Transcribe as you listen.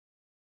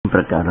ប្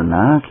រកាស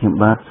ណាខ្ញុំ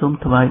បាទសូម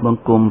ថ្វាយប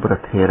ង្គំប្រ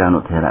ធារានុ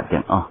ធរៈ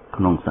ទាំងអស់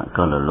ក្នុងសក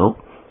លលោក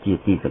ជា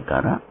ទីសក្កា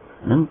រៈ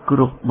និងគ្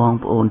រប់បង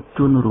ប្អូនជ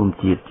នរួម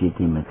ជាតិជា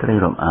ទីមេត្រី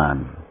រាប់អាន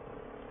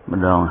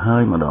ម្ដងហើ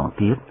យម្ដង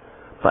ទៀត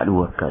បដិវ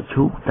ត្តកា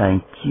ឈូតែង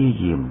ជា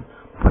យាម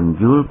ពន្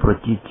យល់ប្រ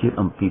ជាជាតិ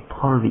អំពីផ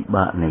លវិ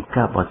បាកនៃ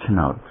ការបោះឆ្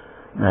នោត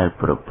ដែល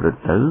ប្រព្រឹត្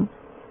តទៅ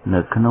នៅ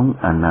ក្នុង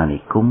អាណានិ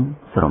គម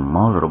ស្រ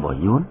មោលរបស់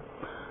យួន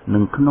និ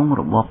ងក្នុង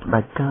របបផ្ដា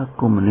ច់ការ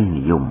កុម្មុយនីស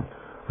និយម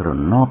រ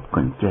ណបក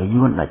ញ្ចែ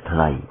យួនដាច់ថ្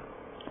លៃ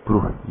ព្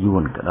រោះយួ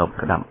នក្តោប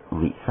ក្តាប់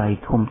វិស័យ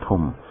ធំ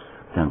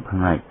ទាំងផ្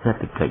នែកសេ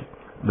ដ្ឋកិច្ច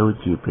ដូច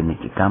ជាពាណិ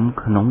ជ្ជកម្ម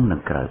ក្នុងនិ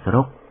ងក្រៅស្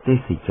រុកទេ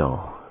សចរ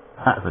ណ៍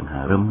អសង្ហា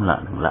រិមល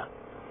ក្ខ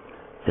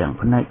ទាំង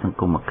ផ្នែកសង្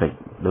គមគិច្ច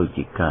ដូច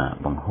ជាការ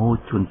បង្ហូរ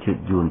ជនជា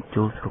តិយួន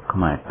ចូលស្រុកខ្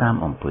មែរតាម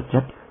អំពើចិ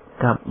ត្ត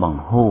ការប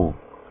ង្ហូរ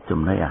ចំ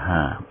ណីអា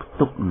ហារផ្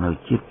ទុកនៅ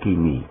ជាតិគី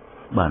មី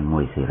បានមួ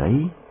យសេរី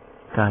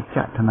ការ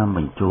ចាក់ថ្នាំប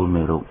ញ្ចូល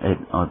មេរោគអេដ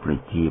ស៍ឲ្យប្រ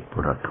ជាពល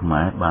រដ្ឋខ្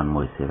មែរបាន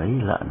មួយសេរី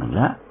លក្ខ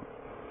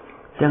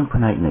ទាំងផ្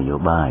នែកនយោ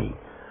បាយ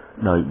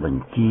ដោយប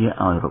ញ្ជា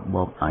ឲ្យរប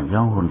បអា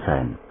យ៉ងហ៊ុនសែ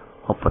ន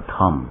ឧបត្ថ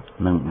ម្ភ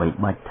និងបី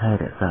បាច់ថែ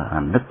រក្សាអ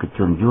និកជ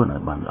នយួនឲ្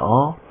យបានល្អ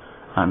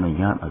អនុញ្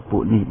ញាតឲ្យពួ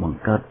កនេះបង្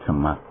កើតស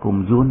មាគម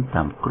យួន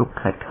តាមគ្រប់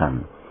ខេត្តខណ្ឌ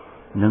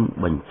និង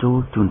បញ្ចូល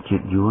ជនជា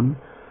តិយួន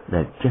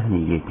ដែលចេះ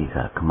និយាយភា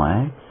សាខ្មែរ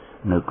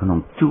នៅក្នុង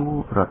ជួរ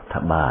រដ្ឋ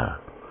បាល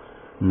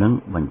និង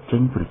បញ្ចេ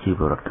ញប្រជាព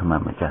លរដ្ឋខ្មែរ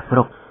ម្ចាស់ស្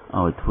រុក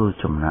ឲ្យធ្វើ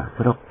ចំណាក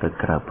ស្រុកទៅ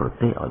ក្រៅប្រ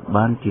ទេសឲ្យ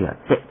បានជាអ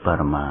តិប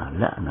រមា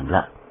ល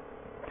ក្ខ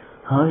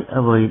ហើយ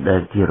អ្វីដែ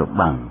លជារ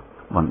បាំង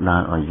បណ្ដា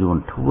លឲ្យយួន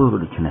ធ្វើ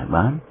ដូច្នេះ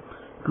បាន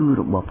គឺ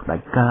របបផ្ដា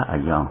ច់ការអា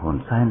យ៉ងហ៊ុន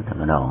សែនតែ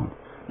ម្ដង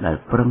ដែល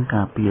ប្រឹង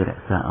ការពាររ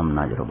ក្សាអំ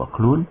ណាចរបស់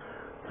ខ្លួន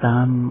តា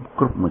ម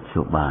គ្រប់មធ្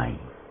យោបាយ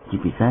ជា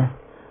ពិសេស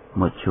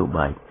មធ្យោ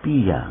បាយពីរ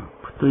យ៉ាង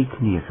ផ្ទុយ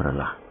គ្នាស្រ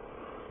ឡះ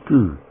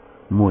គឺ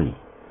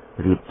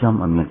1រៀបចំ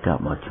ឲ្យមានការ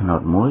បោះឆ្នោត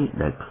មួយ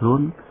ដែលខ្លួ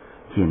ន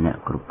ជាអ្នក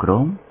គ្រប់គ្រ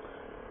ង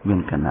មាន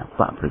គណៈ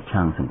បកប្រ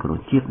ឆាំងសង្គ្រោះ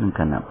ជាតិនិង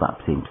គណៈបក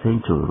ផ្សេង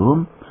ចូលរួម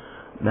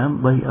ដើម្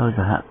បីឲ្យ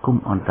សហគម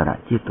ន៍អន្តរ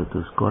ជាតិទទួ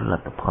លស្គាល់ល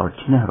ទ្ធផល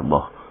ឈ្នះរប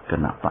ស់គ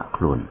ណៈបក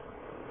ខ្លួន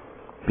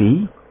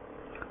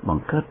2ប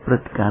ង្កើតព្រឹ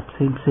ត្តិការណ៍ផ្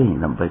សេង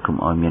ដើម្បីកុំ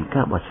ឲ្យមាន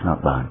ការបោះឆ្នោត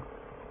បាន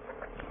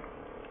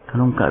ក្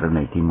នុងករ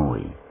ណីទី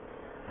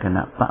1គ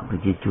ណៈបកប្រ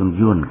ជាជន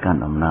យួនកា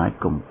ន់អំណាច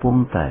កំពុង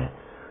តែ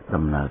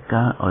ដំណើរ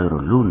ការឲ្យរ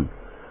លូន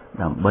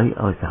ដើម្បី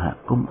ឲ្យសហ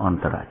គមន៍អន្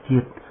តរជា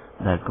តិ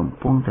ដែលកំ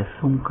ពុងតែ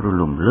សុំគ្រ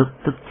លំលើក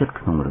ទឹកចិត្ត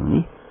ក្នុងរឿង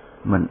នេះ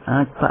មិន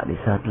អាចបដិ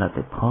សេធល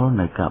ទ្ធផល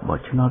នៃការបោះ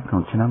ឆ្នោតក្នុ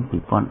ងឆ្នាំ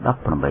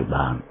2018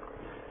បាន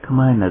ខ្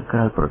មែរនៅក្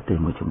រៅប្រទេស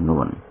មួយចំនួ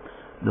ន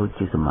ដូច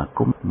ជាសមាគ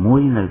មមួ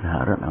យនៅសហ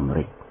រដ្ឋអាមេ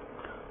រិក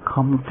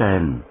ខំកែ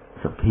ន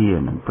សភា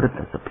និងព្រឹទ្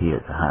ធសភា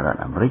សហរដ្ឋ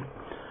អាមេរិក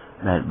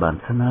ដែលបាន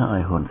ស្នើឲ្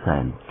យហ៊ុនសែ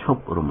នឈ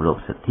ប់រំលោភ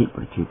សិទ្ធិ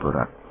ប្រជាពលរ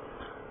ដ្ឋ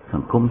ស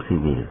ង្គមស៊ី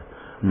វិល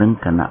និង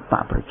គណៈប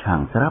កប្រឆាំង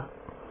ស្រាប់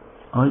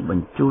ឲ្យប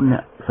ញ្ជូនអ្ន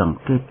កសង្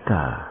កេត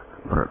ការណ៍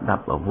ប្រដា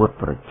ប់អាវុធ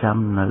ប្រចាំ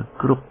នៅ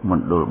គ្រប់ម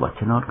ណ្ឌលបោះ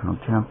ឆ្នោតក្នុង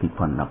ឆ្នាំ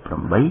2018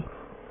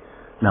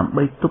ដើម្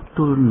បីទប់ទ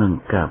ល់នឹង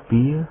ការ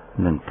ពារ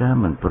និងការ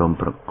មិនព្រម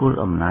ប្រគល់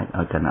អំណាច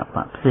ឲ្យគណៈប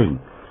កផ្សេង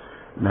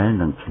ដែល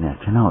នឹងឈ្នះ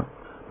ឆ្នោត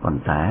ប៉ុ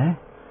ន្តែ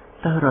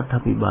តើរដ្ឋា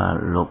ភិបាល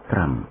លោកត្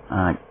រាំ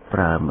អាចប្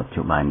រើមធ្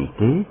យោបាយនេះ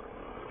ទេ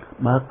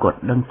បើគាត់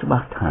ដឹងច្បា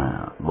ស់ថា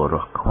ប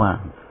រិះខ្វាង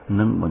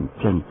នឹងបញ្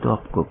ចេញទ័ព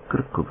កក្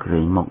រឹកកក្រែ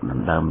ងមកដ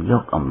ណ្ដើមយ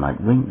កអំណាច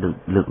វិញដូច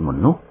លើកមុន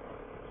នោះ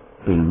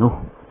ពេលនោះ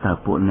តើ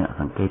ពួកអ្នក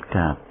សង្កេត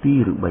ការណ៍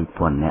2ឬ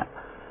3000នាក់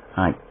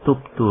អាចទ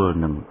ប់ទល់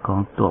នឹងក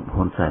ងទ័ព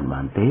ហ៊ុនសែន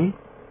បានទេ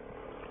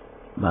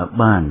បើ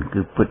បាន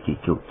គឺពិតជា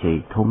ជោគជ័យ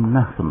ធំ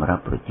ណាស់សម្រា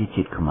ប់ប្រជា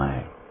ជាតិខ្មែរ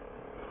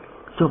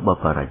ចុះបើ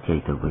បរាជ័យ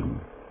ទៅវិញ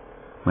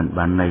មិន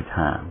បានន័យ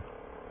ថា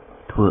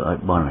ធ្វើឲ្យ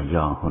បនអា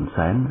យ៉ងហ៊ុន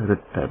សែនរឹ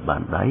តតែបា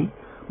នដៃ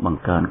ប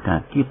ង្កើនការ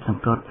គៀបស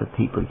ង្កត់សិទ្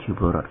ធិប្រជាព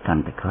លរដ្ឋកា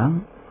ន់តែខ្លាំង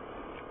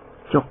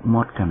ចុក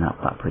មាត់គណៈ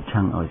បកប្រ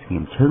ឆាំងឲ្យស្ងៀ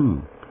មឈឹង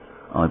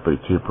ឲ្យប្រ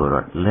ជាពលរ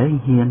ដ្ឋលែង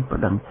ហ៊ានប្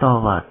តឹងត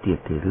វ៉ាទៀត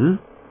ទេឬ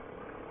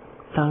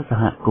តើស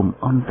ហគមន៍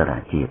អន្តរ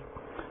ជាតិ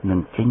នឹង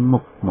ចេញមុ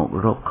ខមក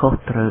រកខុស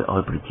ត្រូវឲ្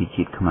យប្រជា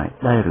ជាតិខ្មែរ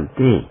ដែរឬ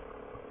ទេ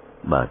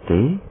បើ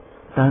ទេ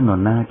តើនរ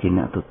ណាជា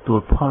អ្នកទទួល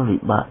ផលវិ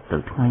បាកទៅ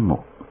ថ្ងៃមុ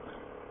ខ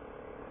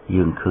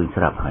យើងឃើញ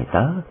ស្រាប់ហើយ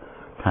តើ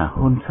ថា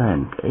ហ៊ុនសែន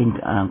ក្អេង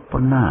ក្អាងប៉ុ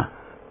ណ្ណា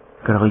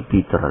ក្រោយពី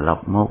ត្រឡ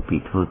ប់មកពី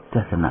ធ្វើទ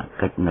ស្សន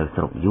កិច្ចនៅ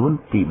ស្រុកយួន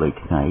ពី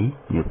3ថ្ងៃ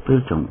នាពេល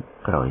ចុង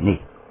ក្រោយនេះ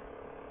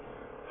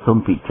សូម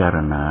ពិចារ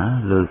ណា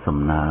លើសំ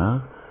ណើ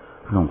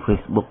ក្នុង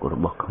Facebook រ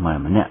បស់ខ្មែរ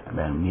ម្នាក់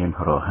ដែលមាន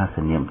រហស្ស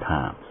នាម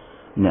ថា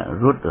អ្នក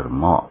រត់រ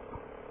មាក់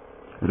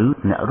ឬ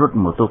អ្នករត់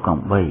ម៉ូតូក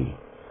ង់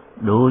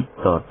3ដូច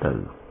តទៅ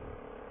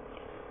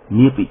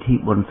នាពិធី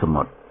បុណ្យស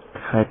មុទ្រ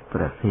ខេត្តព្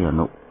រះសីហ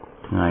នុ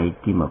ថ្ងៃ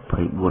ទី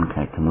24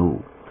ខែធ្នូ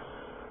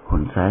ហ៊ុ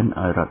នសែន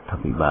ឲ្យរដ្ឋា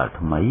ភិបាល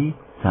ថ្មី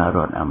សហរ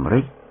ដ្ឋអាមេ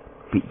រិក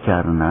ពិចា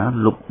រណា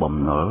លុបបំ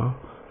ណុល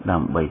ដើ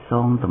ម្បីស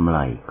ងតម្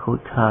លៃខូច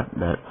ខាត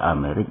ដែលអា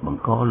មេរិកប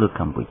ង្កលើ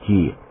កម្ពុ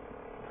ជា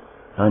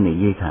ហើយនិ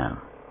យាយថា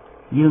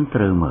យើង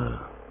ត្រូវមើល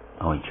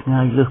ឲ្យឆ្ងា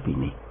យលើសពី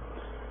នេះ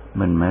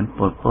មិនមែន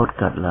ប៉ុលពត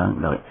កាត់ឡើង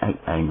ដោយឯក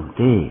ឯងនោះ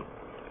ទេ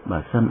បើ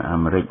សិនអា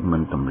មេរិកមិ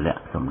នទម្លា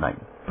ក់សម្ដេច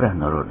ព្រះ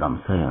នរោត្តម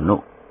សីហនុ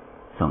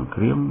សង្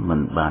គ្រាមមិន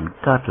បាន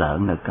កើតឡើង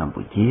នៅកម្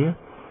ពុជា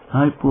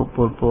ហើយពួកព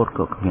លពត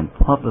ក៏គ្មាន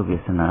ភ័ព្វវា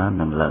សនា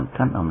នឹងឡើង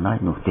កាន់អំណាច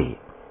នោះទេ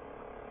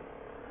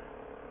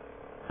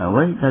អ្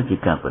វីដែលជា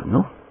ការពិត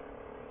នោះ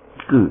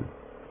គឺ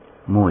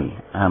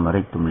1អាមេ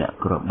រិកទម្លាក់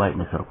គ្រាប់បែក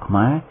នៅស្រុកខ្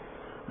មែរ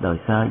ដោយ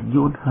សារ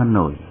យួនហា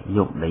ណូយយ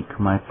កដី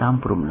ខ្មែរតាម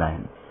ព្រំដែន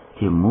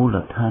ជាមូល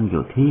ដ្ឋាន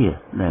យោធា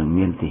ដែល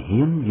មានទា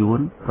ហានយួន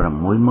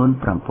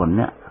 65,000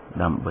 នាក់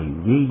ដើម្បី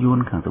វាយយួន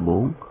ខាងត្បូ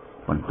ង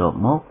បន្ទាប់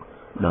មក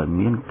ដោយ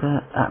មានការ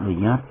អនុ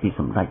ញ្ញាតពីស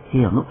ម្ដេចសៀ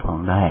អនុផង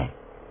ដែរ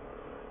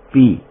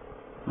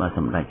2បើស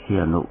ម្ដេចសៀ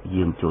អនុ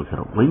យាងចូលស្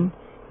រុកវិញ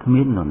គ្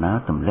មាននរណា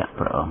ទម្លាក់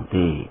ព្រះអង្គ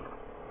ទេ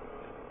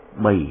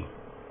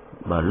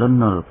3បើលន់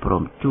នល់ព្រ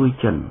មជួយ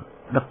ចិន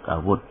ដឹកអា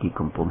វុធពី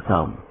កំពង់សោ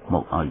មម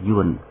កឲ្យយួ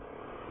ន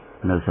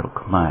នៅស្រុក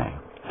ខ្មែរ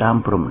តាម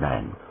ព្រំដែ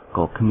ន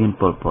ក៏គ្មាន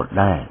ពលពត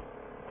ដែរ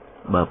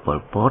បើពល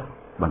ពត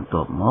បន្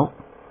ទាប់មក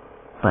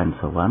ប៉ែន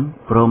សវណ្ណ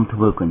ព្រមធ្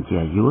វើកញ្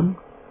ជះយួន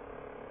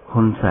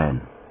ហ៊ុនសែន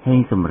ហេង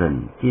សំរិន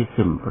ជា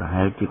សឹមប្រ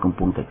ហែលជាកំ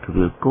ពុងតែខ្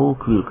វៀលគោ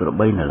ខ្វៀលក្រ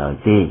បីនៅឡើយ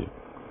ទេ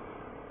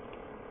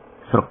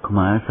ស្រុកខ្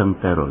មែរសឹង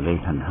តែរលេង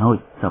ហិនហោច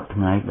សព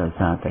ថ្ងៃដោយ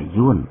សារតែ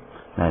យួន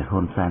ដែលហ៊ុ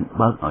នសែន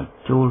បើកឲ្យ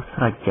ចូល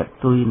ស្រេចចាត់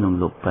ទុយនឹង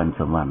លោកប៉ែន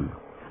សវណ្ណ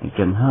អញ្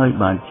ចឹងហើយ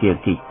បានជា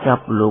គេចា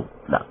ប់លោក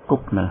ដាក់គុ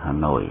កនៅហា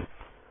ណូយ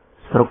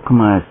ស្រុកខ្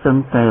មែរសឹង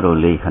តែរ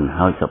លេងហិន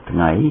ហោចសពថ្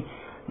ងៃ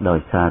ដោយ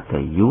សារតែ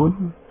យួន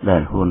ដែ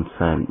លហ៊ុន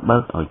សែនបើ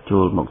កឲ្យចូ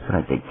លមកស្រេ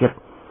ចតែចិត្ត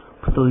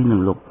ផ្ទុយនឹង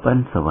លោកប៉ែន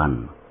សវណ្ណ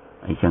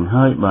អញ្ចឹង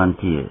ហើយបាន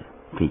ជា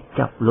គេ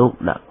ចាប់លោក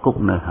ដាក់គុក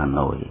នៅហា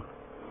ណូយ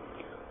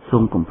សូ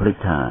មកុំភ្លេច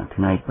ថា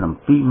ថ្ងៃ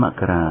7ម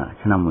ករា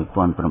ឆ្នាំ1979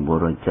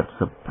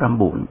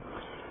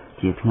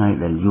ជាថ្ងៃ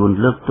ដែលយួន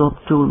លើកទ័ព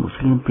ចូលមក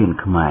ឈ្លានពាន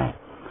ខ្មែរ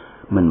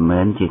មិន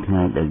មែនជាថ្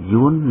ងៃដែល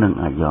យួននិង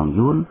អាយ៉ង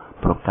យួន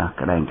ប្រកាស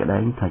ក្តែង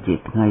ថាជា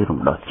ថ្ងៃរំ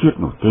ដោះជាតិ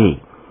នោះទេ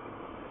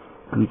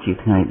គឺជា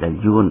ថ្ងៃដែល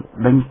យួន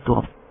ដេញទ័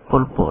ពព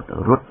លពត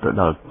រត់ទៅ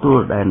ដល់ទួល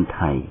ដែន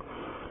ថៃ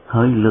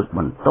ហើយលើកប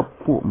ន្ទប់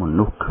ពួកម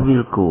នុស្សខ្វៀ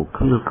លគោ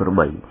ខ្វៀលក្រ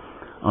បីឲ្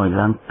យ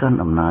ឡើងកាន់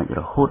អំណាច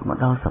រហូតមក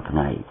ដល់សប្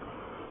តាហ៍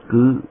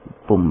គឺ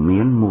ពុំ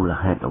មានមូល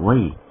ហេតុអ្វី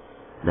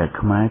ដែល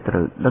ខ្មែរត្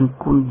រូវដឹង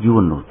គុណយួ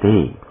ននោះទេ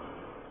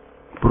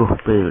ព្រោះ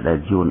ពេលដែល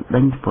យួន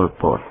ដេញពល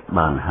ពត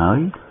បានហើយ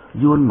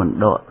យួនមិន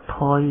ដកថ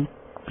យ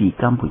ពី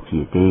កម្ពុជា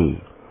ទេ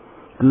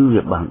គឺ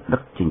វាបានដឹ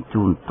កជញ្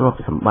ជូនទ្រព្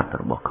យសម្បត្តិ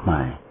របស់ខ្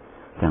មែរ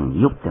ទាំង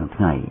យប់ទាំង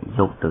ថ្ងៃយ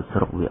កទៅស្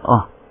រុកវាអ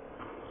ស់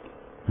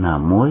ណា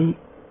មួយ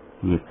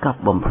វាកាប់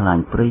បំផ្លាញ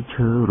ព្រៃ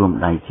ឈើរួម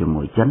ដៃជា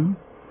មួយចិន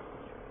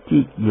ជី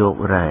កយក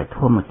រ៉ែធ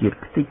ម្មជាតិ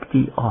ខ្ទេចខ្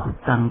ទីអស់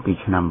តាំងពី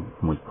ឆ្នាំ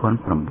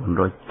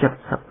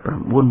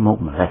1979មក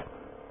ម្លេះ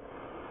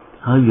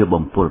ហើយវា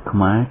បំពុលខ្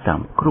មែរតាម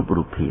គ្រប់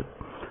រូបភាព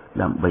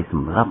ដើម្បីស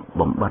ម្លាប់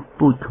បំបត្តិ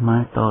ពូជខ្មែ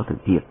រតទៅ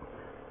ទៀតឯ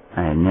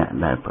អ្នក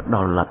ដែលផ្ដ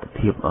ល់លទ្ធ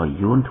ភាពឲ្យ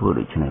យួនធ្វើ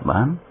ដូច្នេះ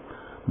បាន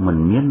មិន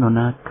មាននរ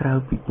ណាក្រៅ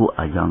ពីពួក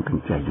អាយ៉ងក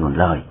ញ្ចែយួន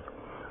ឡើយ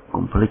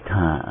កុំភ្លេច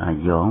ថាអា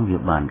យ៉ងវា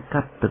បាន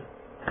កាត់ទឹក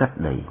កាត់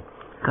ដី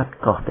កាត់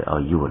កោះទៅឲ្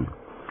យយួន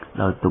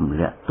ដោយទម្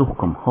លាក់ទោស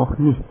កំហុស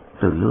នេះ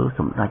ទៅលើស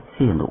ម្ដេច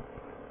សៀនុ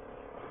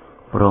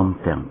ព្រម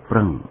ទាំងប្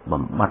រឹង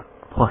បំបត្តិ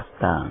ភ័ស្តុ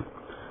តាង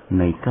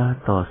នៃការ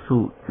តស៊ូ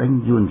ដេញ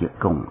យួនជា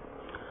កុង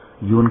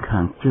យួនខា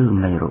ងជើង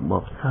នៃរប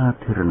បសា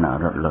ធារណ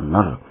រដ្ឋលន់ន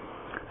ល់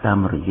តាម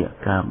រយៈ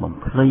ការបំ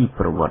ភ្លៃ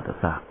ប្រវត្តិ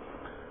សាស្ត្រ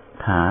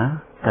ថា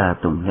ការ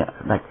ទម្លាក់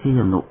ស្ដេចសៀ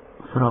នុ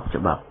ស្រប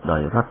ច្បាប់ដោ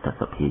យរដ្ឋ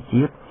សភា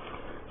ជាតិ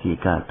ជា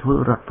ការធ្វើ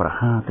រដ្ឋប្រ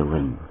ហារទៅ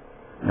វិញ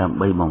ដើម្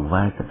បីបង្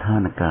វែរស្ថា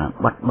នភាព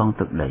បាត់បង់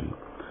ទឹកដី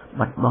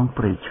បាត់បង់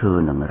ព្រៃឈើ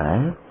និងរ៉ែ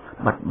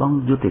បាត់បង់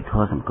យុត្តិធ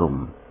ម៌សង្គម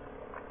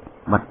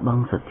បាត់ប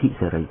ង់សិទ្ធិ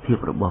សេរីភាព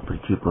របស់ប្រ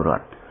ជាពលរ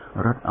ដ្ឋ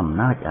រដ្ឋអំ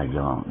ណាចអា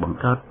យ៉ងបង្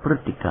កើតព្រឹ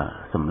ត្តិការណ៍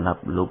សម្រា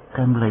ប់លោក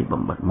កែមលី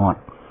បំបត្តិមាត់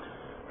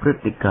ព្រឹ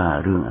ត្តិការណ៍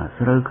រឿងអា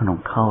ស្រូវក្នុង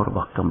ខោរប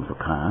ស់កឹមសុ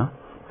ខា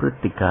ព្រឹត្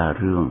តិការណ៍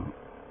រឿង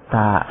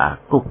តាអា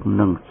គុក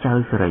និងចៅ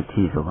សេរី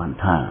ធីសវណ្ណ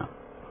ថា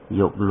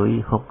យកលុយ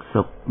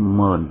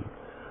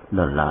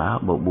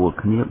$60,000បបួល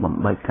គ្នាបំ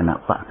បែកគណៈ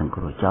បកសង្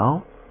គ្រោះចោល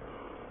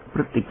ព្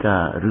រឹត្តិកា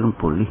រណ៍រឿង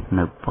ប៉ូលីស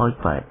នៅប៉ោយ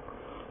ប៉ែត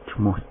ឈ្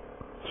មោះ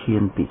ឈៀ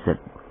នពិសិ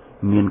ដ្ឋ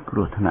មានគ្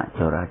រោះថ្នាក់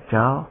ចរាច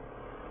រណ៍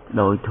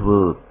ដោយធ្វើ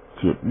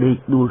ជាដេក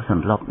ដួលស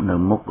ន្លប់នៅ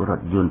មុខរ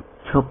ថយន្ត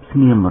ឈប់ស្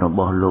ងៀមរប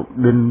ស់លោក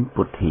ឌិន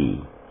ពុទ្ធី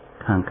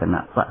ខាងគណៈ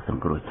បកស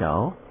ង្គ្រោះចោ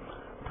ល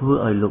ធ្វើ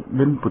ឲ្យលោក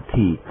ឌិនពុទ្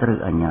ធីត្រូវ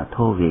អាជ្ញាធ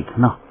រវាយខ្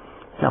នោះ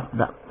ចាប់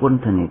ដាក់ពន្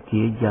ធនា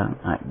គារយ៉ាង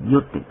អយុ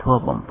ត្តិធ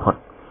ម៌បំផុត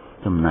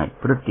ចំណែក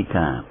ព្រឹត្តិ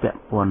ការណ៍ពាក់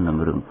ព័ន្ធនឹង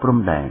រឿងព្រំ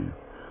ដែន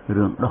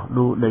រឿងដោះ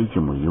ដូរដី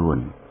ជាមួយយួន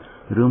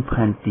រឿង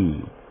ផែនទី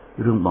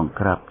រឿងបង្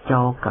ក្រាប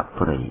ចោលកាប់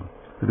ព្រៃ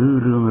ឬ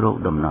រឿងរោគ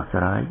ដំណោះ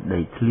ស្រាយដី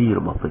ធ្លីរ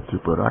បស់ប្រជា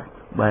ពលរដ្ឋ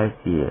បែរ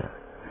ជា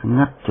ស្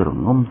ងាត់ជ្រ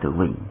ងំទៅ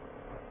វិញ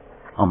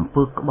អំ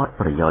ពើក្បត់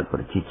ប្រយោជន៍ប្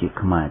រជាជាតិ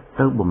ខ្មែរ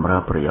ទៅបម្រើ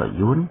ប្រយោជន៍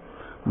យួន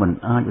មិន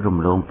អាចរំ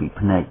លងពី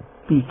ផ្នែក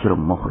ពីជ្រ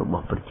មុខរប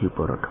ស់ប្រជាព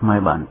លរដ្ឋខ្មែរ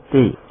បាន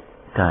ទេ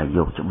ការយ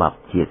កច្បាប់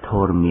ជាធ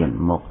រមាន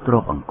មកទ្រ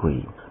បអង្គុយ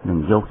និង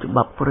យកច្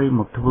បាប់ព្រៃម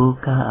កធ្វើ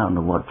ការអ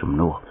នុវត្តជំ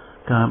នួស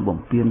ការបំ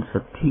ពានសិ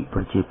ទ្ធិប្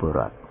រជាពលរ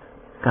ដ្ឋ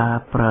ការ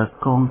ប្រើ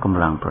កងកម្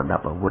លាំងប្រដា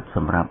ប់អាវុធស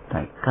ម្រាប់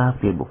តែការ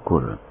ពារបុគ្គ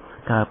ល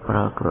ការប្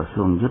រើក្រ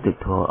សួងយុតិធ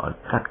ធម៌ឲ្យ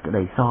កាត់ក្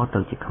តីសទៅ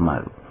ជាខ្មៅ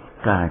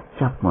ការ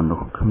ចាប់មនុ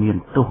ស្សគ្មាន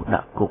ទោស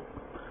ដាក់គុក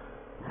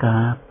កា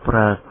រប្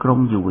រើក្រុម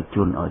យុវជ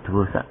នឲ្យធ្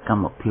វើសក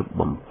ម្មភាព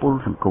បំពុល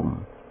សង្គម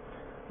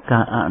កា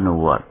រអនុ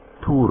វត្ត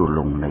ធូររ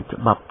លុងនៃច្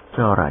បាប់ច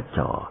រាច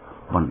រណ៍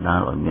បណ្ដាល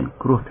ឲ្យមាន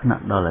គ្រោះថ្នា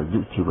ក់ដល់អាយុ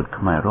ជីវិត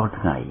ខ្មែររាល់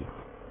ថ្ងៃ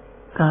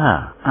ការ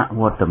អ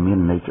វត្តមាន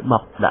នៃច្បា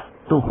ប់ដាក់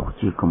ទោស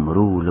ជាគំ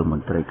រូលើម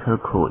ន្ត្រីខិល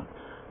ខូច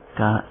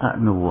ការអ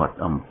នុវត្ត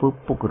អំពើ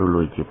ពុករ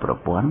លួយជាប្រ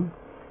ព័ន្ធ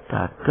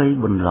ការកេង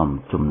បន្លំ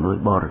ជំនួយ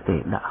បរទេស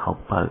ដាក់ហោ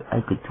ប៉ៅឯ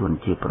កជន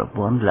ជាប្រ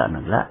ព័ន្ធលក្ខ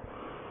ណៈ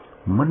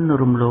មិន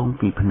រំលង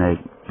ពីផ្នែក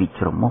ពី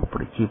ច្រមុះប្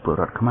រជាពល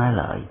រដ្ឋខ្មែរ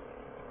ឡើយ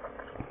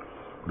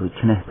ដូ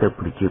ច្នេះទៅ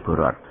ប្រជាពល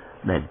រដ្ឋ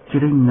ដែលជ្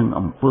រិញនឹង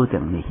អំពើ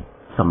ទាំងនេះ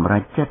សម្រា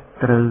ប់ចិត្ត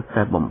ត្រូវ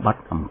តែបំបត្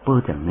តិអំពើ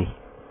ទាំងនេះ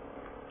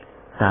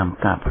តាម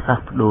ការផ្សះ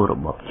ផ្ដូររ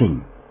បបចេញ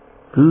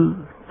គឺ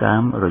តា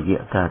មរយៈ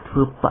ការធ្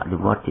វើបដិ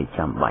វត្តជា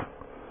ចាំបាច់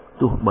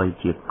ទោះបី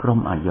ជាក្រុម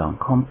អាយ៉ង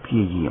ខំព្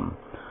យាយាម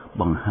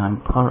បង្ហាញ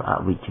ផលអ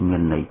វិជ្ជមា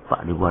ននៃប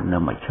ដិវត្តនៅ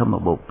មជ្ឈម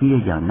បូព៌ា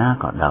យ៉ាងណា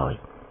ក៏ដោយ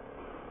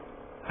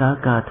តើ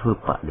ការធ្វើ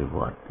បដិវ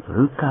ត្ត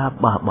ឬការ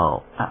បះបោរ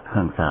អ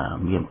ហិង្សា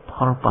មានផ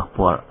លប៉ះ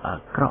ពាល់អា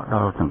ក្រក់ដ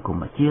ល់សង្គ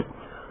មជាតិ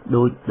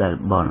ដោយដែល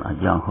បនអា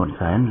យ៉ងហ៊ុន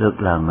សែនលើក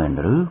ឡើងមែន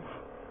ឬ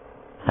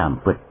តាម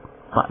ពិត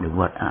បដិវ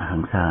ត្តអហិ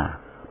ង្សា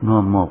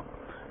នាំមក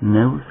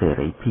នៅសេ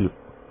រីភាព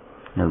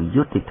នៅ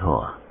យុត្តិធ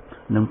ម៌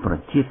និងប្រ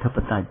ជាធិប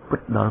តេយ្យពិត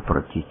ដល់ប្រ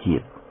ជាជា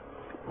តិ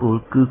គោល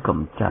គឺក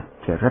ម្ចាត់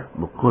ចរិត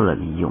បុគ្គល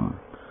និយម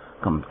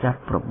កម្ចាត់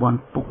ប្រព័ន្ធ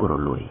ពុករ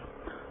លួយ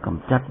ក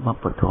ម្ចាត់វ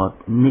ប្បធម៌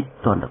និច្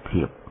ចន្ត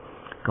ភាព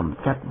កម្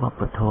ចាត់វប្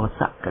បធម៌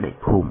សក្តិ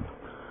ភូមិ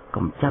ក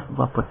ម្ចាត់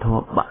វប្បធ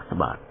ម៌បាក់ស្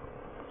បាត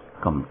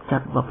កម្ចា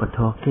ត់វប្បធ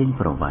ម៌កេង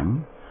ប្រវ័ញ្ច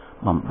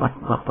បំបត្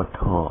តិវប្ប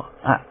ធម៌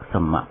អស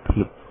ម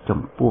ភាពចំ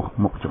ពោះ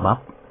មុខច្បា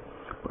ប់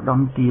ផ្ដំ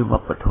ទាវ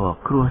ប្បធម៌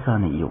គ្រួសារ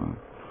និយម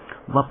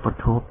វប្ប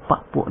ធម៌ប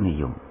ពុនិ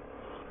យម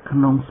ក្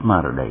នុងស្មា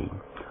រតី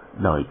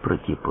ដោយប្រ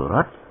ជាពលរ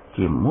ដ្ឋ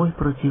ជាមួយ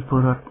ប្រជាពល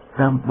រដ្ឋ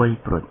ដើម្បី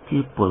ប្រជា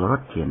ពលរ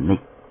ដ្ឋជានិ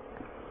ច្ច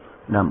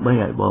ដើម្បី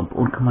ឲ្យបងប្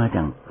អូនខ្មែរ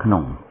ទាំងក្នុ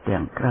ង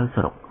ទាំងក្រៅ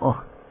ស្រុកអ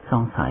ស់ស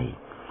ង្ស័យ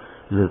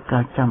លើកា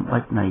រចាំបា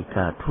ច់នៃ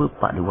ការធ្វើ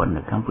បដិវត្ត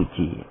នៅកម្ពុ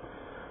ជា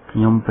ខ្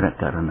ញុំព្រះ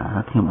ករុណា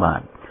ខ្ញុំបា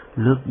ទ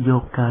លើកយ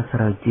កការស្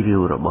រាវជ្រា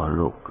វរបស់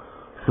លោក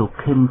សុ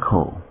ខិម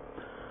ខូ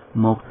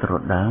មកត្រ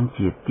ដាង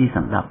ជាទីស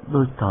ន្តាប់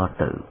ដូចត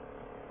ទៅ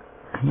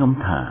ខ្ញុំ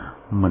ថា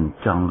មិន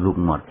ចង់លូក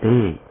មាត់ទេ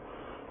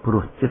ព្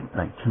រោះចិត្ត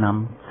ដាច់ឆ្នាំ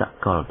ស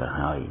កលទៅ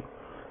ហើយ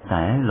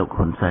តែលោក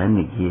ហ៊ុនសែន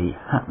និយាយ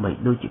ហាក់បី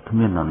ដូចជាគ្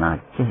មាននរណា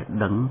ចេះ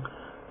ដឹង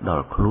ដ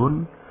ល់ខ្លួន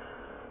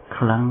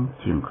ខ្លាំង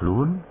ជាងខ្លួ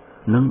ន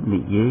និងនិ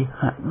យាយ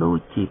ហាក់ដូច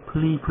ជាភ្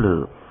លីភ្លើ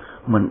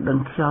មិនដឹង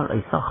ខ្យល់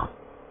អីសោះ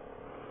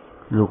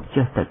លោក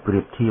ចេះតែប្រៀ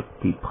បធៀប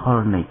ពីផល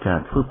នៃការ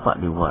ធ្វើប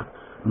ដិវត្ត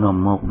នាំ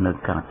មកនៅ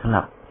ការស្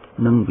លាប់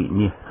និងវិ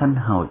នាសហិន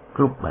ហោច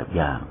គ្រប់បែប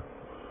យ៉ាង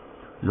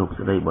លោក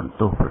ស្ដីបន្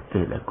ទោសប្រទេ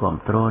សដែលគ្រប់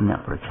គ្រងអ្នក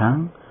ប្រឆាំង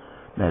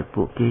ដែល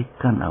ពួកគេ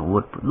កាន់អាវុ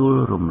ធផ្ដួល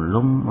រំ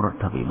លំរ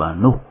ដ្ឋាភិបាល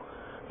នោះ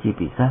ជា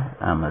ពិសេស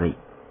អាមេរិក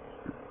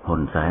ហ៊ុ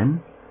នសែន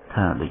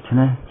ថាដូច្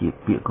នេះជា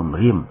ពាក្យគំ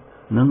រាម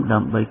និងដើ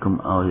ម្បីកុំ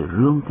ឲ្យ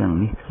រឿងទាំង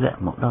នេះធ្លាក់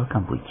មកដល់ក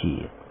ម្ពុជា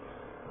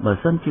បើ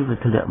សិនជាវា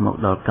ធ្លាក់មក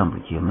ដល់កម្ពុ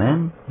ជាមែន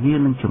វា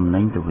នឹងចំណេ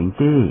ញទៅវិញ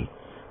ទេ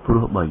ព្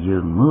រោះបើយើ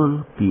ងមើល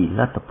ពីល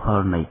ទ្ធផល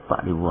នៃប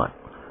ដិវត្ត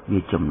វា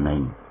ចំណេញ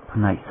ផ្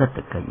នែកសេដ្ឋ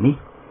កិច្ចនេះ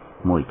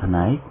មួយផ្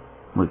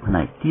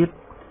នែកទៀត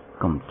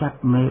កម្ចាត់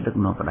មេដឹក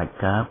នាំផ្ដាច់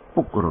ការ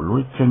ពុករលួ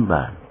យចេញ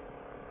បាន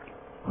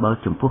បើ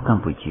ចំពោះក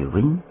ម្ពុជា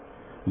វិញ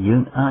យើ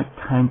ងអាច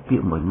ថែមពា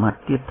ក្យមួយម៉ាត់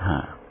ទៀតថា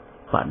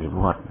បដិ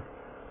វត្ត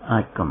អា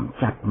ចកម្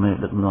ចាត់មេ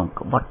ដឹកនាំ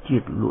ក្បត់ជា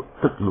តិលក់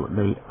ទឹកលក់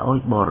ដីឲ្យ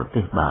បរ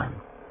ទេសបាន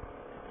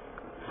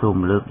សូម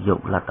លើកយក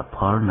លទ្ធផ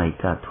លនៃ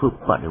ការធ្វើ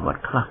បដិវត្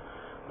តខ្លះ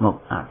មក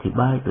អធិប្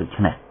បាយដូច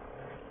នេះ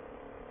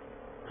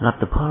លទ្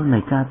ធផលនៃ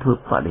ការធ្វើ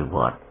បដិវ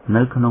ត្ត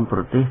នៅក្នុងប្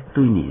រទេស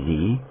ទុយនី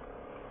ស៊ី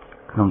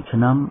ក្នុងឆ្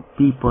នាំ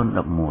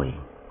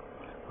2011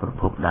ប្រ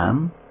ភពដើម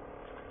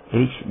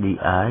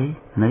HDI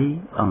នៃ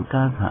អង្គ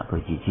ការសហប្រ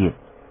ជាជាតិ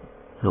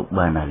លោក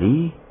បានអាលី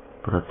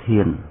ប្រធា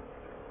ន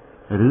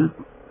ឬ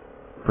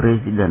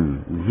President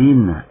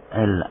Zine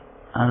El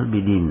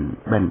Abidine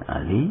Ben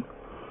Ali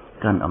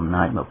កាន់អំ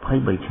ណាច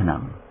23ឆ្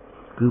នាំ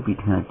គឺពី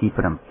ថ្ងៃទី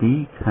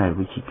7ខែ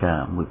វិច្ឆិកា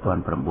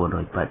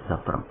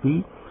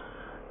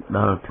1987ដ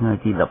ល់ថ្ងៃ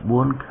ទី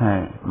14ខែ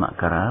ម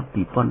ករា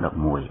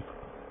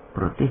2011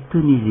ប្រទេសទូ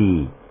នីស៊ី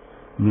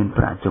មាន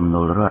ប្រាក់ចំ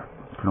ណូលរដ្ឋ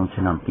ក្នុង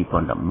ឆ្នាំ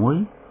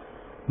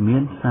2011មា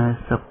ន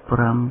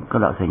45.8 កោ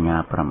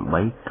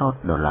ដ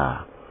ដុល្លារ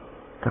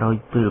ក្រោយ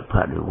ពេលប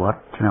ដិវត្ត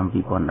ឆ្នាំ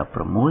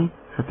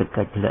2016សេដ្ឋ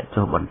កិច្ចធ្លាក់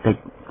ចុះបន្តិច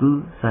គឺ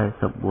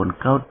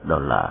44កោដដុ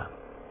ល្លារ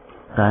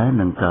តែ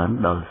នឹងកើន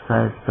ដល់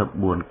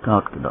44កោ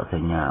ដដុល្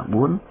លារ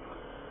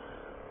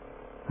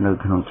4នៅ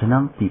ក្នុងឆ្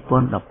នាំ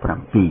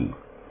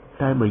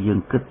2017តែបើយើង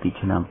គិតពី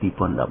ឆ្នាំ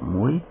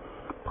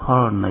2011ផ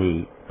លនៃ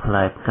ផ្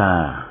លែផ្កា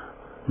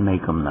នៃ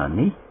កំណើន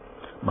នេះ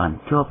បាន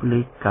ជាប់លេ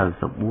ខ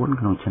94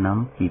ក្នុងឆ្នាំ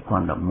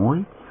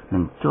2011និ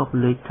ងជាប់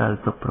លេខ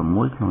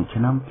96ក្នុង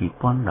ឆ្នាំ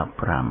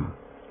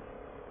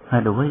2015ហើ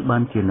យអ្វីបា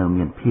នជានៅ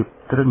មានភាព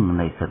ត្រឹង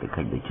នៃសេដ្ឋ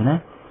កិច្ចដូចនេះ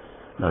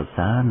ដោយ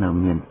សារនៅ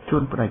មានជ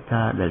នផ្ដាច់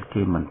ការដែល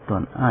គេមិនទា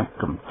ន់អាច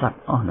កម្ចាត់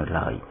អស់នៅ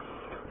ឡើយ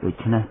ដូ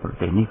ច្នេះប្រ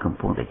ទេសនេះកំ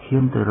ពុងតែឈា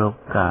នទៅរ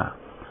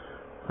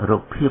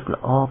កភាព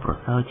ល្អប្រ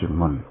សើរជាង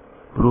មុន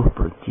ព្រោះ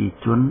ប្រជា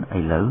ជនឥ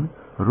ឡូវ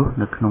រស់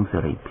នៅក្នុងសេ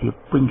រីភាព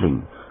ពេញលេញ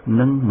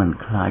នឹងមិន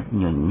ខ្លាច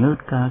ញញើត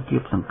ការគៀ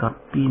បសង្កត់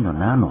ពីនរ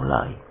ណានោះ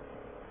ឡើយ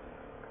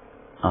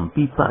អំ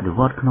ពីបដិវ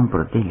ត្តក្នុងប្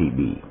រទេសលី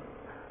ប៊ី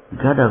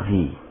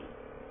Gaddafi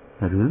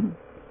ឬ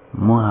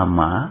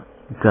Muammar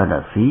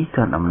Gaddafi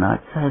កាន់អំណាច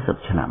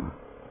40ឆ្នាំ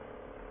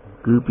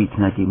គឺពី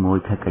ថ្ងៃទី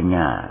1ខែកញ្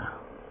ញា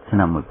ឆ្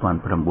នាំ1969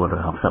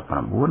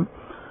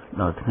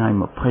ដល់ថ្ងៃ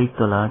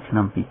$20ឆ្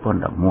នាំ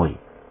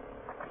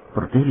2011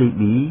ប្រទេសលី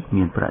ប៊ី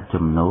មានប្រាក់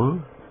ចំណូល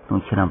ក្នុង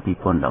ឆ្នាំ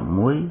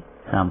2011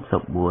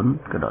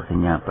 34 កដកស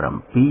ញ្ញា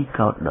$7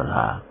 កោដ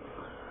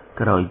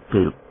ក្រោយ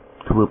ពេល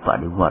ធ្វើប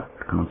ដិវត្ត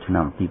ក្នុងឆ្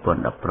នាំ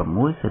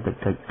2016សេដ្ឋ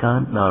កិច្ចកើ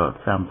នដល់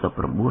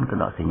39 ក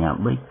ដកសញ្ញា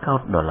$3 កោដ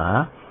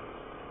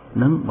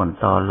និងបន្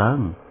តឡើង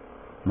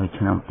នៅ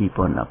ឆ្នាំ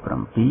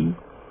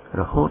2017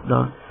រហូតដ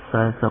ល់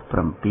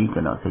47 ក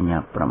ដកសញ្ញា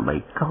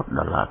$8 កោ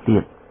ដទៀ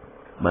ត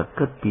បើ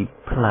គិតពី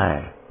ផ្លែ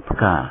ផ្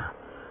កា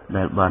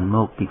ដែលបានម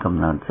កពីកំ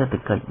ណើនសេដ្ឋ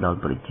កិច្ចដល់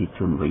ប្រជាជ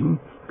នវិញ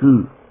គឺ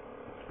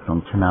ក្នុង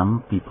ឆ្នាំ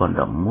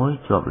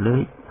2011ជាប់លេ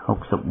ខ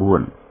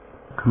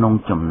64ក្នុង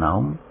ចំណោ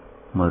ម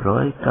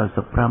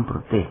195ប្រ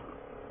ទេស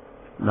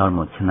ដល់ម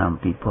កឆ្នាំ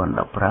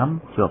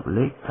2015ជាប់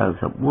លេខ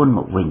94ម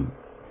កវិញ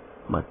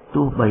បើ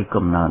ទោះបី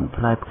កំណើន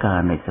ផ្លែផ្កា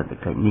នៃសេដ្ឋ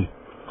កិច្ចនេះ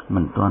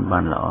មិនទាន់បា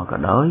នល្អក៏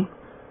ដោយ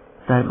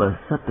តែបើ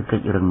សេដ្ឋកិ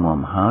ច្ចរឹងមាំ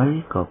ហើយ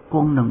ក៏គ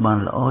ង់នឹងបាន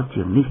ល្អ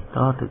ជាងនេះត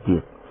ទៅទៀ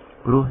ត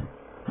ព្រោះ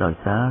ដោយ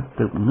សារ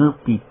ទើបងើប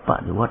ពីប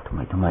ដិវត្តថ្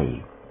មី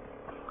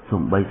សូ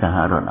ម្បីសហ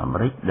រដ្ឋអាមេ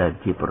រិកដែល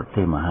ជាប្រ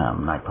ទេសមហា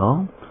អំណាចផង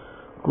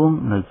គង់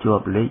នៅជា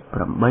ប់លេខ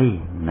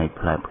8នៃ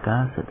ផ្លែផ្កា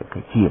សេដ្ឋកិ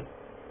ច្ចជាតិ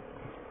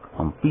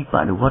អំពីប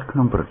ដិវត្តក្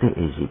នុងប្រទេស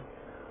អេស៊ីប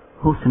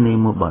ហ៊ូស្នី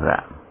មូបារ៉ា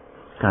ក់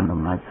កាន់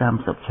អំណាច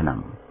30ឆ្នាំ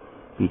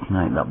ពីថ្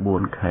ងៃ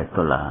14ខែ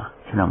តុលា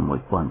ឆ្នាំ1981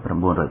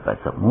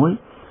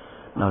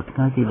ដល់ថ្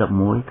ងៃទី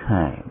11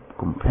ខែ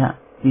កុម្ភៈ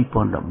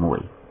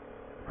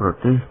2011ប្រ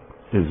ទេស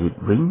អេស៊ីប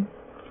វិញ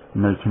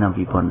នៅឆ្នាំ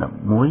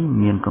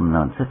2011មានកំ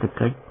ណើនសេដ្ឋ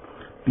កិច្ច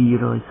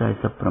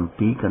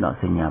247 កដក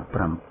សញ្ញា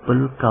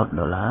$7 កោដ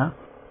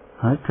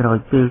ហើយក្រោយ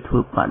ពេលធ្វើ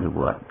បដិវ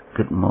ត្ត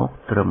គិតមក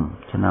ត្រឹម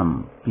ឆ្នាំ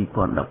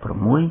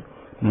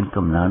2016មាន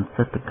កំណើន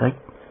សេដ្ឋកិច្ច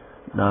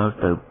ដល់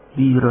ទៅ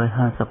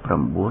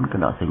259 ក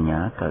ដកសញ្ញា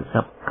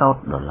$90 កោដ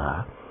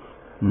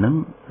និង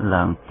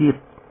ឡើងទៀត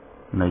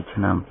នៅឆ្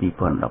នាំ2017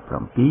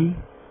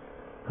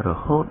រ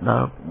ហូតដ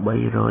ល់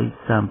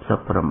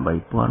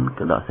338,000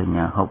 កដកសញ្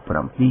ញា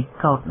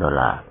$67 កោដ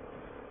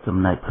ចំ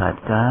ណែកផ្លែ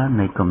ផ្កា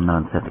នៃកំណើ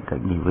នសេដ្ឋកិ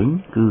ច្ចនេះវិញ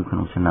គឺក្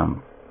នុងឆ្នាំ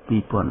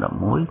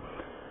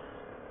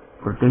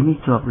2011ប្រទេសនេះ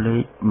ជាប់លេ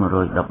ខ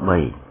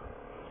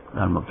113ដ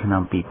ល់មកឆ្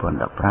នាំ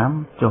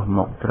2015ចុះម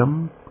កត្រឹម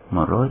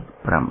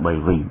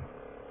108វិញ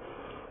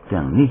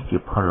ទាំងនេះជា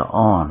ផលល្អ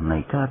នៃ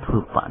ការធ្វើ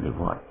បដិ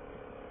វត្ត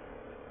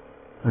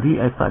រី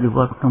ឯបដិវ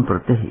ត្តក្នុងប្រ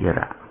ទេសអ៊ី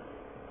រ៉ាក់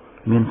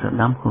មានសា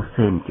ដាមហ៊ូ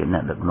សេនជាអ្ន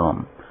កដឹកនាំ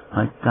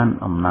ហើយកាន់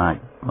អំណាច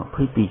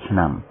22ឆ្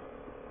នាំ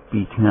ពី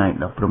ថ្ងៃ16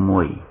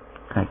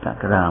ខែកក្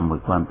កដា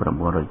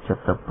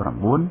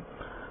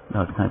1979ដ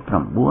ល់ថ្ងៃ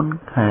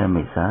9ខែ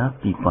មេសា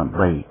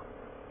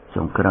2003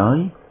ចុងក្រោយ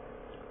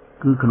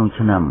គឺក្នុង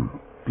ឆ្នាំ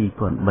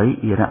2003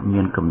អ៊ីរ៉ាក់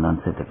មានកំណើន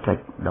សេដ្ឋកិច្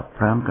ច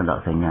15 កដក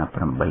សញ្ញា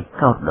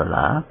$8 កោដ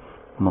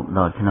មកដ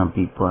ល់ឆ្នាំ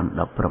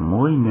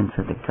2016មាន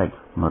សេដ្ឋកិច្ច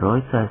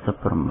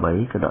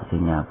148 កដកស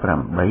ញ្ញា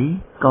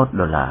$8 កោដ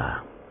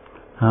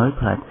ហើយ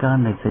ផ្លែផ្កា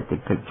នៃសេដ្ឋ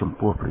កិច្ចចំ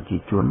ពោះប្រជា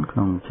ជនក្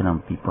នុងឆ្នាំ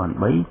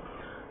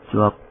2003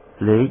ជាប់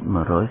លេខ141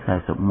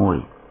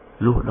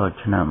លុះដល់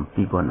ឆ្នាំ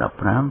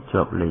2015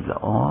ជាប់លេខល្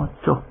អ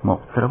ចុះមក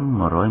ត្រឹម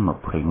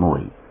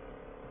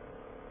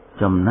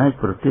121ចំណែក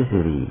ប្រទេស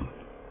សេរី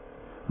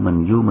មិន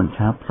យូរមិន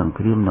ឆាប់សង្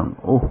គ្រាមនឹង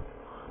អូស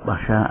បា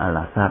សាអា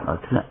ល់អាសាដឲ្យ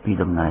ធ្លាក់ពី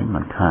តំណែងមិ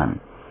នខាន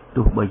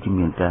ទោះបីជា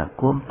មានការ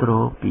គាំទ្រ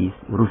ពី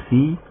រុស្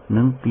ស៊ី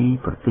និងពី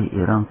ប្រទេស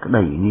អ៊ីរ៉ង់ក្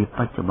តីនាប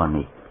ច្ចុប្បន្ន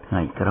នេះថ្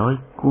ងៃក្រោយ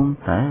គង់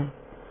តែ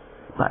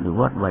បដិវ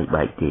ត្តវាយ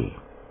បែកទេ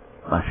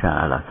បាសា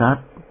អាល់អាសាដ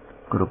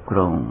គ្រប់គ្រ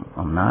ង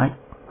អំណាច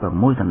6 ដ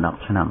ល់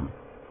 10 ឆ្នាំ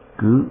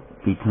គឺ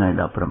ពីថ្ងៃ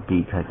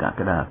17ខែកក្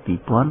កដា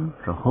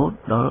2000រហូត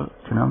ដល់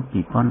ឆ្នាំ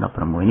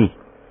2016នេះ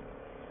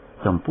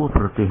ចំពោះ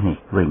ប្រទេសនេះ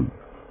វិញ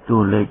តួ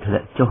លេខធ្លា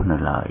ក់ចុះនៅ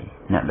ឡើយ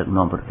អ្នកដឹក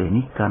នាំប្រទេស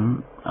នេះកាន់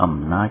អំ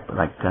ណាចផ្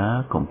ដាច់ការ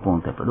កំពុង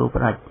តែបដូរ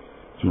ផ្ដាច់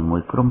ជាមួ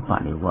យក្រុមប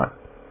ដិវត្ត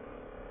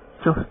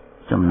ចុះ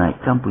ចំណែក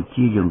កម្ពុ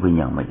ជាយើងវិញ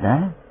យ៉ាងម៉េចដែ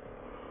រ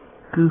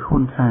គឺហ៊ុ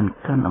នសែន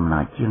កាន់អំ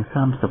ណាចជាង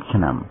30ឆ្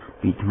នាំ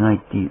ពីថ្ងៃ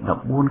ទី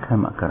14ខែ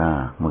មករា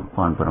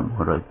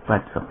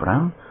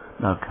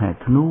1985ដល់ខែ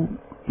ធ្នូ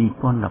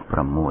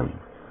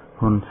2016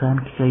ហ៊ុនសែន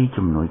ខ្ចី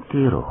ជំនួយ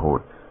គេរហូត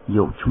យ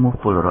កឈ្មោះ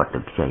ពលរដ្ឋ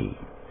ទៅខ្ចី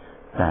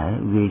តែ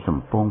វាយសំ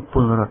ពងព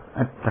លរដ្ឋ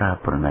ឥតត្រា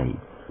ប្រណី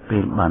ពេ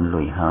លបាន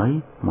លុយហើយ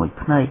មួយ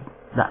ផ្នែក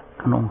ដាក់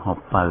ក្នុងហោ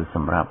ប៉ៅស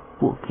ម្រាប់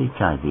ពួកគេ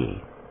ចាយវាយ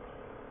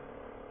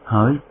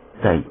ហើយ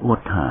តែអួត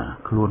ថា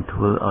ខ្លួនធ្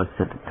វើឲ្យ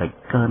សេដ្ឋកិច្ច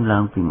កើនឡើ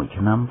ងពីមួយ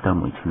ឆ្នាំទៅ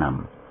មួយឆ្នាំ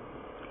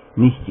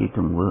នេះជាទ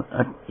ង្វើ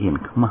ឥតអៀន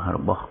ខ្មាស់រ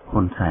បស់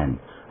ហ៊ុនសែន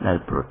ដែល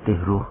ប្រទេស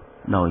រស់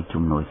ដោយ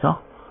ជំនួយសោះ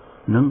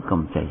និងក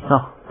ម្ចី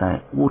សោះតែ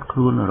អួតខ្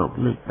លួនរក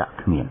លេខដាក់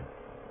គ្មាន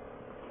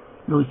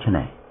ដូច្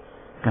នេះ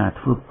ការ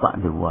ធ្វើប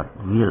ដិវត្ត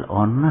វាល្អ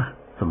ណាស់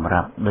សម្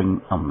រាប់ដេញ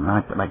អំណា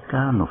ចផ្ដាច់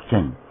ការនោះចេ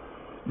ញ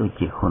ដូច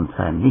ជាហ៊ុន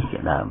សែននេះជា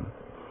ដើម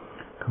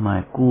ខ្មែរ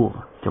គួរ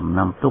ចំ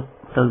ណាំទុក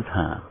ទៅ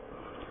ថា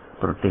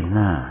ប្រទេស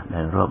ណា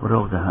ដែលរាប់រ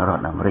កសហរ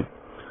ដ្ឋអាមេរិក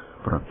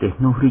ប្រទេស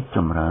នោះរីកច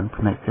ម្រើន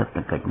ផ្នែកសេដ្ឋ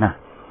កិច្ចណាស់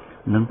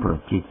និងប្រ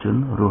ជាជន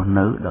រស់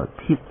នៅដោយ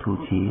ភាពធូរ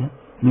ធារ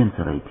មាន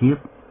សេរីភាព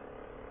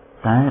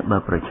តែបើ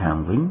ប្រឆាំង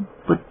វិញ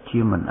ពិតជា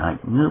មិនអាច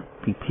ងើប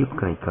ពីភាព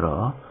ក្រីក្រ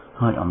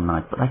ហើយអំណា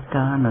ចផ្ដាច់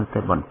ការនៅតែ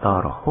បន្ត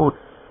រហូត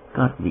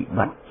កើតវិប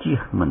ត្តិជៀ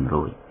សមិន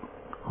រួច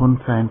ហ៊ុន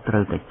សែនត្រូ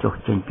វតែចុះ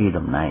ចេញពី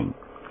តំណែង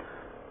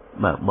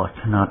បើបោះ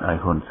ឆ្នោតឲ្យ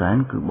ហ៊ុនសែន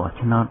គឺបោះ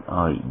ឆ្នោត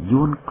ឲ្យ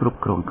យួនគ្រប់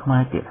គ្រងខ្មែ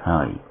រទៀត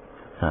ហើយ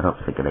សរុប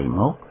សេចក្តី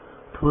មក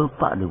ធ្វើ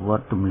បដិវ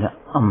ត្តទម្លាក់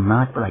អំ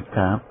ណាចផ្ដាច់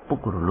ការពុក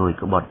រលួយ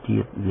ក្បត់ជា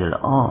តិវា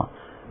ល្អ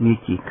វា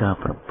ជាការ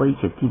ប្រពៃ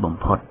ជាទីបំ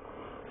ផុត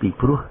ពី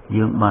ព្រោះ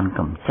យើងបាន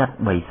កម្ចាត់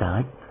បិសា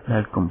ចដែ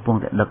លកំពុង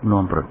តែដឹក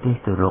នាំប្រទេស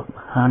ទៅរក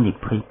ហានិ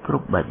ភ័យគ្រ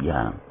ប់បែប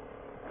យ៉ាង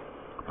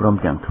ព្រម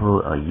ទាំងធ្វើ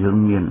ឲ្យយើង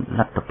មាន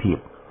លទ្ធភាព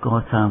ក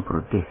សាងប្រ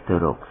ទេសទៅ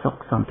រកសុខ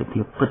សន្តិ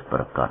ភាពពិតប្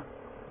រាកដ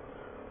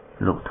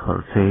លោកថុល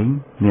សេង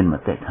មានម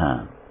តិថា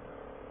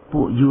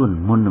ពួកយួន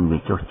មុននឹងវា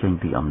ចុះចេញ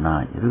ពីអំណា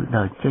ចឬ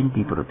ដើរចេញ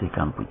ពីប្រទេសក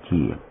ម្ពុ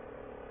ជា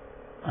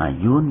អា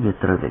យួនវា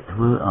ត្រូវតែធ្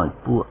វើឲ្យ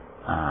ពួក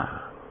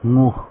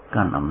ងោះ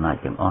កាន់អំណាច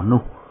ទាំងអស់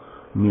នោះ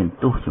មាន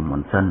ទោសជាមុ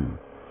នសិន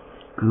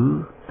គឺ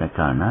តែ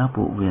កាលណា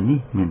ពួកវានេះ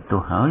មានទោ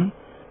សហើយ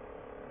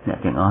អ្នក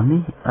ទាំងអស់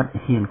នេះឥត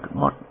ហ៊ានក្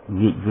បត់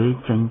វាចវេ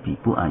ចេញពី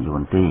ពួកអាយួ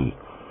នទេ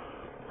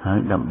ហើយ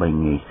ដើម្បី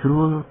ងាយស្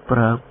រួលប្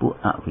រើពួក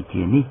អវិជ្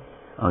ជានេះ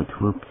ឲ្យ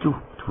ធ្វើព្យុះ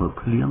ធ្វើ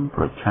ភ្លៀង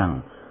ប្រឆាំង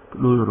ផ្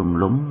ដួលរំ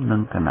លំនឹ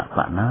ងគណៈប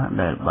កណា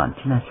ដែលបាន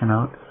ឈ្នះឆ្នោ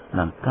ត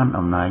ឡើងកាន់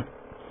អំណាច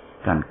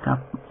កាន់កា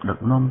ប់ដឹក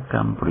នាំក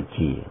ម្ពុ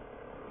ជា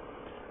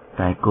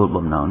តែគោល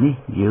បំណងនេះ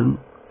យើង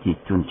ជា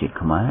ជនជាតិ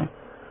ខ្មែរ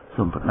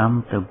សូមផ្ដាំ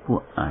ទៅពួក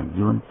អា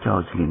យួនចោល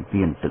ឈ្លាន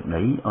ពានទឹក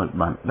ដីឲ្យ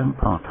បានដឹង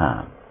ផងថា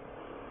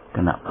គ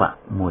ណៈបក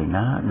មួយ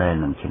ណាដែល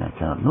នឹងឈ្នះ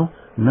ឆ្នោតនោះ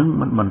នឹង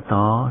មិនបន្ត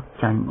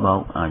ចាញ់បោ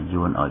កអា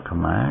យួនឲ្យខ្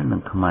មែរនិ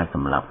ងខ្មែរស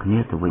ម្លាប់គ្នា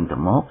ទៅវិញទៅ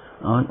មក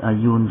ឲ្យអា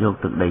យួនយក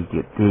ទឹកដី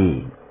ទៀតទេ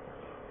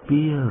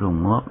ពៀរ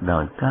ងាប់ដោ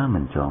យការ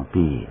មិនចង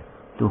ពៀ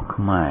ទោះ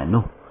ខ្មែរ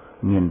នោះ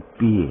មាន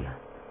ពៀ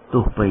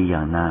ទោះបី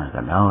យ៉ាងណា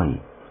ក៏ដោយ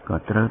ក៏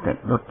ត្រូវតែ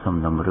ដុតសំ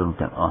ណុំរឿង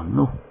ទាំងអស់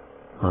នោះ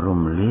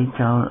រំលាយ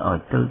ចោលឲ្យ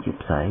ទៅជា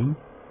ផ្សែង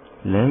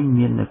លែង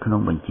មាននៅក្នុង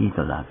បញ្ជី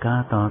តុលាការ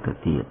តទៅ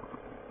ទៀត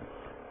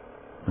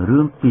រឿ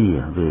ងពៀ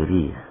វេ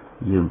រី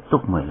យើងទុ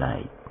កមួយឡែ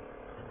ក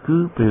គឺ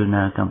ពេល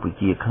ណាកម្ពុ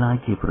ជាក្លាយ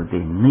ជាប្រទេ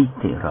សនី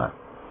តិរដ្ឋ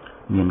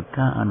មាន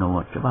ការអនុវ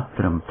ត្តច្បាប់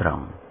ត្រឹមត្រូវ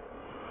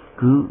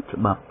គឺ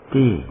ច្បាប់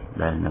ទេ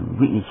ដែលនឹង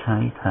វិនិច្ឆ័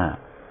យថា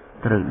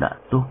ត្រូវដាក់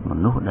ទោសម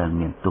នុស្សដែល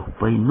មានទោស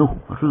បីនោះ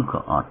ឬក៏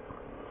អត់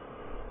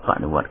ប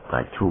ដិវត្តផ្កា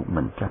ឈូក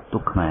មិនចាត់ទុ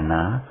កខ្មែរ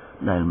ណា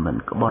ដែលមិន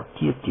ក្បត់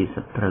ជាតិជាស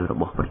ត្រូវរ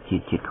បស់ប្រជា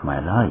ជាតិខ្មែ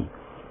រឡើយ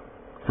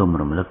សូម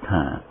រំលឹក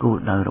ថាគោល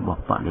ដៅរប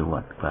ស់បដិវ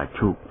ត្តផ្កា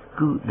ឈូក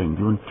គឺដេញ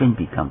យួនចេញ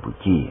ពីកម្ពុ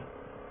ជា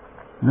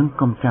និង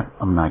កំចាត់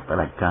អំណាចផ្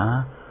ដាច់ការ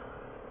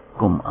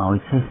កុំឲ្យ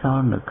សេសស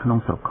ល់នៅក្នុង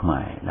ស្រុកខ្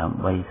មែរដើម្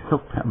បីសុ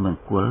ភម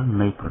ង្គល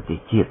នៃប្រទេស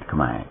ជាតិខ្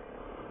មែរ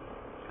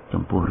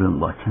ចំពោះរឿង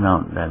បោះឆ្នោត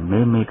ដែល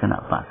មេគណៈ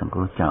បកសង្គ្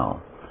រោះចោល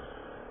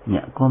អ្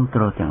នកគាំទ្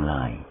រទាំង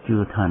ឡាយជឿ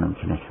ថានឹង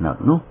ឈ្នះឆ្នោត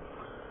នោះ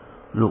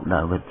លោក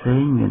ដាវីតសេ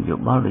ងមានយោ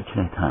បល់ដូច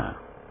នេះថា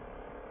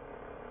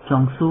ច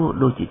ង់សួរ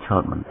ដូចជាឆោ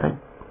តបន្តិច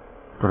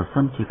ប្រសិ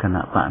នជាគ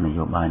ណៈបកន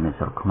យោបាយនៅ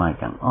ស្រុកខ្មែរ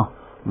ទាំងអស់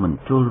មិន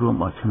ចូលរួម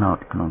បោះឆ្នោត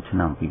ក្នុងឆ្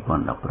នាំ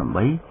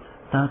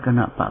2018តើគ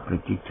ណៈបកប្រ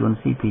ជាជន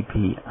CPP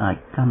អាច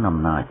កាន់អំ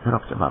ណាចស្រ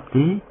បច្បាប់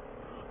ទេ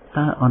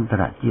តើអន្ត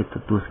រជាតិទ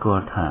ទួលស្គា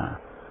ល់ថា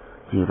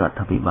ជារដ្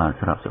ឋាភិបាល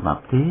ស្របច្បា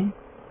ប់ទេ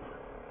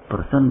ប្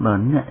រសិនបើ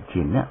អ្នក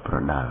ជាអ្នកប្រ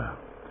ដាល់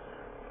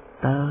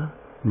តើ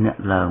អ្នក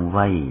ឡើង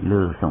វាយ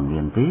លើសង្វៀ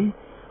នទេ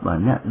បើ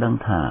អ្នកដឹង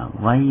ថា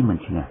វាយមិន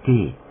ឈ្នះគេ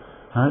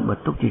ហើយបើ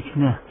ទុកជាឈ្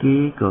នះគេ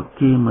ក៏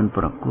គេមិន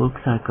ប្រគល់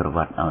ខ្សែក្រ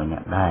វ៉ាត់ឲ្យអ្ន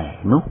កដែរ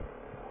នោះ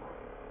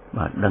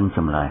បើដឹងច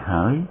ម្លើយ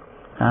ហើយ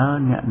តើ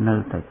អ្នកនៅ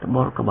តែត្ប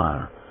ល់ក្បាល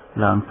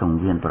ឡើងសង្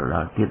វៀនប្រដា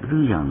ល់ទៀតឬ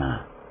យ៉ាងណា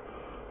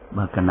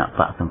បើគណៈប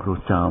កសង្គ្រោះ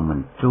ចោលមិន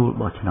ចូល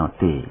បោះឆ្នោត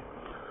ទេ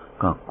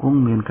ក៏គង់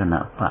មានគណៈ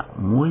បក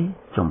មួយ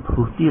ចំព្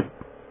រោះទៀត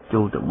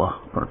ចូលទៅបោះ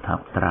ប្រថា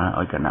ប់ត្រា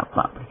ឲ្យគណៈប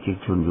កប្រជា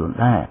ជនយួន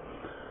ដែរ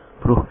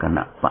ព្រោះគ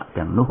ណៈបក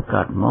ទាំងនោះ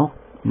កើតមក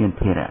មាន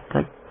ភារ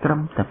កិច្ចត្រឹម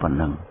តែប៉ុណ្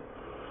ណឹង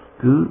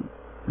គឺ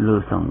លើ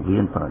សង្វៀ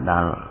នប្រដា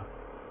ល់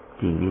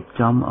ជារៀប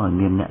ចំឲ្យ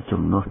មានអ្នក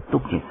ជំនួសទុ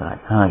កជាស្រេច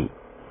ហើយ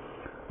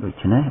ដូ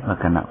ច្នេះ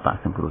គណៈបក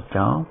សង្គ្រោះ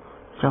ចោល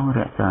ចង់រ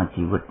ក្សា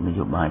ជីវិតន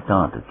យោបាយត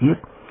ទៅទៀត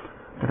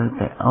ត្រូវ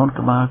តែអោន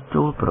ក្បាល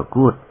ចូលប្រ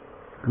កួត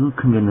គឺ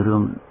គ្មានរឿ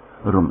ង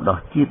រំដោះ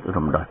ជាតិ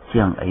រំដោះ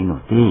ជាងអីនោះ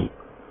ទេ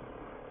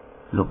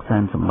លោកសែ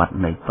នសម្បត្តិ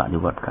នៃបដិ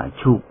វត្តផ្កា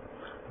ឈូក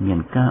មាន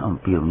ការអំ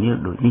ពាវនាវ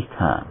ដូចនេះ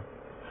ថា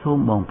សូម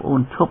បងប្អូ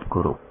នឈប់គោ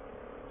រព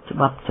ច្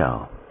បាប់ចោល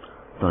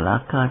តុលា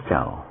ការ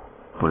ចោល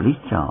ប៉ូលីស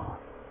ចោល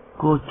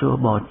គោច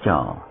បចោ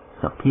ល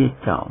សភា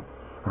ចោល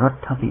រ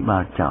ដ្ឋាភិបា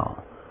លចោល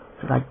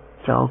ស្ដេច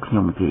ចោលខ្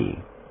ញុំគេ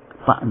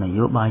បកន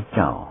យោបាយ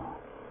ចោល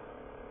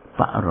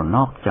បករណ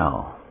បចោល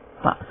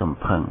បកសំ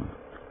ភឹង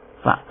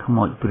បកខ្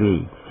មោចព្រាយ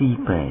ស៊ី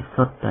ប៉ែ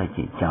សុទ្ធតែ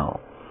ជាចោល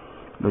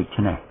ដូ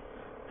ច្នេះ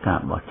ការ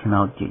បោះឆ្នោ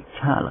តជា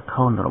ឆាកល្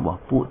ខោនរបស់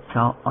ពួក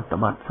ចោលអត្ត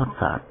បទសុទ្ធ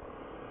សាធ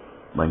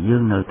បើយើ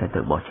ងនៅតែ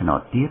ទៅបោះឆ្នោត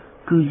ទៀត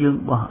គឺយើង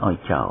បោះឲ្យ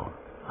ចោល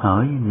ហើ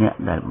យអ្នក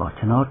ដែលបោះ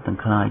ឆ្នោតទាំង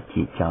ខ្លាយ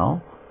ជាចោល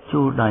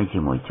ចូលដៃជា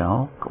មួយចោល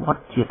ក្ប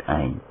ត់ជាតិ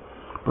ឯង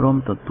ព្រម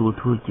ទទួល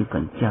ធ្វើជាក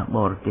ញ្ចាស់ប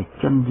រទេស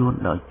ចិនយួន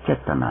ដោយចេ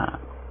តនា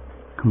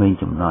ក្មេង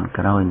ចំនួន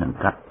ក្រោយនឹង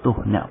កាត់ទោស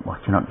អ្នកបោះ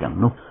ឆ្នោតយ៉ាង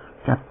នោះ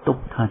ចាត់ទុក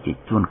ថាជា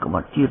ជនក្ប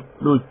ត់ជាតិ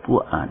ដោយពួក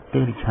អ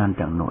តិរិឆាន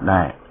ទាំងនោះ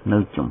ដែរនៅ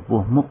ចំពោះ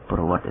មុខប្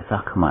រវត្តិសា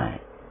ស្ត្រខ្មែរ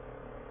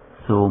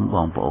សូមប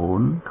ងប្អូ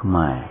នខ្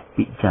មែរ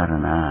ពិចារ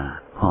ណា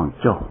ផង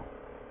ចុះ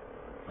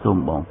សូម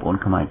បងប្អូន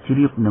ខ្មែរជ្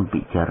រាបនិង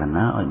ពិចារ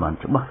ណាឲ្យបាន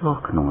ច្បាស់លា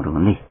ស់ក្នុងរឿង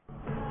នេះ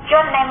ជ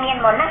នដែលមាន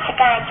មនសិ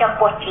ការចំ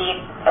ពោះជាតិ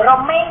រ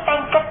មែងតែ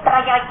ងគិតប្រ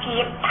យោជន៍ជា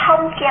តិធំ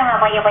ជាង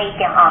អ្វីៗ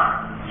ទាំងអស់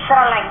ស្រ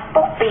ឡាញ់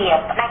ពុះពៀប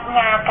ដេញ្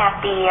ញាការ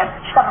ពារ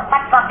សម្ប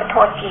ត្តិវប្បធ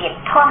ម៌ជាតិ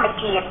ធម្ម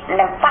ជាតិ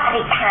និងប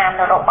រិស្ថាន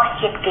របស់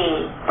ជាតិគេ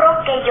ព្រោះ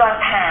គេយល់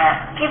ថា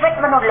ជីវិត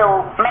មនុស្សលោក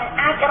មិន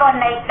អាចរស់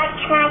នៅដាច់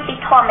ឆ្ងាយពី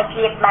ធម្ម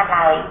ជាតិបាន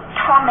ឡើយ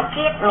ធម្ម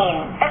ជាតិមាន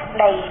ទឹក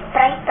ដី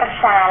ព្រៃប្រ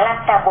សាល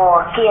តាវរ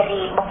គិ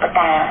រីបុព្វ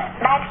តា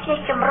ដែលជា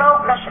ជំរក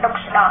ដ៏ស្ដុក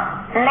ស្ដំ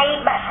នៃ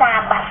បាសា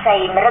បាសី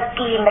មរ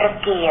គី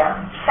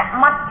ស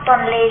មុទ្រទ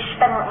ន្លេស្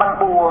ទឹងបឹង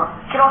បួរ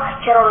ជ្រោះ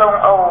ជ្រលង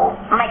អូ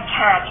មច្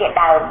ឆាជា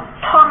ដើម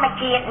ធម្ម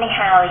ជាតិនេះ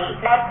ហើយ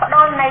ដែលផ្ដ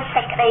ល់នូវ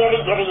សេចក្តីរី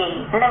ករាយ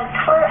និង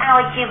ធ្វើឲ្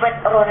យជីវិត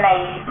រស់នៅ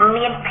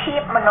មានភា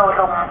ពមនោ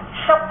រម្យ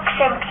សុខក្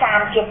សេមក្សា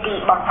ន្តជាទី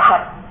បំផុ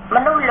តម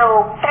នុស្សលោ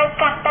កត្រូវ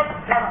ការទឹក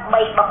ដើម្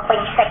បីបំពេញ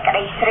សេចក្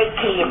តីស្រេក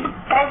ឃ្លាន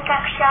ត្រូវកា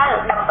រខ្យល់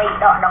ដើម្បី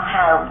ដកដង្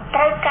ហើម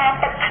ត្រូវការ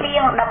ទឹកភ្លៀ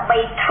ងដើម្បី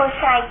ធ្វើ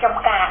ស្រែច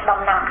ម្ការដំ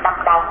ណាំដាំ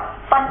ដុះ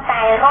ប៉ុន្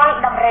តែរាល់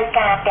តម្រូវ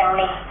ការទាំង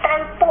នេះត្រូ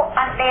វពួក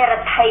អន្តរ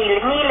ថៃ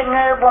ល្ងីល្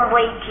ងើវង្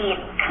វេងជា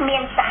តិគ្មា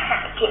នសហ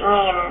ជា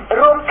ញៀន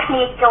រួមគ្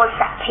នាចូល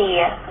សភា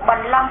ប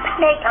ន្លំភ្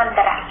នែកអន្ត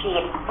រជា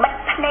តិបិទ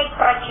ភ្នែក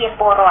ប្រជា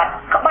ពលរដ្ឋ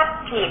ក្បត់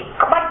ជាតិ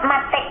ក្បត់ម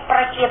តិប្រ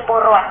ជាពល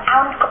រដ្ឋ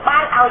អោនក្បា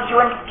លឲ្យ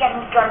យួនចិន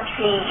ជន់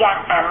ឈ្លីយ៉ាង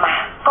អាម៉ា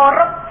ស់គោរ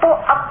ពពួក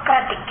អក្រិ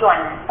តជន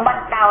ប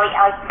ណ្ដោយ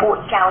ឲ្យពួក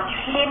ចៅ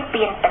ឈ្លាន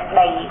ពានទឹក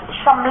ដី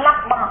សម្លា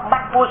ប់បំប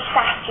ត្តិពូជ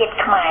សាសន៍ជាតិ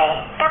ខ្មែរ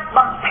កាប់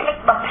បំផ្លិច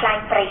បំផ្លាញ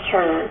ព្រៃ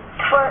ឈើ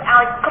ធ្វើ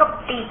ឲ្យគ្រប់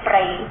ទីព្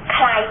រៃค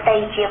ล้ายទៅ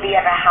ជាវាល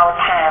រហោ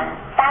ឋាន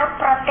តើ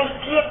ប្រទេស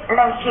ជាតិ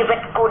និងជីវិត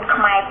កូន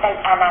ខ្មែរទៅ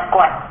អនាគ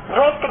ត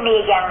វេទនា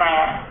យ៉ាងណា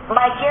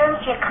បើយើង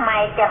ជាខ្មែ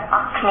រទាំងអ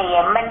ស់គ្នា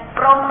មិន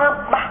ព្រមងើប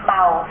បះ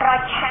បោប្រ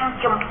ឆាំង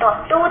ជំទាស់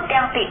ទូ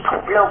ទាំងពិភ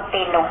ពលោក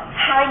ទេនោះ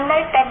ហើយនៅ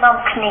តែនាំ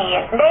គ្នា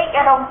ដេក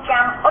រង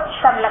ចាំអ៊ុត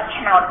សន្លឹក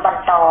ឆ្នោតប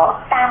ន្ត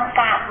តាម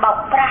ការបោក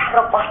ប្រាស់រ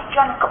បស់ជ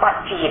នក្បត់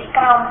ជាតិ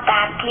ក្រោម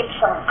ការគៀប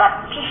សង្កត់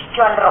ជិះ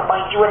ជាន់រប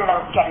ស់យួននិ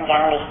ងចិនយ៉ា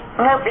ងនេះ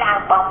ងើបឡើង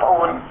បងប្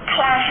អូនក្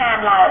លាហាន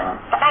ឡើង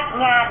បដិញ្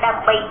ញាដើ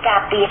ម្បីកា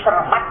រពារស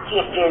ម្បត្តិជា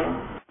តិយើង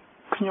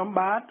ខ្ញុំ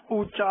បាទអ៊ូ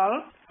ចល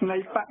នៃ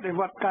បដិ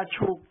វត្តការ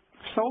ឈូក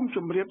សូមជ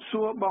ម្រាប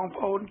សួរបង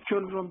ប្អូនជ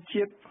នរួម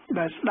ជាតិ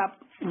ដែលស្ដាប់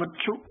វិទ្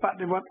យុប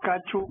ដិវត្តការ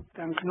ឈូក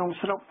ទាំងក្នុង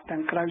ស្រុកទាំ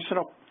ងក្រៅស្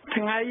រុក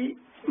ថ្ងៃ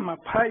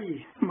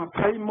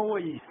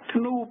21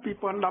 ធ្នូ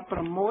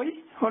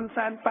 2016 ហ៊ុន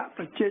សែនបក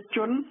ប្រជាជ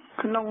ន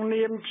ក្នុង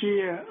នាមជារ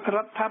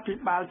ដ្ឋាភិ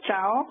បាល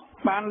ចៅ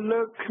បាន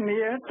លើកគ្នា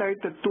ទៅ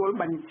ទទួល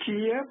បញ្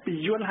ជាពី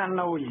យួនហា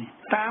ណូយ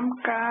តាម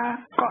ការ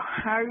កោះ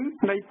ហៅ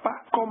នៃបក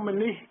កុម្មុយ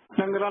នីស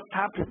និងរដ្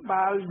ឋាភិ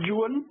បាល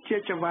យួនជា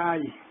ចវាយ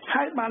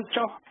ហើយបាន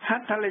ចុះហ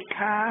ត្ថលេ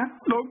ខា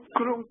ដូច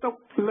គ្រោងទុក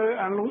លើ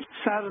អនុ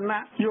សារ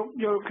ណៈយោគ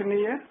យល់គ្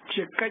នា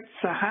ជាកិច្ច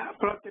សហ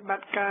ប្រតិប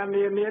ត្តិការ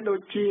នានាដូច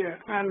ជា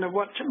អនុវ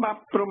ត្តច្បាប់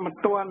ព្រហ្ម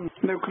ទណ្ឌ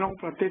នៅក្នុង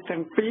ប្រទេសទាំ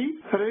ងពី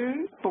រឬ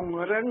ព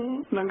ង្រឹង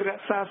និងរ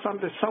ក្សាស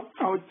ន្តិសុខ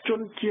ឲ្យជ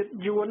នជាតិ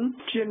យួន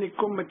ជានិ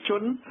គមជ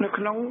ននៅ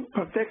ក្នុង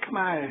ប្រទេសខ្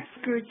មែរ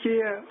គឺជា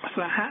ស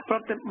ហប្រ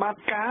តិបត្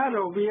តិការ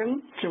រវាង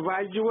ចវា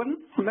យយួន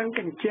និង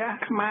កញ្ចាស់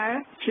ខ្មែរ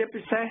ជា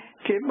ពិសេស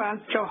គេបាន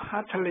ចុះហ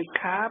ត្ថលេ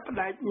ខាប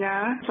ដិញ្ញា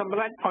សម្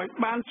រាប់ឲ្យ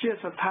បានជា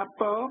ស្ថា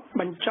ពរ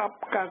បញ្ចប់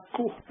ការ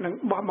គូសនិង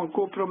បោះបង្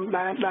គោលព្រំ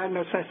ដែនដែល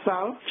នៅសេសស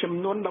ល់ចំ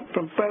នួន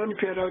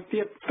 17%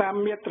 ទៀតតាម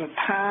មាត្រដ្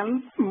ឋាន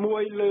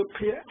1លើ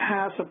ភាគ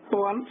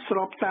 50,000 ស្រ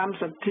បតាម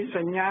សន្ធិស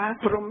ញ្ញា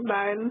ព្រំ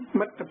ដែន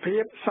មិត្តភា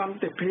ពសន្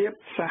តិភាព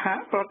សហ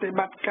ប្រតិ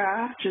បត្តិការ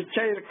ជា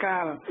ចៃរកា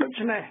លដូ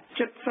ច្នេះ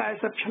ជិត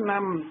40ឆ្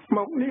នាំម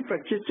កនេះប្រ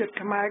ជាជាតិ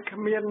ខ្មែរគ្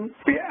មាន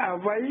ពាក្យអ្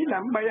វី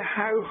ដើម្បី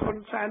ហៅហ៊ុន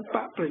សែនប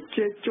កប្រ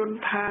ជាជន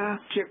ថា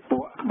ជាពួ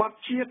កក្បត់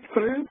ជាតិ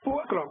ឬពួក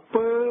ក្រ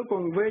ពើព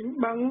ង្វេង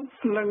បឹង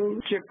និង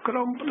ជាក្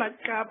រុមផ្ដាច់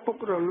ការពុក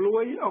រលួ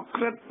យអ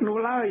ក្រិតនោះ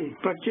ឡើយ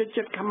ប្រជា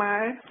ជាតិខ្មែ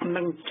រ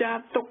នឹងចា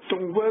ត់ទុកទ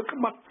ង្វើក្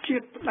បត់ជា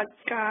តិផ្ដាច់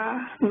ការ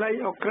នៃ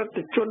អក្រិត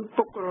ជន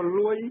ពុករ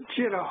លួយ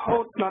ជារហូ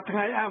តដល់ថ្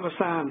ងៃអវ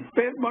សាន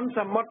ពេលបុណ្យស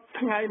មុទ្រ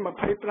ថ្ងៃ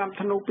25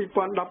ធ្នូ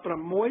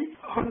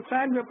 2016ហ៊ុន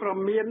សែនវាប្រ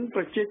មាន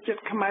ប្រជាជា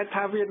តិខ្មែរ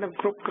ថាវានឹង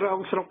គ្រប់គ្រង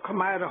ស្រុកខ្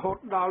មែររហូត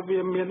ដល់វា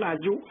មានអា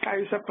យុ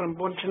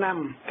99ឆ្នាំ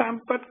តាម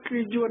ពិតគឺ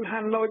យួនហា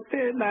ណូយ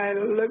ទេដែល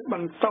លើកប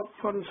ន្ទប់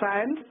ហ៊ុនសែ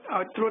ន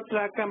ឲ្យត្រួតត្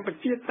រាកម្ពុ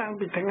ជាតាំង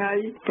ពីថ្ងៃ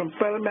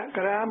7មក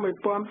រា1979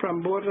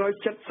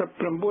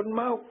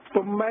មក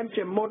ពុំមែន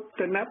ជាមោទ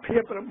នភា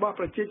ពរបស់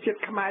ប្រជាជាតិ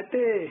ខ្មែរ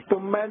ទេ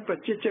ពុំមែនប្រ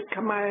ជាជាតិ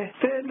ខ្មែរ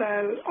ទេដែ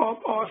លអប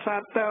អរសា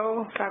ទរ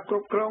ការគ្រ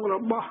ប់គ្រងរ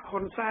បស់ហ៊ុ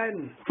នសែន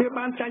វា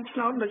បានចាញ់ឆ្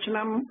នោតនៅឆ្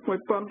នាំ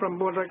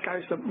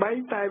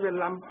1993តែវា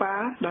ឡំប៉ា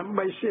ដើម្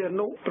បីជាអ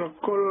នុប្រ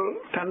គល់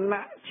ឋា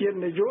នៈជា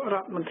នាយករ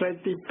ដ្ឋមន្ត្រី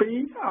ទី2ឲ្យ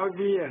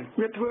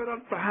វាធ្វើរ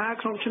ដ្ឋប្រហារ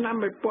ក្នុងឆ្នាំ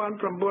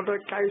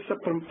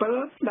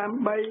1997ដើ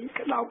ម្បី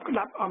ក្តោបក្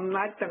តាប់អំ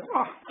ណាចទាំងអ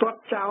ស់ទា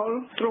ត់ចោល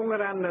ទ្រង់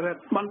រ៉ានរិទ្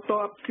ធបន្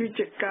ទាប់គឺ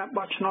ជាការ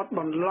បោះឆ្នោត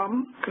បន្លំ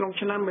ក្នុង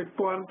ឆ្នាំ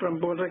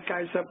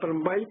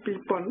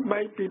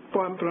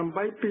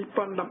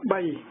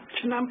1998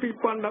 ឆ្នាំ 2013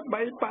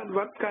 បដិវ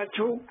ត្តការ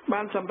ឈូក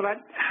បានសម្រេច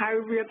ហៅ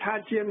វាថា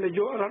ជានាយ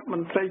ករដ្ឋម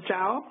ន្ត្រី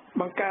ចៅ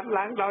បង្កើត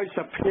ឡើងដោយស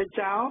ភា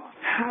ចៅ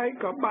ហើយ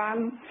ក៏បាន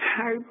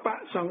ហៅបក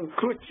សង្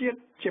គ្រោះជាតិ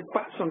ជាប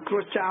កសង្គ្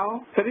រោះចៅ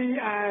រីឯ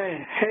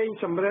ហេង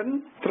សំរិន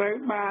ត្រូវ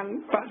បាន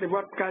បដិវ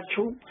ត្តការ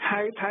ឈូក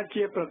ហៅថា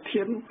ជាប្រ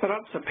ធានរ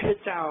ដ្ឋសភា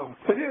ចៅ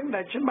រឿង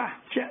ដែលច្បាស់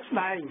ជាក់ស្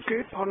ដែងគឺ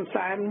ហ៊ុន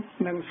សែន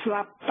នឹងស្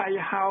លាប់តៃ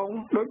ហោង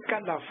ដោយកា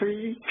ដាហ្វី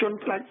ជន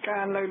ផ្ដាច់កា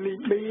រនៅលី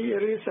ប៊ី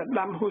ឬសា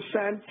ដាមហ៊ូ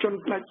សែនជន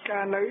ផ្ដាច់កា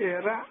រនៅអ៊ី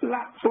រ៉ាក់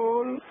ឡាក់ព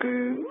លគឺ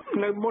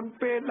នៅមុន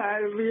ពេលដែ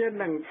លវា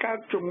នឹងកើត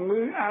ជំ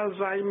ងឺអាល់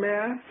ហ្សៃមែ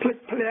រភ្លេច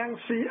ភ្លាំង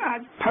ស៊ីអា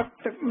ចផឹក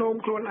ទឹកនោម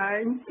ខ្លួនឯ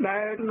ងដែ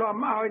លនាំ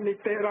ឲ្យនី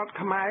តិរដ្ឋ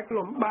ខ្មែរ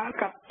លំបាក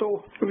កាត់ទោស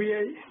វា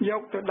យ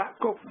កទៅដាក់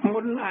គុក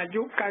មុនអា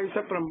យុ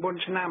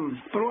99ឆ្នាំ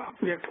ព្រោះ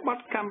វាក្ប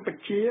ត់កម្ពុ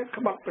ជា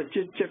ក្បត់ប្រ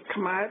ជាជាតិ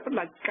ខ្មែរផ្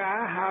ដាច់ការ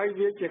ហើយ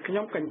វាជាខ្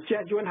ញុំកញ្ជះ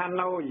យួនហា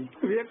ណូយ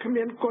វាគ្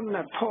មានគុណ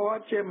ធម៌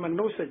ជាម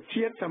នុស្ស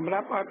ជាតិសម្រា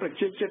ប់ឲ្យប្រ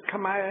ជាជាតិ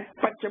ខ្មែរ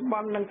បច្ចុប្ប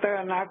ន្ននិងទៅ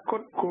អនាគ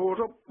តគោ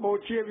រពបូ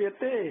ជាវា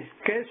ទេ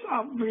គេស្អ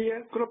ប់វា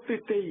គ្រប់ទិស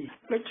ទី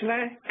ដូច្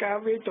នេះការ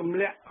វាទម្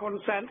លាក់ហ៊ុន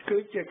សែនគឺ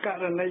ជាក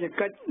រណីយ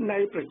កិច្ចនៃ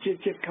ប្រជា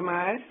ជាតិខ្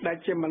មែរដែល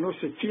ជាមនុស្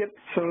សជាតិ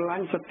ស្រឡា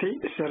ញ់សិទ្ធិ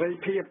សេរី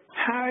ភាព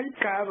ហើយ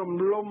ការរំ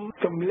លំ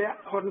ទម្លាក់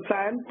ហ៊ុន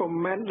សែនពុំ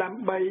មែនដើ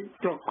ម្បី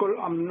ប្រគល់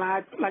អំណា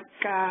ចផ្ដាច់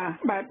ការ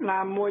បែបណា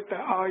មួយទៅ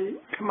ឲ្យ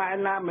ខ្មែរ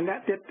ណាម្នា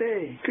ក់ទៀតទេ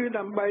គឺ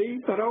ដើម្បី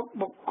រក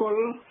បុគ្គល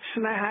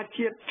ស្នេហា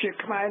ជាតិជា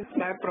ខ្មែរ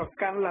ដែលប្រ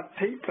កាន់លទ្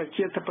ធិប្រ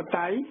ជាធិប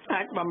តេយ្យ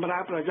អាចបម្រើ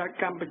ប្រយោជន៍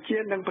កម្ពុជា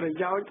និងប្រ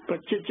យោជន៍ប្រ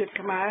ជាជាតិ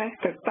ខ្មែរ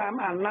ទៅតាម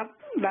អាណត្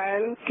តិដែល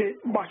គេ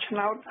បោះឆ្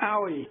នោត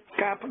ឲ្យ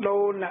ការបដូ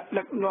រអ្នក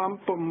ដឹកនាំ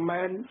ពុំ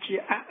មែនជា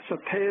អ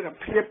ស្ថិរ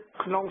ភាព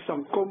ក្នុងស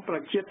ង្គមប្រ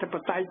ជាធិប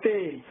តេយ្យទេ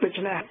ដូ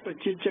ច្នេះប្រ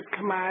ជាជាតិ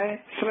ខ្មែរ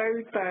ត្រូវ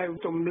តែ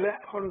ទម្លា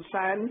ក់ហ៊ុន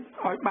សែន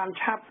ឲ្យបាន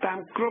ឆាប់តាម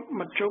គ្រប់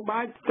មធ្យោ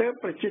បាយទើប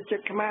ប្រជាជា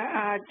តិខ្មែរ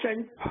អាចចេញ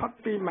ផុត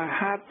ពីម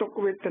ហាទុក្ខ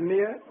វេទ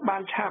នាបា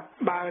នឆាប់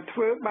បើធ្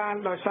វើបាន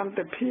ដោយសន្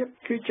តិភាព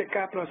គឺជា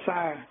ការប្រ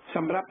សើរស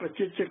ម្រាប់ប្រ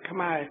ជាជាតិខ្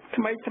មែរ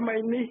ថ្មី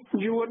នេះ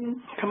យួន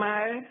ខ្មែ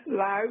រ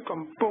ឡាវ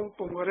កំពុងព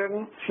ង្រឹង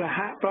សហ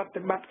ប្រ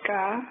តិបត្តិ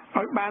ការ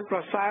ឲ្យបានប្រ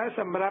សើរ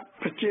សម្រាប់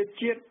ប្រជា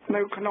ជាតិ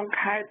នៅក្នុង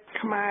ខេត្ត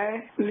ខ្មែរ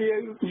លាវ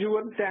យួ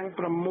នទាំង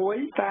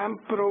6តាម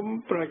ព្រំ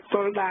ប្រទ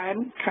ល់ដែន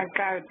ខាង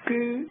កើត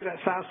គឺរ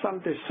ក្សាស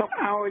ន្តិសុខ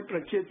ឲ្យប្រ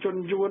ជាជន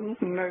យួន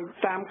នៅ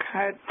តាម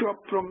ខេត្តជាប់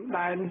ព្រំ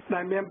ដែន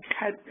ដែលមាន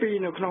ខេត្ត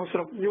2នៅក្នុងស្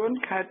រុកយួន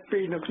ខេត្ត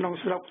2នៅក្នុង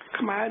ស្រុក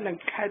ខ្មែរនិង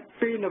ខេត្ត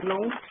2នៅក្នុ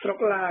ងស្រុក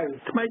ឡាវ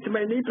ថ្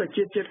មីនេះប្រ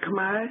ជាជាតិខ្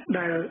មែរ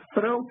ដែល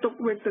រងទុក្ខ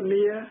វេទ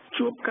នា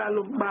ជួបការ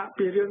លំបាក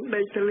ពីរឿង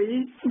ដីធ្លី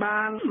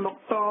បានមក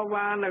ត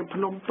វ៉ានៅ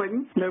ភ្នំពេញ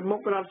នៅមុ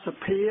ខរដ្ឋស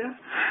ភា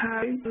ហើ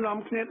យនាំ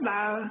គ្នា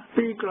ដើរ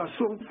ពីក្រ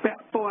សួងពា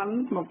ក់ព័ន្ធ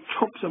មកឈ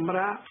ប់សម្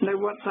រាកនៅ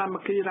វត្តសាម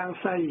គ្គីរាំង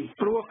សី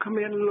ព្រោះគ្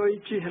មានលុយ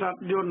ជិះរថ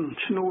យន្ត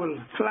ឈ្នួល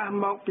ខ្លះ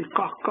មកពី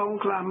កោះកុង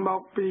ខ្លះម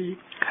កពី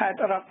ខេត្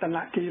តរតន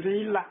គិរី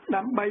ឡាក់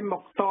ដើម្បីម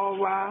កត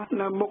វ៉ា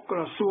នៅមុខក្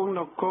រសួង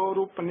នគរ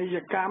រូបនីយ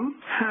កម្ម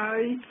ហើ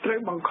យត្រូវ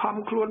បង្ខំ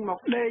ខ្លួនមក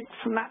ដេក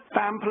ស្នាក់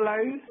តាមផ្លូ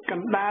វក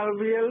ណ្ដាល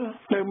វាល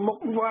នៅមុខ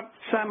វត្ត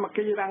សាមគ្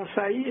គីរាំង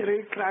សីឬ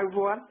ក្រៅវ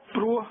ត្ត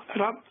ព្រោះ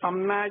រដ្ឋអំ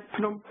ណាច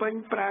ភ្នំពេញ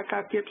ប្រើកា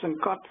រគៀបស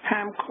ង្កត់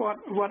ហាមឃា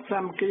ត់វត្តសា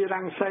មគ្គី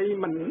រាំងសី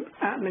មិន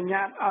អនុញ្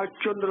ញាតឲ្យ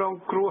ជនរង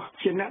គ្រោះ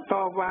ជាអ្នកត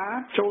វ៉ា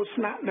ចូល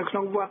ស្នាក់នៅក្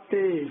នុងវត្ត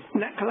ទេ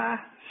អ្នកខ្លះ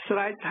ស្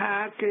រែកថា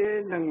គេ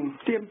នឹង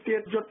ទាមទា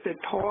រយុត្តិ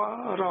ធម៌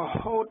រ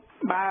ហូត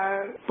បើ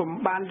ពុំ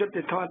បានយុត្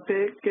តិធម៌ទេ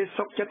គេ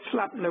សុកចិត្តស្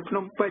លាប់នៅភ្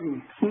នំពេញ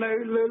នៅ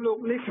លើលោក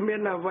នេះគ្មាន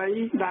អ្វី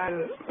ដែល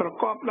ប្រ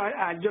កបដោយ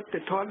អយុត្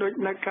តិធម៌ដូច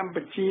នៅកម្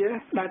ពុជា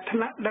ដែលថ្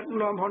នាក់ដឹក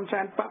នាំហ៊ុន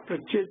សែនបកប្រ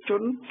ជាជ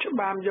នច្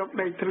បាមយក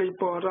ដីធ្លី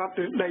ពលរដ្ឋ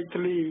ឬដី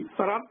ធ្លី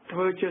រដ្ឋធ្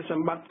វើជាស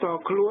ម្បត្តិផ្ទា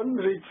ល់ខ្លួន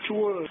ឬ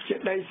ជួលជា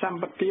ដីសម្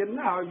បត្តិ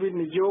ឲ្យវិ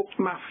និយោគ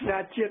ម៉ាហ្វ្យា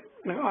ជាតិ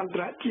និងអន្ត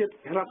រជាតិ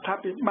រដ្ឋា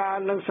ភិបាល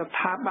និងស្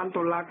ថាប័ន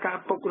តុលាការ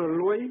ពុករ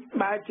លួយ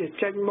ដែលជា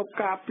ចេញមុខ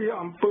ការពារ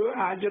អំពើ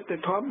អយុត្តិ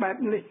ធម៌បែប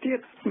នេះទៀត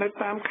នៅ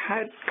តាមខេ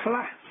ត្តខ្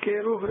លះគេ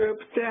រុះរើ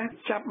ផ្ទះ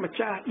ចាប់ម្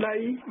ចាស់ដី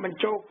បញ្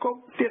ចូលគុក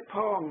ទៀតផ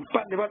ងប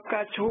ដិវត្ត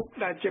ការឈូក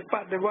ដែលជាប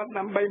ដិវត្ត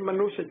ដើម្បីម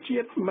នុស្សជា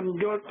តិមិន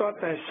យល់ត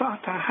តែសោះ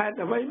ថាហេតុ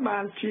អ្វីបា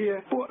នជា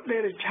ពួកដេ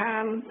រឆា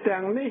ន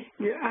ទាំងនេះ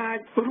វាអាច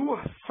រ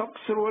ស់សុខ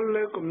ស្រួល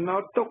លើកំណ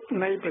ត់ទុក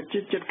នៃប្រជា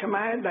ជាតិខ្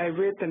មែរដែល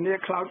វេទនា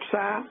ខ្លោចផ្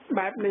សា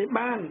បែបនេះ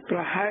បានប្រ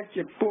ហែល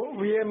ជាពួក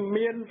វា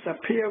មានស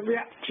ភា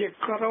វៈជា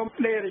ក្រុម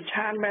ដេរ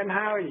ឆានមែន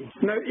ហើយ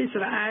នៅអ៊ី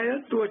ស្រាអែល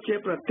ទោះជា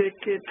ប្រទេស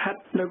គេស្ថិត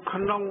នៅ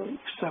ក្នុង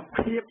ស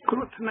ភាពគ្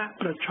រោះថ្នាក់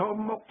ប្រឈម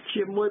មុខ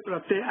ជាមួយប្រ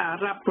ទេសអា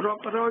រ៉ាប់រា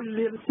ប់រយ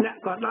លានអ្នក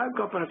ក៏ដោយ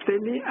ក៏ប្រទេស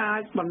នេះអា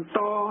ចបន្ត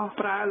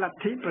ប្រើល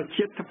ទ្ធិប្រ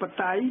ជាធិប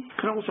តេយ្យ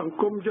ក្នុងសង្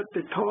គមយុត្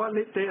តិធម៌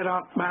នីតិរ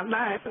ដ្ឋបាន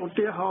ដែរឧ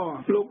ទាហរណ៍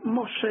លោក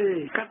ម៉ូសេ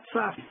កាត់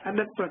សាហ្វអ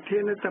តីតប្រធា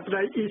នាធិប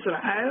តីអ៊ីស្រា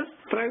អែល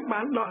ត្រូវ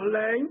បានដោះ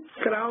លែង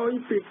ក្រោយ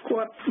ពី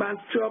គាត់បាន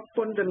ជាប់ព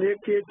ន្ធនា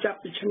គារចាប់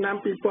ពីឆ្នាំ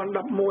2001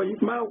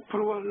 2011មកព្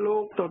រោះលោ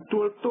កទ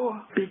ទួលទោស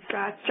ពី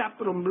ការចាប់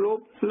រំលោភ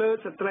លើ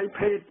ស្ត្រី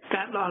ភេទ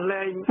ការដោះ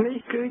លែងនេះ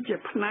គឺជា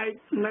ផ្នែក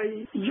នៃ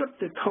យុត្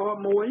តិធម៌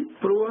មួយ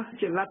ព្រោះ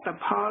ជាលទ្ធ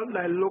ផល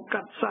ដែលលោក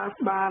កាត់សាស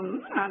បាន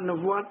អនុ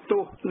វត្តទោ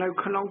សនៅ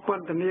ក្នុងព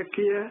ន្ធនា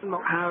គារម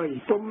កហើយ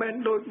ពុំមែន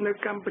ដូចនៅ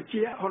កម្ពុ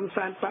ជាហ៊ុន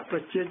សែនបកប្រ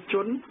ជាជ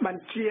នប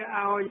ញ្ជា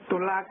ឲ្យតុ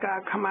លាការ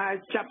ខ្មែរ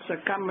ចាប់ស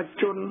កម្ម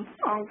ជន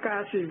អង្គការ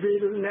ស៊ីវិ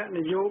លអ្នកន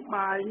យោ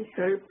បាយ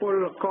ឬព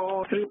លករ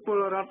ឬពល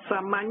រដ្ឋសា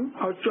មញ្ញ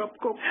ឲ្យជាប់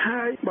គុក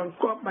ហើយបង្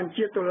គាប់បញ្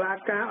ជាតុលា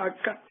ការឲ្យ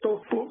កាត់ទោស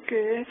ពួក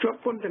គេជាប់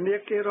ពន្ធនា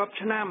គាររាប់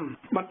ឆ្នាំ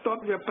បន្ទា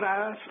ប់វាប្រើ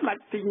ស្ដេច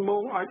ទីងមោ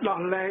ងឲ្យដោះ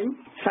លែង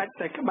សាច់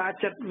តែក្បាល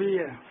ចិត្តវា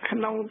ក្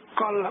នុង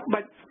កលល្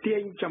បិចទា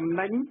ញចំ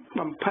ណេញ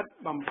បំផិត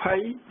បំភ័យ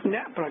អ្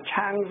នកប្រ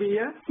ឆាំងវា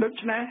ដូ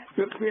ច្នេះ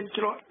វាគ្មាន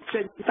ច្រក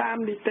ចេញតាម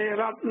នីតិ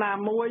រដ្ឋណា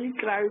មួយ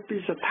ក្រៅពី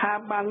ស្ថា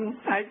ប័ន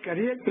ឯក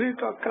រាជ្យឬ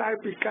ក៏ក្រៅ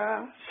ពីការ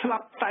ស្លា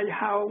ប់តៃ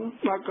ហោង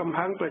ដោយកំ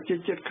ហឹងប្រជា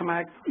ជាតិខ្មែ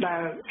រដែ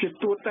លជា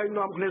ទូទៅ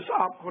នាំគ្នាស្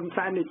អប់ហ៊ុន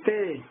សែននេះ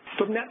ទេ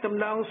ទំនាក់ទំ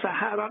នងស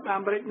ហរដ្ឋអា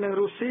មេរិកនិង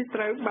រុស្ស៊ី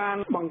ត្រូវបាន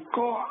បង្ក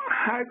ក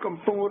ហើយកំ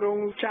ពុងរង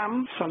ចាំ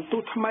សន្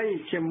ទុះថ្មី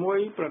ជាមួយ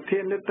ប្រធា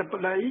នាធិប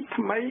តី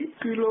ថ្មី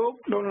គឺលោក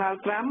ដូណាល់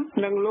ត្រាំ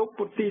និងលោក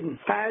ពូទីន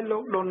តែលោ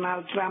កដូណា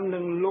ល់ត្រាំនិ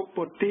ងលោក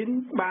ពូទីន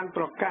បាន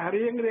ប្រកាស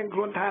រៀងខ្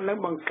លួនថានឹង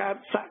បង្កើត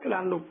សក្តា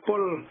នុព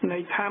លនៃ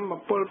ធម្ម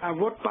ពលអា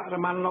វុធបរ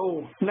មាណូ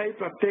នៃ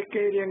ប្រទេស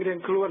គេរៀង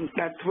ខ្លួន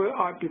ដែលធ្វើ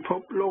ឲ្យពិភ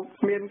ពលោក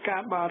មានកា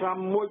របារ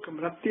ម្ភមួយក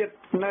ម្រិតទៀត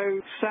នៅ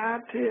សា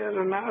ធារ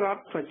ណរដ្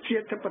ឋប្រជា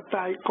ធិប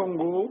តេយ្យកុង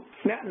ហ្គោ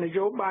អ្នកន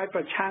យោបាយ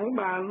ប្រឆាំង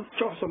បាន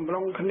ចុះសម្រុ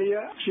ងគ្នា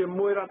ជា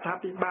មួយរដ្ឋា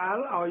ភិបាល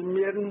ឲ្យ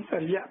មាន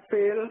រយៈ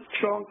ពេល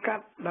ឆ្លងកា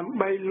ត់ដើម្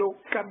បីលោក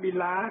កាប៊ី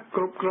ឡា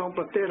គ្រប់គ្រង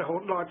ប្រទេសរហូ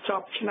តដល់ច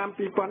ប់ឆ្នាំ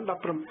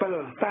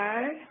2017តែ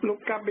លោក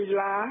កាប៊ី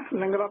ឡា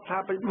និងរដ្ឋា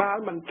ភិបាល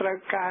មិនត្រូវ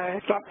កែរ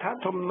ដ្ឋ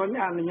ធម្មនុញ្ញ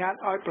អនុញ្ញាត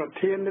ឲ្យប្រ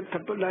ធានាធិ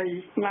បតី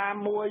ណា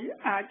មួយ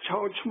អាចឈ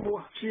រឈ្មោះ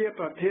ជា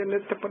ប្រធានា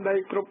ធិបតី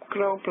គ្រប់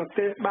គ្រងប្រ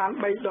ទេសបាន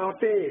3ដង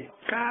ទេ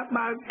ការ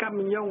បើកកម្ម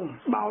ញ្ញុង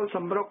បោលស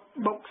ម្រុក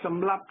បុកស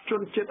ម្លាប់ជ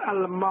នជាតិអា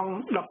ល្លឺម៉ង់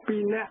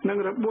12នាក់និង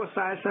របួស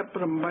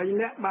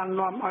48នាក់បាន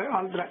នាំឲ្យអ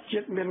ន្តរជា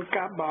តិមាន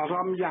ការបារ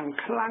ម្ភយ៉ាង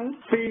ខ្លាំង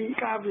ពី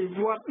ការវិ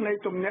វត្តនៃ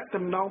ទំនាក់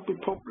ទំនងពិ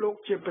ភពលោក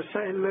ជាពិ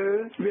សេសលើ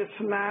វាស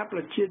នាប្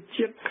រជា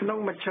ជាតិក្នុង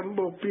មជ្ឈិម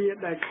បូព៌ា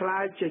ដែលคล้า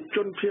ยជាជ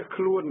នភៀស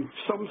ខ្លួន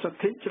សុំសិទ្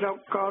ធិជ្រក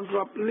កោន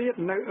រាប់លាន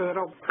នៅអឺ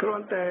រ៉ុបគ្រា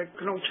ន់តែ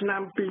ក្នុងឆ្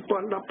នាំ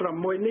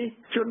2016នេះ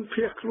ជន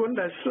ភៀសខ្លួន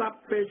ដែលស្លាប់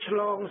ពេលឆ្ល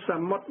ងស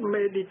មុទ្រ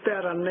មេឌីទែ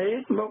រ៉ាណេ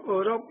មកអឺ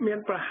រ៉ុបមាន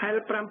ប្រហែល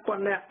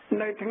 5000 នាក់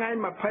នៅថ្ងៃ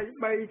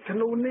23ធ្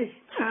នូនេះ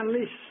អា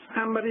នីស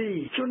អាមេរី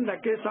ជនដែល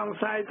គេសង្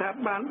ស័យថា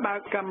បានបើក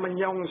កម្ម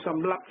ញ្ញុងស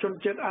ម្រាប់ជន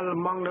ជាតិអាល្លឺ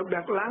ម៉ង់នៅ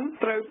បែកឡាំង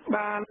ត្រូវ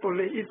បានប៉ូ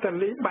លីសអ៊ីតា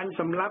លីបាញ់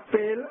សម្លាប់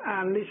ពេល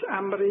អានីស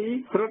អាមេរី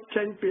រត់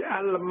ចេញពីអា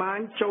ល្លឺម៉ាញ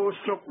ចូល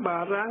ស្រុកបា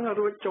រាំង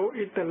រួចចូល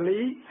អ៊ីតាលី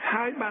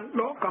ហើយបាន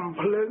ដកកំ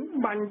ភ្លើង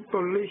បាញ់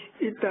ប៉ូលីស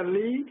អ៊ីតា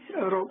លី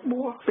រ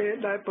បួសពេល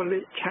ដែលប៉ូលី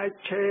សឆែក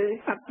ឆេរ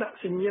អត្ត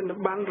សញ្ញាណ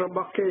ប័ណ្ណរប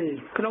ស់គេ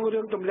ក្នុងរឿ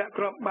ងទម្លាក់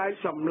គ្រាប់បែក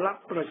សម្លាប់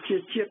ប្រជា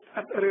ជាតិ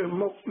ឥតរើស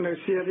មុខនៅ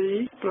ស៊េរី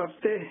ប្រ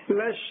ទេស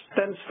លេស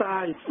តែនស្តា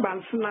យបាន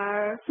ស្នើ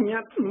ញ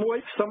ត្តិមួយ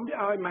សូម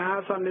ឲ្យមហា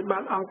សន្និបា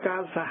តអង្គកា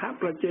រសហ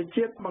ប្រជា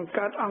ជាតិបង្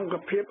កើតអង្គ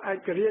ភាពឯ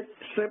ករាជ្យ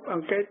ស៊ើបអ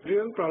ង្កេតរឿ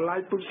ងប្រល័យ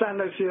ពូជសាសន៍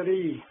នៅស៊េ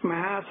រីម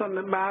ហាសន្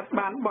និបាត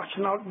បានបោះ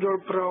ឆ្នោតយ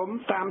ល់ព្រម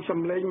តាមស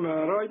ម្លេង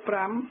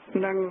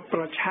105និងប្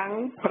រឆាំង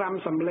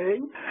5សម្លេង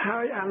ហើ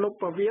យអនុ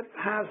ប្រវត្តិ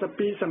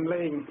52សម្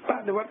លេងប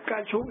ដិវត្តកា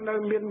រឈូកនៅ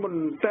មានម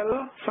ន្ទិល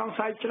សង្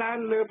ស័យច្រើន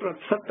លើប្រ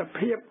សិទ្ធ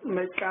ភាព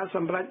នៃការស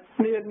ម្រេច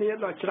នានា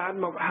ដ៏ច្រើន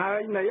មកហើយ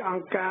នៃអ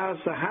ង្គការ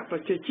សហប្រ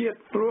ជាជាតិ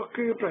ព្រោះ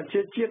គឺប្រ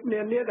ជាជាតិ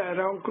នានាដែល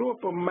រងគ្រោះ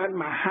ពុំមែន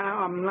មហា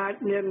អំណាច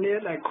នានា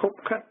ដែលខុប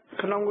ខិត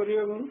ក្នុង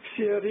រឿង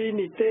ស៊េរី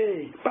នេះទេ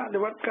បដិ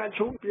វត្តការ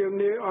ឈូកពាវ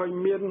នាវឲ្យ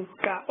មាន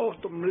ការអូស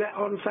ទម្លាក់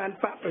ហ៊ុនសែន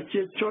បកប្រ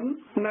ជាជន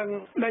និង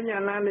ដេញ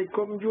អាណានិគ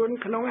មយួន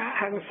ក្នុងអ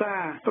ហិង្សា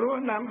ព្រោះ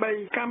ដើម្បី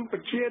កម្ពុ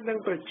ជានិង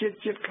ប្រជា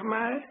ជាតិខ្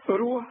មែរ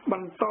រស់ប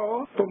ន្ត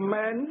ពុំ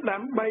មែនដើ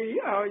ម្បី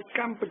ឲ្យ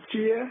កម្ពុ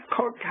ជា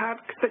ខូចខាត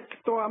ខ្ទេច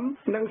ខ្ទាំ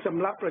និងស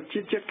ម្រាប់ប្រជា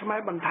ជាតិខ្មែរ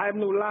បន្ថែម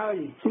នោះឡើយ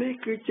នេះ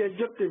គឺជា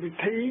យុទ្ធវិ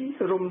ធី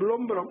រំ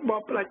លំរប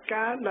បផ្ដាច់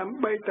ការដើម្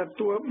បីទ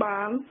ទួល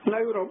បាន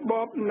នៅរប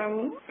បនិង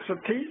សិ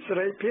ទ្ធិសេ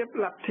រីភាព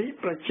លទ្ធិ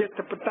ប្រជា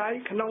ធិបតេយ្យ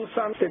ក្នុងស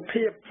ន្តិ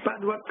ភាពប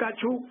ដិវត្តការ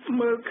ឈូក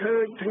មើលឃើ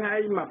ញថ្ងៃ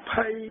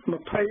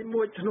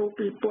21ធ្នូ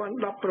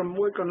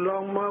2016កន្ល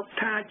ងមក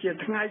ថាជា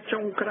ថ្ងៃ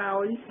ចុងក្រោ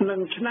យនិ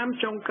ងឆ្នាំ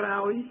ចុងក្រោ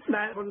យ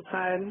ដែលហ៊ុន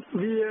សែន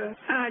វា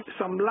អាច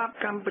សម្លាប់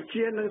កម្ពុ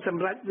ជានិងស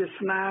ម្រេចវាស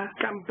នា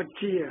កម្ពុ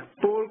ជា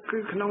ពលគឺ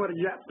ក្នុងរ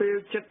យៈពេល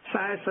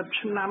40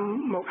ឆ្នាំ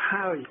មក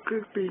ហើយគឺ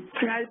ពី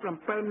ថ្ងៃ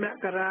7ម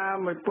ករា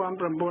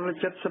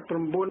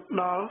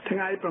1979ដល់ថ្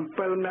ងៃ7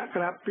មក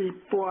រា2016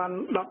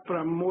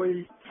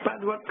ប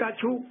ដិវត្តការ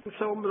ឈូក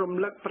សូមរំ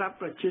លឹកប្រាប់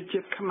ប្រជាជា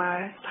តិខ្មែរ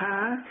ថា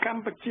ក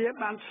ម្ពុជា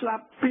បានស្លា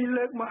ប់2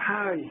លើកមក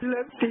ហើយ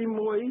លើកទី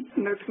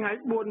1នៅថ្ងៃ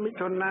4មិ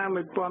ថុនា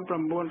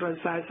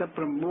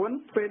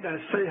1949ពេលដែល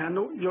សីហ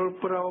នុយល់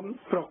ព្រម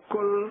ប្រគ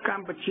ល់ក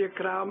ម្ពុជា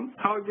ក្រោម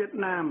ឲ្យវៀត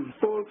ណាម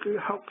ពលគឺ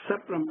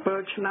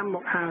67ឆ្នាំម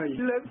កហើយ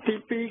លើកទី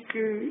2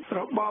គឺរ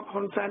បប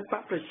ហ៊ុនសែនប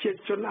កប្រជា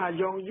ជនអា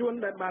យ៉ងយួន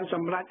ដែលបានស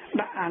ម្រេច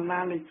ដាក់អាណា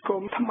និគ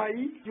មថ្មី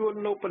យួន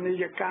នូបនី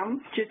យកម្ម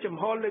ជាចំ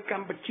ហលើក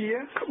ម្ពុជា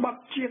ក្ប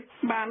ត់ជាតិ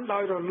បានដោ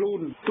យរ លូ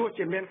នទោះ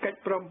ជាមានកិច្ច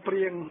ព្រមព្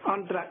រៀងអ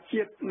ន្តរ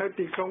ជាតិនៅ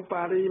ទីក្រុង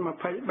ប៉ារី$23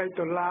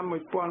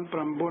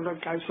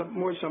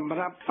 1991សម្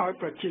រាប់ឲ្យ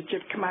ប្រជាជា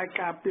តិខ្មែរ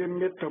ការពារ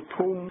មាតុ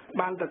ភូមិ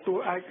បានទទួល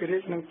ឯករា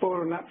ជ្យនិងបូ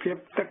រណភាព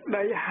ទឹក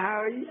ដីហើ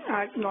យ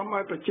អាចនាំឲ្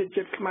យប្រជា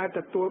ជាតិខ្មែរ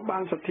ទទួលបា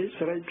នសិទ្ធិ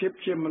សេរីភាព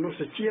ជាមនុស្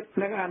សជាតិ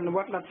និងអនុវ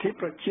ត្តលទ្ធិ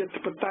ប្រជាធិ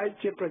បតេយ្យ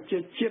ជាប្រជា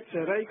ជាតិ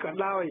សេរីក៏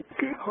ដោយ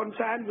គឺហ៊ុន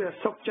សែនវា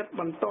សុខចិត្ត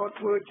បន្ត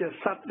ធ្វើជា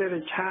សត្វដេរ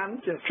ឆាន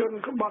ជាជន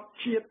ក្បត់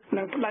ជាតិ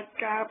និងផ្ដាច់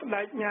ការប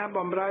ដិញ្ញាប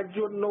ម្រើយ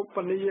ន្តោប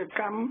នីយ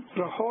កម្ម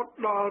រហូត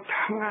ដល់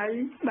ថ្ងៃ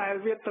ដែល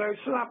វាត្រូវ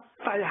ស្លាប់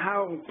តៃហោ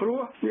ងព្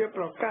រោះវា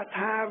ប្រកាស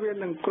ថាវា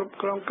នឹងគ្រប់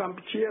គ្រងកម្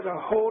ពុជារ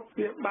ហូត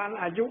វាបាន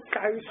អាយុ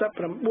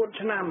99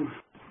ឆ្នាំ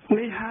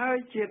នេះហើយ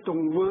ជាទ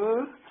ង្វើ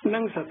និ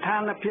ងស្ថា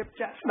នភាព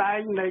ជាក់ស្ដែង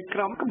នៃក្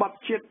រុមក្បត់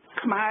ជាតិ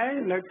ខ្មែរ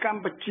នៅក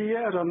ម្ពុជា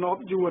រណប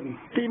យួន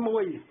ទី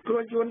1ព្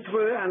រោះយួនធ្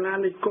វើអាណា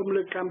និគម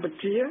លើកម្ពុ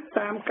ជា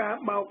តាមការ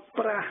បោក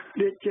ប្រាស់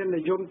រាជា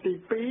និយមទី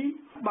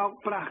2បោក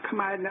ប្រាស់ខ្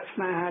មែរអ្នកស្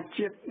នេហា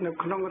ជាតិនៅ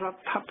ក្នុងរដ្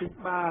ឋាភិ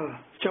បាល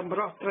ចម្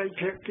រុះត្រី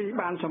ភាគី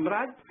បានសម្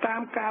រេចតា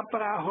មការ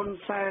ប្រើហ៊ុន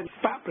សែន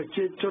បកប្រ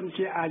ជាជន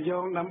ជាអាយ៉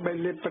ងដើម្បី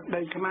លេបទឹក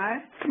ដីខ្មែរ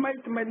ថ្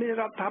មីនេះ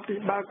រដ្ឋាភិ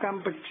បាលក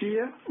ម្ពុជា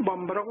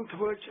បំរុងធ្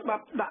វើច្បា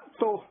ប់ដាក់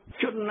ទោស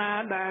ជនណា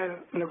ដែល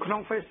នៅក្នុ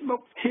ង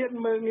Facebook ហ៊ាន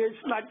មើលងាយ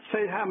ស្ដេច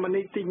សីហមុ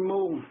នីទីង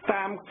ង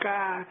តាម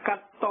ការកា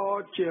ត់ត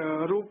ជា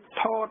រូប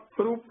ថត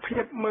រូបភា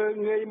ពមើល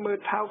ងាយមើល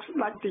ថោកស្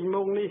ដេចទីង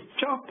ងនេះ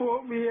ចុះពួក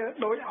វា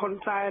ដោយហ៊ុន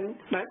សែន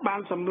ដែលបា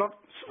នសម្លុត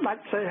ស្ដេច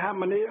សីហ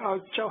មុនីឲ្យ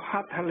ចុះហ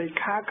ត្ថលេ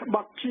ខាក្ប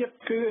ត់ជាតិ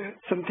គឺ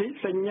សន្ធិ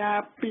សញ្ញា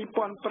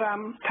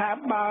2005ថា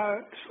បើ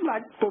ស្ដេ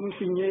ចពុំ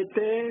ស៊ីញេ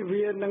ទេ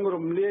វានឹង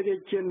រំលាយរា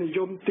ជានិយ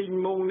មទី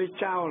ងងនេះ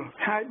ចោល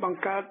ហើយបង្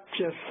កើត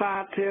ជាសា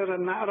ធារ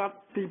ណរដ្ឋ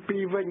ទី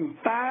2វិញ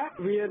តើ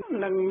វា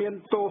នឹងមាន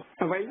ទោស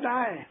អ្វី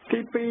ដែរទី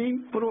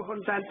2ព្រោះហ៊ុន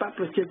សែនបក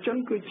ប្រជាជន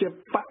គឺជា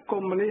បកកុ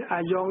ម្មុយនីស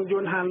អាយ៉ងយួ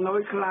នហាណូ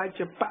យខ្លាច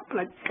ជាបកផ្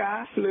ដាច់ការ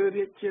លើ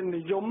រាជា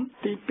និយម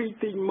ទី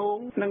2ទីងង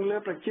និងលើ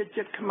ប្រជា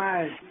ជាតិខ្មែ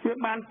រវា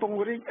បានព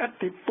ង្រីកឥទ្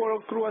ធិពល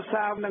គ្រួ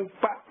សារនិង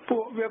បកពួ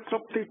កវាគ្រ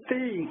ប់ទី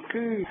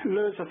គឺ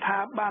លើស្ថា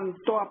ប័ន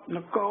ទ័ពន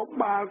គរ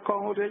បាលក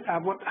ងរាជអា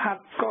វុធហត្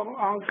ថកង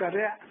អង្គ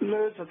រៈ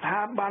លើស្ថា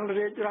ប័ន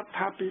រាជរដ្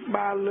ឋាភិ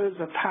បាលលើ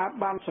ស្ថា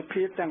ប័នស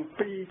ភាទាំង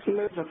ពីរ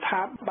លើស្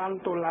ថាប័ន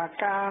តុលា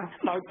ការ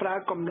ដោយប្រើ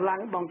កម្លាំ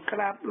ងបង្ក្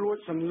រាបលួច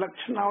សន្លឹក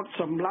ឆ្នោត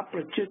សម្រាប់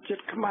ប្រជាជា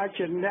តិខ្មែរ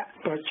ជាអ្នក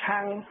ប្រ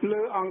ឆាំង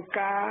លើអង្គ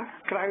ការ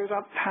ក្រៅរ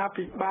ដ្ឋា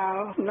ភិបាល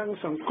និង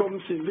សង្គម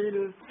ស៊ីវិល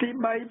ទី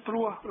3ព្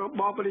រោះរ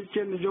បបរា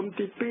ជានិយម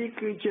ទី2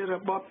គឺជារ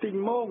បបទី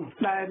ងង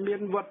ដែលមា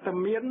នវត្ត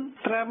មាន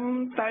ត្រឹម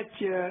តែ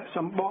ជាស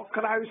ម្បក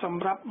ក្រៅស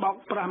ម្រាប់បោក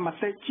ប្រាស់ម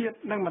តិជាតិ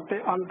និងមតិ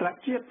អន្តរ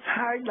ជាតិ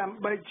ហើយដើម្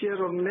បីជា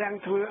រនាំង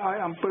ធ្វើឲ្យ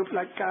អំពើផ្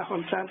ដាច់ការហ៊ុ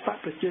នសែនបក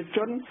ប្រជាជ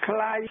នค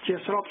ล้ายជា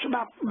ស្របច្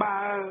បាប់បើ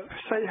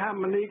សីហ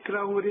មុនីក្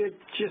រុងរាជ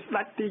ជាស្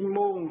ដេចទីង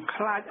ង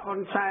ខ្លាចហ៊ុន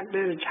សែន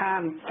ដេរឆា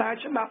នតែ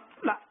ច្បាប់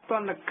ដាក់ទ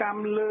ណ្ឌកម្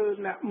មលើ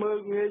អ្នកមើល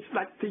ងាយស្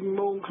ដេចទី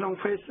ងងក្នុង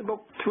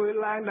Facebook ធ្វើ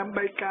ឡើងដើម្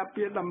បីការ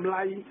ពារតម្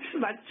លៃ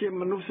ស្ដេចជា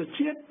មនុស្ស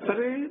ជាតិ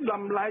ឬត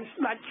ម្លៃ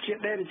ស្ដេចជា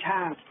ដេរ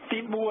ឆានទី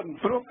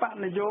4ព្រោះបក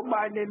នយោ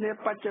បាយនានា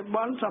បច្ចុប្ប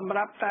ន្នសម្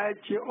រាប់តែ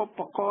ជាឧប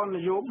ករណ៍ន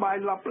យោបាយ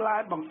លបឡា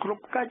យបង្ក្រ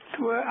ប់កិច្ច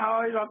ធ្វើឲ្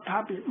យរដ្ឋា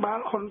ភិបាល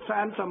ហ៊ុនសែ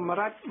នសម្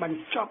រេចប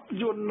ញ្ចប់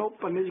យន្តោ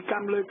បនីយក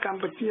ម្មលើក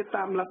ម្ពុជា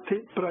តាមលទ្ធិ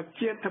ប្រ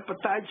ជាធិប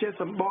តេយ្យជា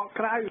សម្បក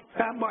ក្រៅ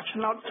ការបោះឆ្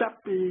នោតចាប់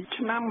ពី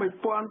ឆ្នាំ1998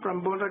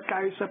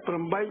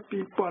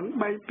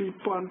 2003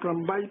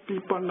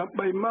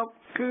 2008 មក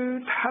គឺ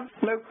ស្ថិត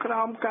នៅក្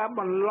រោមការ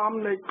បន្លំ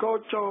នៃកោ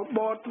ចប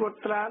ត្រួត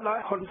ត្រាដោយ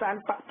ហ៊ុនសែន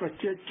បកប្រ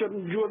ជាជន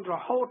យួនរ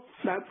ហូត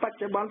ដែលបច្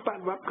ចុប្បន្នបដិ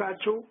វត្តការ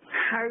ជូ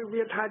ហៅ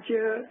វាថា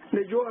ជា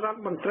នាយករដ្ឋ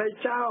មន្ត្រី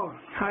ចៅ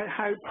ហើយ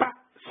ហៅបក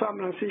សំ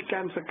រងស៊ីក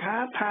ម្មសខា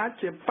ថា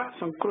ជាបក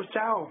សង្គ្រោះ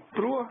ចៅ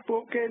ព្រោះពួ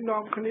កគេ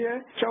នាំគ្នា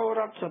ចូល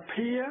រដ្ឋស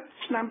ភា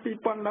ឆ្នាំ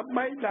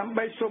2013ដើម្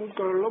បីសុំ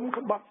ក្រឡុំ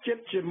ក្បត់ជា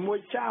តិជាមួយ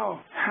ចៅ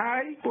ហើ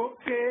យពួក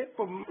គេ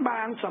ពុំ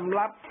បានសម្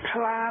លាប់ខ្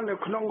លានៅ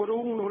ក្នុងរូ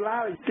ងនោះ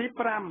ឡើយទី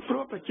5ព្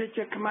រោះប្រជា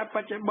ជាតិខ្មែរប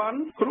ច្ចុប្បន្ន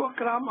ព្រោះ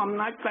ក្រោមអំ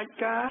ណាចផ្ដាច់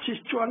ការជិះ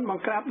ជាន់ប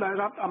ង្ក្រាបដោយ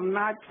រដ្ឋអំ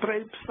ណាចព្រៃ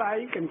ផ្សៃ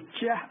កញ្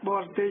ជះប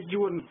រទេស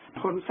យួន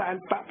ហ៊ុនសែន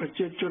បកប្រ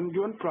ជាជន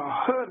យួនប្រ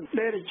ហើន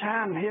ដេរឆា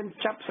នហ៊ាន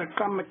ចាប់ស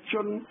កម្មជ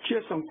នជា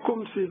សង្គម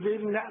ស៊ីវិ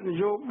លអ្នកន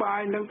យោបា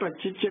យនិងប្រ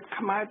ជាជាតិ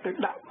ខ្មែរទៅ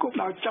ដាក់គុក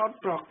ដោយចោទ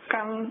ប្រ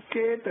កាន់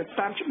គេទៅ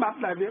តាមច្បាប់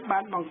ដែលវាបា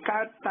នបង្កើ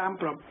តតាម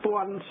ប្រព័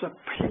ន្ធស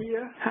ភា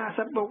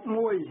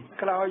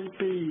50+1ក្រោយ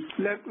ពី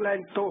លើកលែង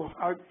ទោស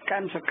ឲ្យក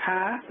ម្មសខា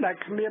ដែល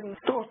គ្មាន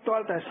ទោសទា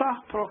ល់តែសោះ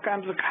ព្រោះក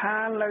ម្មសខា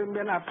នៅ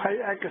មានអភ័យ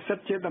ឯកសិទ្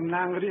ធិជាតំ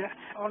ណាងរាស្ត្រ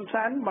ហ៊ុន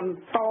សែនបន្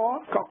ត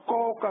កក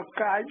ក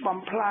កាយបំ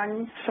ផ្លាញ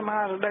ស្មា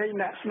រតី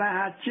អ្នកស្នេ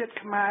ហាជាតិ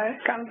ខ្មែរ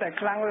កាន់តែ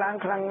ខ្លាំងឡើង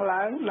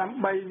ដើម្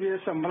បីវា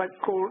សម្រេច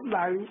គោល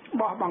ដៅ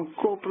បោះបង្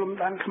គោលព្រំ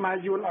ដែនខ្មែរ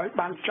យួនឲ្យ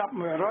បានចប់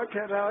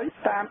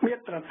 100% តាមមា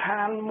ត្រដ្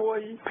ឋាន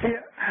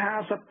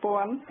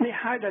1/50,000នេះ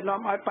ហើយដែល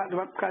នាំឲ្យបដិ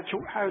វត្តការជុ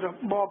ហៅរ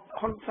បប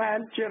ហ៊ុនសែន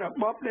ជារ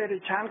បបដេរ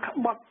ឆានក្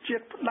បត់ជា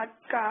តិផ្ដាច់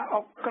ការអ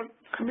ក្រិត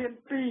គ្មាន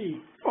ពីរ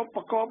ឧប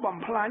ករណ៍បំ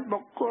ផ្លាញបុ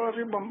គ្គល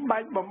ឬបំបែ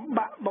កបំ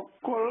បាក់បុគ្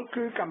គល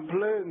គឺកំភ្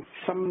លើង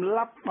សម្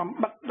លាប់បំ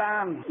បិទ ដា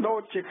នដូ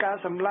ចជាការ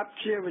សម្លាប់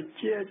ជាវិ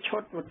ជាឈុ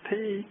តវិ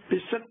ធីពិ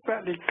សិដ្ឋប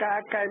ដិការ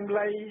កែម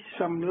លៃ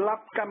សម្លា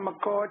ប់កម្ម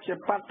ករជា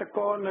បាត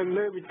កោនៅ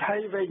លើវិថី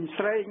វែង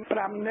ស្រេង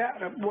5នាក់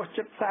របួស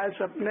ជិត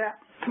40នាក់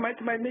ថ្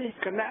មីនេះ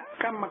គណៈ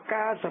កម្ម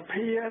ការស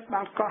ភា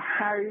បានក៏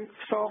ហៅ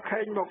សខេ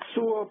ងមក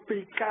សួរពី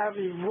ការ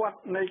វិវត្ត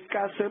នៃ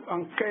ការស៊ើបអ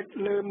ង្កេត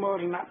លើម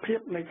រណភាព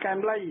នៃកែម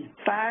លី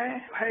តែ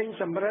ហេង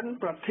សំរិន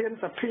ប្រធាន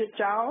សភា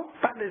ចៅ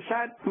បដិ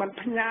សេធមិន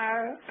ផ្ញើ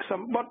ស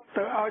ម្បត្តិ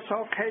ទៅឲ្យស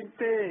ខេង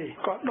ទេ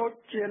ក៏ដូច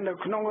ជានៅ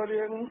ក្នុង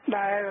រឿង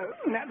ដែល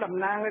អ្នកតំ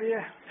ណាងរា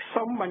ស្ត្រ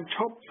សូមបញ្ឈ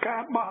ប់កា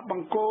របោះប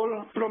ង្គោល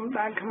ព្រំ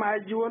ដែនខ្មែរ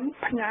យួន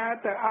ផ្ញើ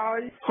ទៅឲ្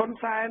យហ៊ុន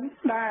សែន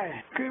ដែរ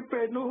គឺ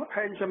ពេលនោះ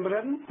ហេងសំ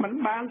រិនមិន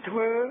បានធ្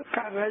វើក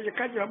រណី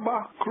កិច្ចរប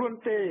ស់ខ្លួន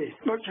ទេ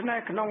ដូច្នេះ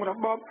ក្នុងរ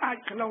បបអាច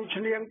ក្នុង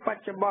ឈ្នាងប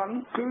ច្ចុប្បន្ន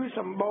គឺស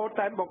ម្បូរ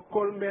តែបុគ្គ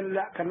លមានល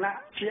ក្ខណៈ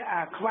ជា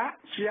អាខ្វាក់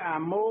ជាអា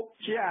មោក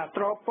ជាអា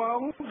ត្រពង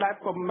ដែល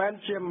ពុំមែន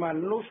ជាម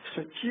នុស្ស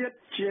ជាតិ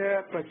ជា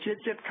ប្រជា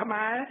ជាតិខ្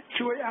មែរ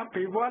ជួយអ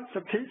ភិវឌ្ឍ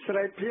សិទ្ធិសេ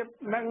រីភាព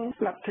និង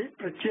លទ្ធិ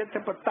ប្រជា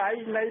ធិបតេយ្យ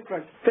នៃប្រ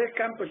ទេស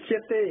កម្ពុជា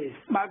ទេ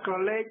បើក្រ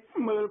ឡេក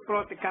មើលប្រ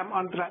តិកម្មអ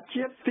ន្តរ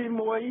ជាតិទី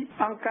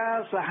1អង្គការ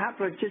សហ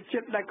ប្រជាជា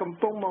តិដែលកំ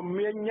ពុងម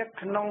មាញឹក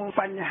ក្នុង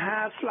បញ្ហា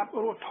ស្លាប់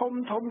រស់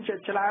ធំជា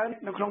ច្រើន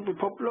នៅក្នុងពិ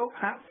ភពលោក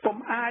ហាក់ពុំ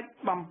អាច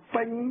បំ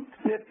ពេញ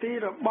នាទី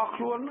របស់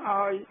ខ្លួន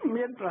ឲ្យ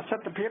មានប្រសិ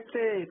ទ្ធភាព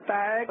ទេ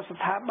តែស្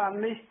ថាប័ន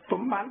នេះ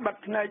ពុំបានបិទ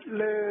ភ្នែក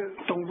លើ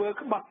ទង្វើ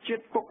ក្បត់ជា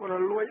តិពុករ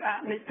លួយអ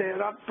នីតិ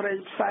រដ្ឋប្រៃ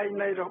ផ្សៃ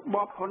នៃរប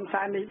បហ៊ុន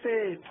សែននេះទេ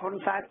ហ៊ុន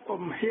សែន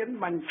ពុំហ៊ាន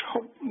បញ្ឈ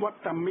ប់វត្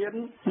តមាន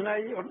នៃ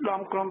ឧត្ត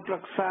មក្រុមប្រឹ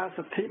ក្សា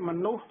សិទ្ធិម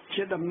នុស្ស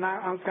ជាតំណាង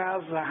អង្គការ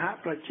សហ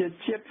ប្រជា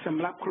ជាតិស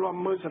ម្រាប់ឃ្លាំ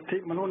មើលសិទ្ធិ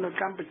មនុស្សនៅ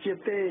កម្ពុជា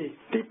ទេ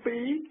ទី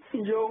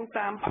2យោង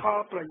តាមផល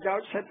ប្រយោជ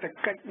ន៍សេដ្ឋ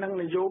កិច្ចនិង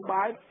នយោ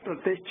បាយប្រ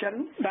ទេសចិន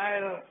ដែល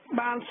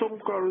បានសុំ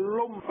ក្រ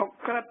ឡុំអ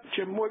ក្រិត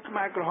ជាមួយខ្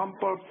មែរក្រហម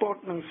ប៉ុលពត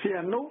និងសៀ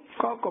នុ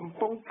ក៏កំ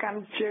ពុងកា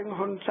ន់ជើង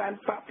ហ៊ុនសែន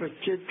បកប្រ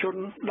ជាជន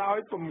ដោយ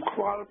ពំខ្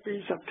វល់ពី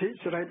សិទ្ធិ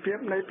សេរីភាព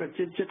នៃប្រ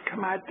ជាជាតិខ្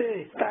មែរទេ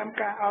តាម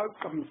ការឲ្យ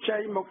កម្ចី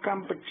មកក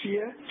ម្ពុជា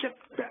ចិត្ត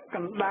ពាក់ក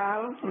ណ្ដាល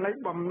នៃ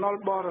បំណុល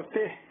បរ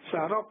ទេសស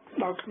រុប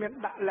ដោយគ្មាន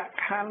ដាក់លក្ខ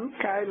ខណ្ឌ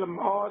កែល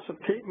ម្អសិ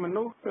ទ្ធិម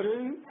នុស្សឬ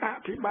អ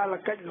ភិបាល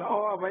កិច្ចល្អ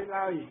អ្វី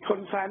ឡើយហ៊ុ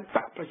នសែនប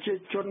កប្រជា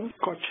ជន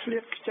ក៏ឆ្លៀ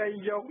តខ្ចី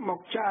យកម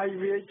កចាយ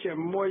វាយជា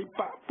មួយ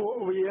បកពួក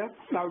វា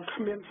ដោយ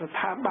គ្មានស្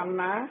ថាប័ន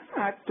ណា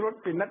អាចត្រួត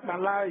ពិនិត្យបា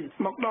នឡើយ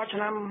មកដល់ឆ្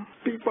នាំ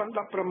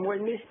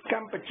2016នេះក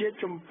ម្ពុជា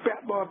ជំពា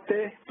ក់បរ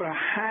ទេសប្រ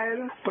ហែល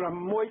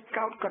6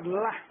កោតកន្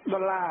លះដុ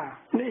ល្លារ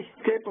នេះ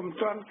គេពុំ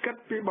ទាន់គិត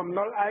ពីបំ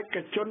ណុលឯក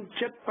ជន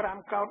ជិត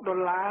5កោតដុ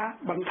ល្លារ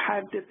បន្ថែ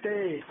មទៀតទេ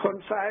ហ៊ុន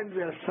សែន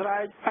វាស្រែ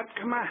កឥត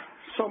ខ្មាស់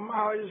សូម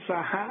ឲ្យស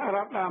ហរ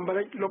ដ្ឋអាមេ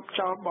រិកលុប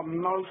ចោលបំ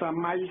ណុលស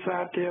ម័យសា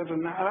ធារ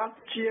ណរដ្ឋ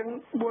ជាង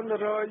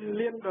400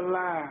លានដុល្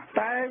លារ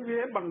តែ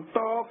វាបន្ត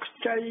ខ្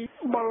ចី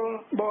បុល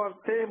បរ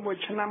ទេសមួយ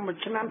ឆ្នាំ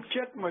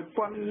ជិត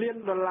1000លាន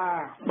ដុល្លារ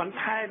បន្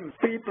ថែម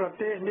ពីប្រ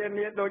ទេសនា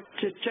នាដូច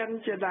ជាចិន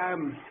ជាដើម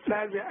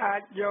ដែលវាអា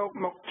ចយក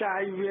មកចា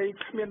យវាយ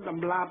គ្មានត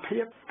ម្លា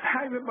ភាព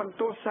ហើយវាបន្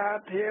តសា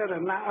ធារ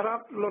ណរ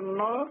ដ្ឋលន់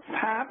នល់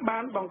ថាបា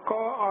នបង្ក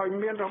ឲ្យ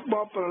មានរបប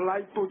ប្រល័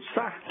យពូជ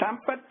សាសន៍តាម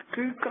ពិត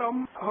គឺក្រុម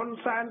ហ៊ុន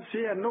សែន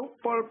សៀនុ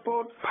ប៉ុលព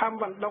តផាំ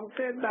វណ្ដុង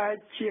ទេដែល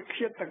ជា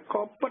ឃាតក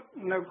រពិត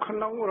នៅក្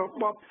នុងរ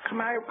បបខ្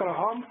មែរក្រ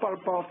ហមប៉ុល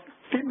ពត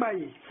ទី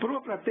3ព្រោះ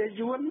ប្រទេស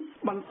យួន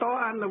បន្ត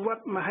អនុវត្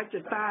តមហិច្ឆ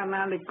តាអា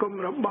ណានិគម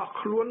របស់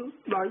ខ្លួន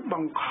ដោយប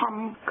ង្ខំ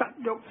កាត់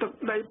យកទឹក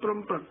ដីព្រំ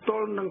ប្រទ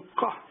ល់និង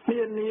កោះ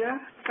នានា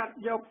កាត់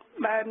យក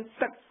ដែន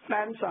ទឹក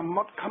ដែនស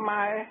មុទ្រខ្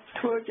មែរ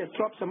ធ្វើជា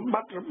ទ្រព្យសម្ប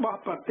ត្តិរបស់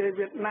ប្រទេស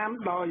វៀតណាម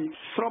ដោយ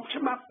ស្រប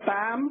ច្បាប់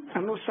តាមអ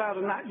នុសារ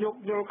ណៈយោគ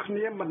យល់គ្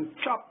នាមិន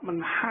ចប់មិន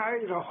ហើយ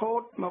រហូ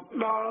តមក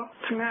ដល់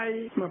ថ្ងៃ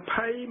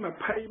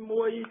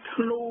21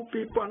ធ្នូ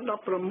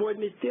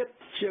2016នេះទៀត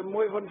ជា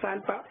មួយហ៊ុនសែន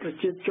បកប្រ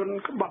ជាជន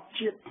ក្បត់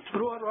ជាតិព្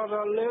រោះរា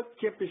ល់លើក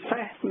ជាពិសេ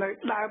សនៅ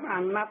ដើម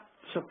អាណត្តិ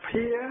ស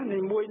ភានី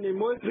មួយ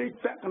ឬ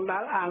ពាក់កណ្ដា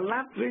លអាណ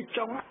ត្តិឬ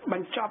ចុងប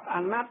ញ្ចប់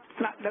អាណត្តិ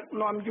ថ្នាក់ដឹក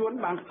នាំយួន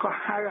បានកោះ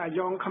ហៅអា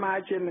យ៉ងខ្មែរ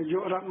ជានាយ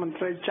ករដ្ឋមន្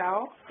ត្រីចៅ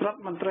រដ្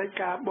ឋមន្ត្រី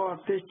ការបរ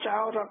ទេសចៅ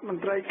រដ្ឋម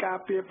ន្ត្រីការ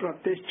ពារប្រ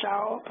ទេសចៅ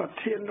ប្រ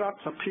ធានរដ្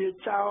ឋសភា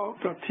ចៅ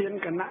ប្រធាន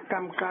គណៈក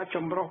ម្មការច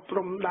ម្រុះព្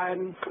រំដែន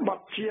ក្ប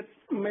ត់ជាតិ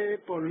មេ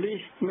ប៉ូលី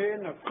សមេ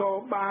នគរ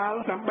បាល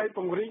ដើម្បីព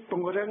ង្រីកព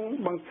ង្រឹង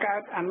បង្កើ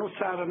តអនុ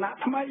សារណៈ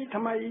ថ្មី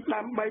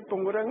ដើម្បីព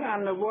ង្រឹងអ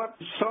នុវត្ត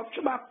ស្រប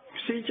ច្បាប់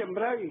ស៊ីជ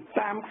ម្រៅ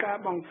តាមការ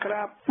បង្ក្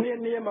រាបនា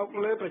នាមក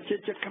លើប្រជា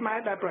ជាតិខ្មែរ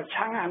ដែលប្រ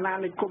ឆាំងអាណា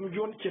និគម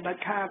យួនជាដា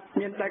ច់ខាត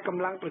មានតែក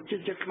ម្លាំងប្រជា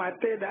ជាតិខ្មែរ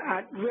ទេដែលអា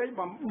ចវាយ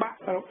បំបាក់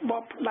រប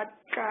បផ្ដាច់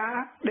ការ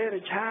ដេរ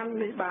ឆាន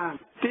នេះបាន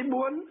ទី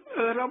4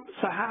អឺរ៉ុប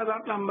សហរ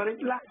ដ្ឋអាមេរិក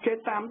គេ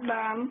តាម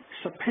ដាន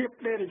សភាព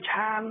ដេរ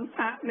ឆាន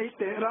អនី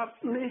តិរដ្ឋ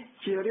នេះ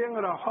ជារៀង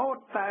រហូត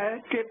តែ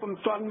គេពុំ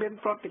ទាន់មាន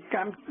ប្រតិក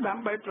ម្មដើ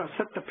ម្បីប្រ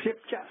សិទ្ធភាព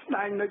ជាក់ស្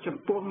ដែងនៅចំ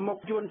ពោះមុខ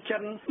យួនចិ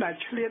នដែល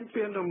ឈ្លាន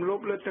ពានរំលោភ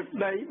លើទឹក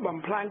ដីបំ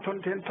ផ្លាញធន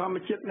ធានធម្ម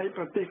ជាតិនៃ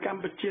ប្រទេសក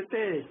ម្ពុជា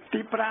ទេទី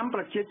5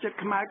ប្រជាជាតិ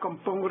ខ្មែរកំ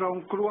ពុងរង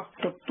គ្រោះ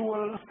ទទួល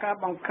ការ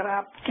បង្ក្រា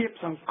បគៀប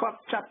សង្កត់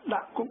ចាប់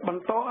ដាក់គុកប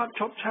ន្តអត់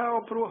ឈប់ឈរ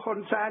ព្រោះហ៊ុន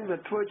សែនវា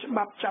ធ្វើច្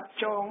បាប់ចាប់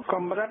ចងក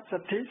ម្រិតសិ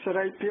ទ្ធិសេ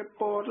រីភាព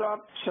ពោល រ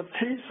ដ្ឋសិទ្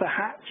ធិសហ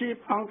ជីព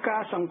អង្គកា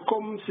រសង្គ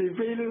មស៊ី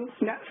វិល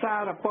អ្នកសា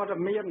រព័ត៌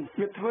មាន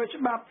វាធ្វើ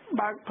ច្បាប់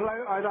បើកផ្លូវ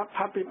ឲ្យរដ្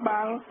ឋាភិ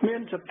បាលមា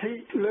នសិទ្ធិ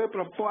លើ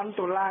ប្រព័ន្ធ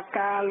តុលា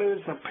ការលើ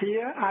សភា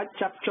អាច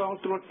ចាប់ចង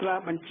ត្រួតត្រា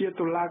បញ្ជា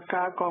តុលា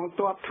ការកង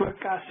ទ័ពធ្វើ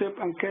ការស៊ើប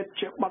អង្កេត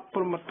ជាបទព្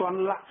រហ្មទណ្ឌ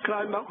លក្ខក្រោ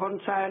យមកហ៊ុន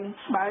សែន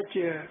បែរ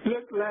ជាលើ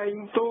កលែង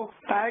ទោស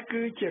តែ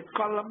គឺជាក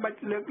លល្បិច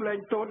លើកលែង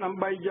ទោសដើម្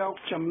បីយក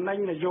ចំណេញ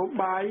នយោ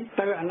បាយ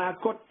ទៅអនា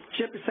គត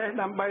ជាពិសេស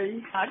ដើម្បី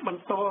អាចប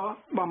ន្ត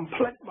បំ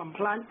ផ្លិចបំ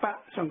ផ្លាញបក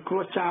សង្គ្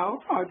រោះចោល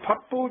ឲ្យផុត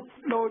ពូជ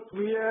ដូច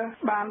វា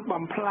បាន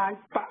បំផ្លាញ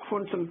បកហ៊ុ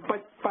នស៊ិនពេ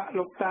ជ្របក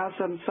លោកតា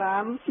សិនសា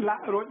នលា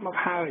ក់រួចមក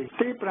ហើយ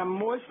ទី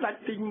6ស្ដេច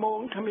ទីមោង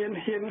គ្មាន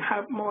ហ៊ានហើ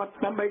បមាត់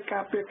ដើម្បីកា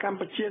រពារកម្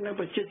ពុជានិង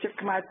ប្រជាជាតិ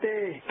ខ្មែរទេ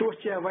ទោះ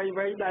ជាអ្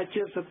វីៗដែល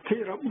ជាសិទ្ធិ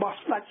របស់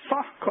ស្ដេច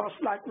សោះក៏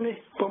ស្ដេចនេះ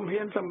ពុំ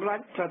ហ៊ានសម្រេច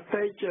ប្រ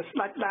តិជាស្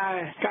ដេចដែរ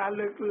ការ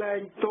លើកលែង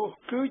ទោស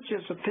គឺជា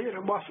សិទ្ធិរ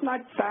បស់ស្ដេច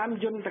តាម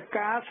យន្ត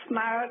ការស្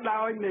នើ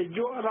ដោយនាយ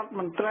ករដ្ឋ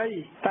មន្ត្រី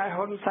តែ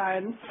ហ៊ុនសែ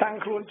នតាំង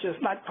ខ្លួនជា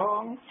ស្ដេចផ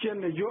ងជា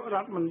នាយករ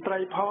ដ្ឋមន្ត្រី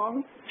ផង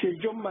ជា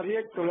យមរា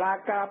ជតុលា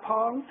ការផ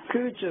ង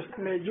គឺជា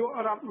នាយក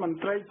រដ្ឋមន្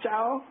ត្រីចៅ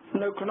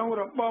នៅក្នុង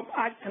របប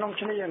អាចក្នុង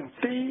ឈ្នាង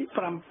ទី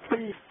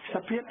7ស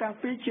ភាទាំង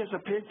ពីរជាស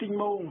ភាទី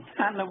មោង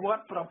អនុវត្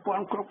តប្រព័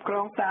ន្ធគ្រប់គ្រ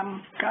ងតាម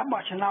ការ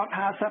បោះឆ្នោត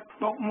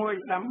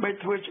50+1ដើម្បី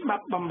ធ្វើច្បា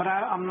ប់បំរើ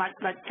អំណាច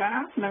ផ្ដាច់ការ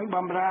និង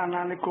បំរើអា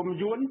ណានិគម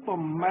យួន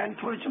ពុំមែន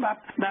ធ្វើច្បាប់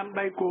ដើម្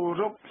បីគោ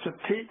រពសិ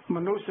ទ្ធិម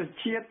នុស្ស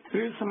ជាតិ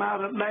ឬស្មា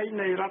រតី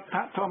នៃរដ្ឋ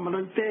ធម្មនុ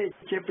ញ្ញទេ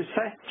ជាពិ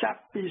សេសចាប់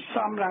ពី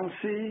សំរង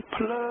ស៊ី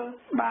ភ្លើ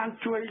បាន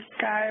ជួយ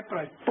កែប្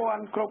រព័ន្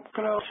ធគ្រប់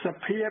គ្រងស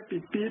ភាពី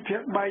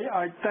2/3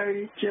ឲ្យទៅ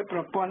ជាប្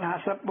រព័ន្ធ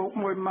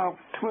50+1មក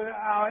ធ្វើ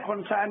ឲ្យហ៊ុ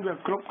នសែនវា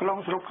គ្រប់គ្រង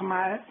ស្រុកខ្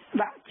មែរ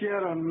ដាក់ជា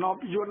រណប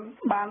យន្ត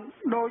បាន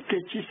ដូចគេ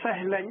ជិះសេះ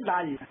លែង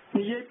ដៃ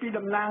និយាយពី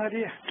តំណាង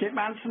រាស្ត្រគេ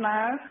បានស្នើ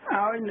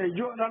ឲ្យនា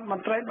យករដ្ឋម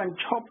ន្ត្រីបញ្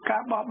ឈប់កា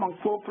របោះបង្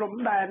គោលព្រំ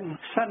ដែន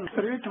សិន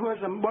ឬធ្វើ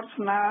សម្បត្តិ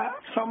ស្នើ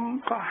សុំ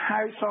ក៏ហៅ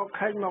ស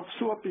ខេងមក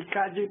សួរពី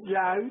ការយឺត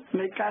យ៉ាវ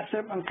នៃការស៊ើ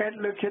បអង្កេត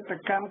លើឃាត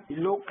កម្ម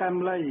លោកកែម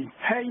លី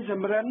ហេង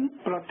សំរិន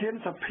ប្រធាន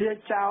សភា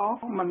ចៅ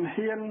មិន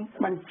ហ៊ាន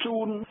បញ្ជូ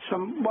នស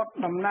ម្បត្តិ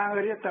តំណាង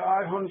រាស្ត្រទៅឲ្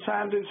យហ៊ុនសែ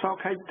នឬស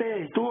ខេងទេ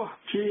ទោះ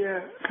ជា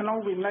ក្នុង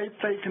វិន័យ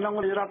ផ្ទៃក្នុង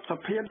រដ្ឋស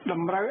ភាត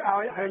ម្រូវ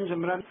ឲ្យហេង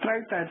សំរិនត្រូវ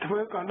តែធ្វើ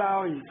ក៏ដោ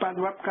យប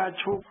ដិវត្តការ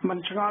ឈូកមិន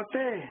ឆ្ងល់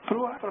ទេព្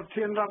រោះប្រ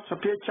ធានរដ្ឋស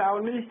ភាចៅ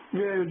នេះ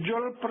វាយ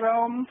ល់ព្រ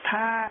ម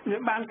ថាវា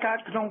បានកើត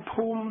ក្នុង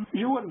ភូមិ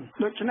យួន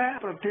ដូច្នេះ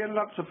ប្រធាន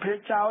រដ្ឋសភា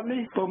ចៅ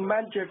នេះពុំមែ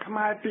នជាខ្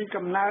មែរពី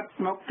កំណើត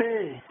មកទេ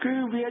គឺ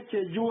វា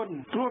ជាយួន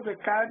ព្រោះវា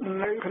កើត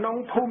នៅក្នុង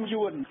ភូមិ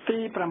យួនទី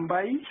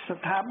8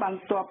ស្ថាប័ន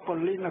ទ័ពប៉ូ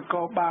លីសនគ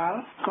របាល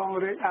កង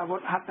រាជអាវុ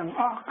ធហត្ថទាំង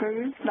អស់គឺ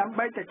ដើម្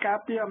បីតែការ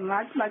ពារអំណា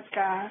ចផ្ដាច់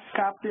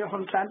ការពារហ៊ុ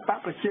នសែនបក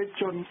ប្រជា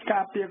ជនកា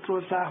រពារគ្រួ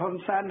សារហ៊ុន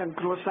សែននិង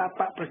គ្រួសារ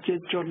បកប្រជា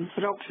ជន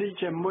រកស៊ី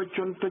ជាមួយជ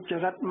នទុច្ច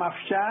រិតម៉ា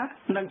ហ្វយ៉ា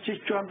និងជិះ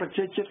ជាន់ប្រ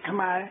ជាជាតិខ្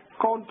មែរ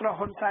កូនប្រុស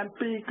ហ៊ុនសែន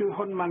2គឺ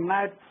ហ៊ុនម៉ា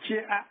ណែតជា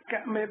អគ្គ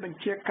មេបញ្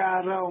ជាការ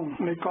រង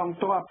នៃកង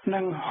ទ័ពនិ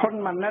ងហ៊ុន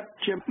ម៉ាណិត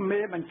ជាមេ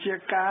បញ្ជា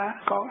ការ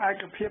កងឯ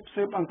កភាព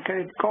ស៊ើបអង្កេ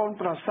តកូន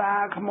ប្រសា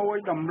ក្មួយ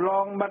ដំឡ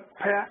ងមិត្ត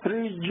ភ័ក្តិ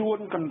ឬយួន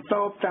កន្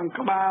តោបទាំង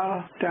ក្បាល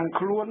ទាំង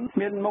ខ្លួន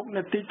មានមុខ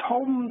នីតិ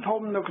ធំ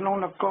នៅក្នុង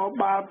នគរ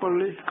បាលប៉ូ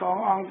លីសកង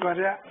អង្គ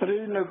រៈឬ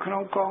នៅក្នុ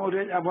ងកង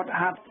រាជអាវុធ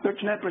ហត្ថដូ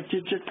ច្នេះប្រជា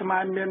ជាតិខ្មែ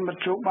រមានម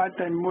ធ្យោបាយ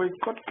តែមួយ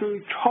គត់គឺ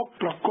ឈប់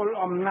ប្រគល់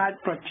អំណាច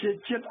ប្រជា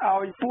ជាតិ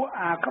ឲ្យពួក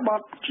អាក្ប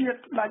ត់ជាតិ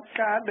ដាច់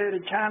ការដេរ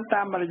ឆាន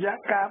តាមរយៈ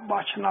ការ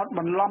បោះឆ្នោតប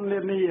ន្លំនា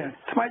នា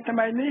ថ្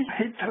មីនេះ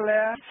ហ៊ីត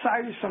ឡែរសៅ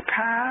សុ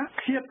ខា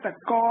ឃាត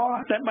ករ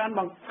ដែលបាន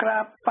បង្ក្រា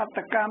បបាត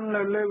កម្ម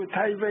នៅលើវិ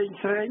ថីវែង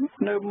ស្រេង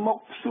នៅមុខ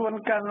សួន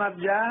កាណា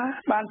ឌា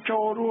បានចូ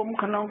លរួម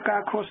ក្នុងកា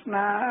រឃោស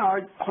នាឲ្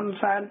យហ៊ុន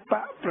សែនប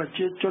កប្រ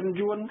ជាជន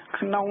យួន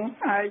ក្នុង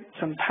ឯក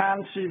សណ្ឋាន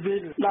ស៊ីវិ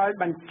លដោយ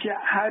បញ្ជា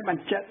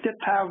ក់ទៀត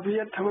ថាវា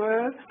ធ្វើ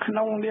ក្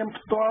នុងនាម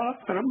ផ្ទាល់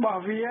រប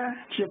ស់វា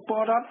ជាព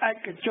លរដ្ឋឯ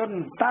កជន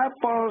តើ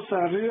ពលស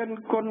រឿន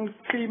គុណ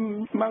គីម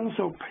មង្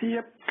សុភា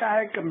ពកែ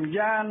កម្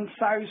យាន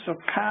សៅសុ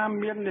ខា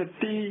មាននី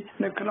តិ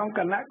នៅក្នុងគ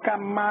ណៈក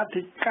ម្មា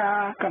ធិការ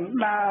កណ្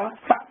ដាល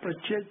បកប្រ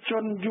ជាជ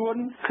នយួន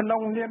ក្នុ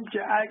ងនាម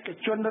ជាឯក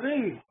ជនឬ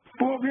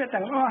ពួកវា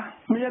ទាំងអស់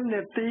មាន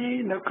នីតិ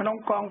នៅក្នុង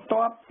កង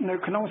ទ័ពនៅ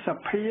ក្នុងស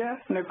ភា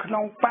នៅក្នុ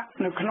ងបក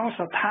នៅក្នុង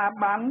ស្ថា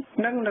ប័ន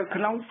និងនៅ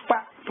ក្នុងប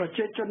កប្រ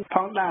ជាជនផ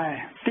ងដែរ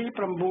ទី9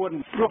ព្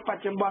រោះប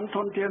ច្ចុប្បន្នធ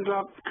នធានរ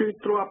ដ្ឋគឺ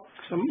ទ្រព្យ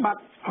សម្បត្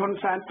តិហ៊ុន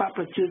សែនបក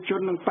ប្រជាជ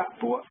ននិងបក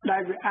ពួកដែ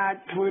លវាអាច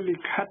ធ្វើលិ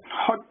ខិត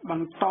ហុចប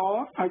ន្ត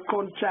ឲ្យកូ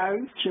នចៅ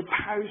ជា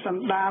ផៅស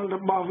ន្តានរ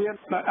បស់វា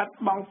ដោយឥត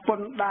បង់ព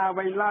ន្ធដារអ្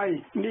វីឡើយ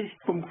នេះ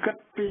ពុំគិត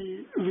ពី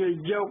វា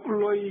យក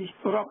លុយ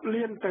រាប់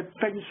លានទៅ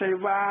ទិញសេ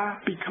វា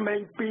ពីក្មេង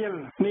ពីល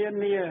នា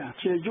នា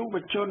ជាយុវ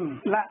ជន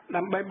លាក់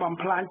ដើម្បីបំ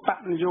ផ្លាញបក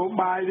នយោ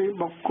បាយឬ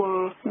បុគ្គល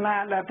ណា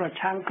ដែលប្រ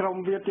ឆាំងក្រុម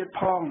វាទៀត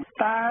ផង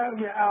តើ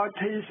វាឲ្យ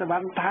ធីសវ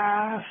ណ្ណថា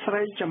ស្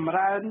រីចម្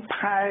រើន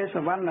ផែស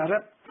វណ្ណរិ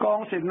ទ្ធ កង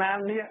សេនា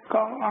នេះក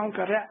ងអង្គ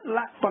រៈល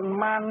ក្ខប៉ុន្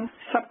មាន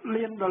10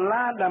 លានដុល្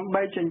លារដើម្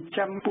បីចិញ្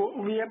ចឹមពួក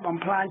វាបំ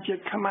ផ្លាញជា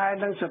តិខ្មែរ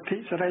និងសិទ្ធិ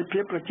សេរីភា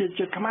ពប្រជា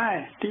ជាតិខ្មែរ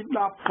ទី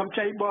10កម្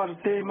ចីបរ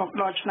ទេសមក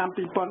ដល់ឆ្នាំ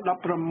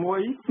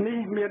2016នេះ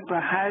មានប្រ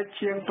ហែល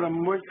ជាង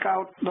6កោ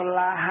តដុល្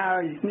លារហើ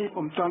យនេះ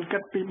ពុំទាន់គិ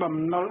តពីបំ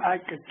ណុលឯ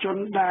កជន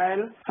ដែល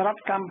រដ្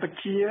ឋកម្ពុ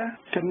ជា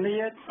ធានា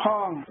ផ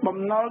ងបំ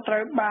ណុលត្រូ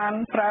វបាន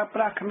ប្រើប្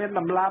រាស់គ្មាន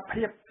តម្លា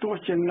ភាពទោះ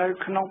ជានៅ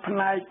ក្នុងផ្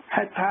នែក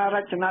ហេដ្ឋារ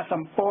ចនាស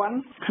ម្ព័ន្ធ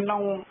ក្នុ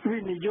ងវិ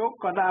និយោគ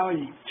ក៏ដោយ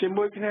ជា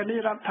មួយគ្នានេះ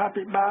រដ្ឋា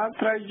ភិបាល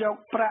ត្រូវយក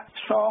ប្រាក់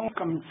សង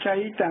កម្ចី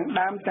ទាំង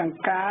ដើមទាំង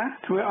ការ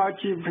ធ្វើឲ្យ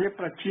ជីវភាព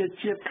ប្រជា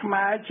ជាតិខ្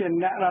មែរជា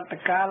អ្នករដ្ឋ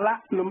ការ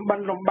លំបិន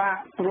លំបាក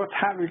ព្រោះ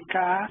ថាវិ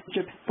ការ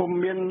ចិត្តពុំ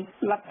មាន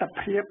លទ្ធ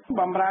ភាព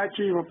បម្រើ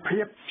ជីវ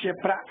ភាពជា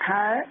ប្រាក់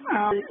ខែ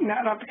ឲ្យអ្នក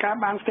រដ្ឋការ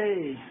បានទេ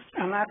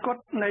អនាគត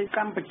នៃក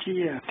ម្ពុជា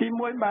ទី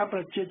1បើប្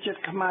រជាជាតិ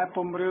ខ្មែរ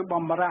ពុំរើ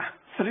បំរាស់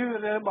ឬ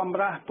រើបំ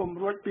រាស់ពុំ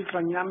រួចពីក្រ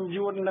ញាំ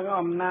យួននិង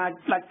អំណាច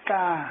ផ្ដាច់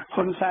ការ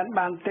ហ៊ុនសែន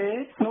បានទេ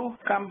នោះ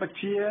កម្ពុ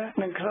ជា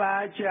នឹងក្លា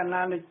យជាអា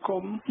ណានិគ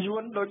មយួ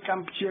នដោយក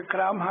ម្ពុជាក្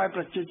រោមហើយ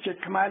ប្រជាជាតិ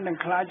ខ្មែរនឹង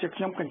ក្លាយជា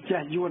ខ្ញុំកញ្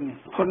ចេះយួន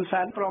ហ៊ុន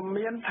សែនប្រ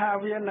មានថា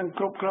វានឹង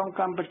គ្រប់គ្រង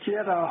កម្ពុជា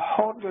រ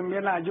ហូតវាមា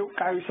នអាយុ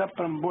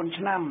99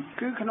ឆ្នាំ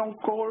គឺក្នុង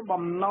គោល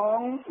បំណ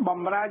ង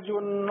បំរើយួ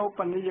ននូ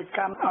បនីយក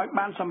ម្មឲ្យ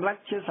បានសម្រេច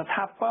ជាស្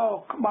ថាពរ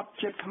ក្បត់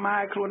ជាតិខ្មែ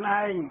រខ្លួន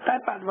ឯងតែ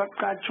បដិវត្ត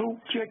ការឈូក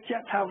ជឿជា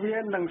ក់ថាវា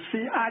នឹង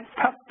ស៊ីអាច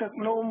ផឹកទឹក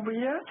នោម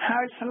វាហើ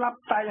យស្លាប់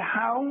តៃ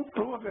ហោង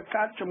ព្រោះវា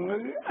កើតជំងឺ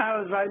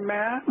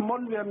Alzheimer មុ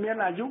នវាមាន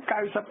អាយុ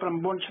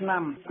99ឆ្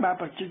នាំបើ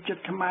ប្រជាជា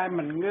តិខ្មែរ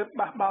មិនងើប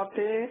បះបោ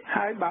ទេ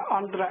ហើយបើអ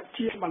ន្តរ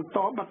ជាតិបន្ត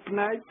បិទភ្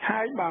នែក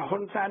ហើយបើហ៊ុ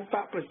នសែនប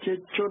កប្រជា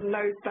ជន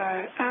នៅតែ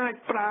អាច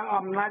ប្រើ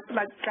អំណាចផ្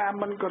ដាច់ការ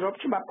មិនគោរព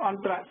ច្បាប់អ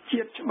ន្តរ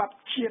ជាតិច្បាប់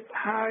ជាតិ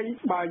ហើយ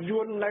បើ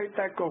យួននៅ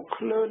តែក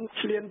ក្លឿន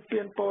ឈ្លាន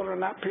ពានបូរ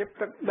ណភាព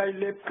ទឹកដី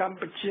លេបកម្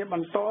ពុជាប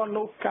ន្ត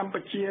នោះកម្ពុ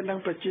ជានិង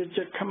ប្រជា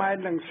ជាតិខ្មែរ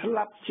នឹងស្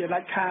លាប់ជាដា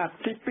ច់ខាត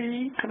ទី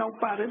2ក្នុង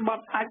បរិបទ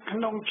អាចក្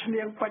នុងឈ្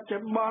នាងបច្ចុ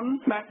ប្បន្ន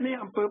បែបនេះ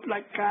អំពើផ្ដា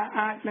ច់ការ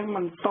អាចនឹងប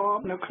ន្ត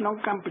នៅក្នុង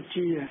កម្ពុ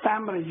ជាតា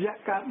មរយៈ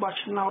ការបោះ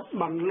ឆ្នោត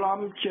បន្លំ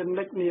ជា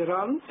និច្ចនិរ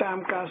ន្តរ៍តាម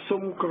ការ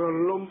សុំក្រ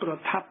ឡុំប្រ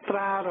ថាប់ត្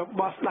រារ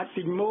បស់ស្ដេច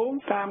ទីមូង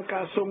តាម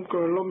ការសុំក្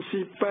រឡុំ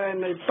ស៊ីពែ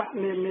នៃបក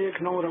នានា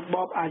ក្នុងរប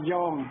បអា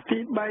យ៉ងទី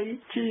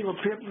3ជីវ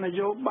ភាពន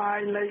យោបាយ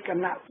នៃគ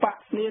ណៈបក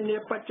នានា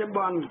បច្ចុប្ប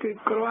ន្នគឺ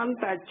គ្រាន់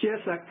តែជា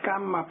សក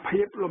ម្ម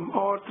ភាពលំអ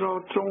ទ្រ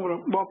ទ្រង់រ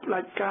បបផ្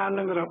ដាច់ការ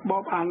និងរប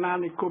បអាណា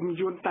និគម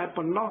យួនតែ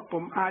ប៉ុណ្ណោះ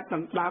ពុំអាចដ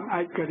ណ្ដើម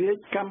ឯករាជ្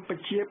យកម្ពុ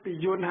ជាពី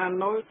យួនហា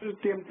ណូយឬ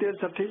ទាមទារ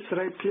សិទ្ធិសេ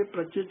រីភាព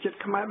ប្រជាជាតិ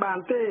ខ្មែរបាន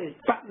ទេ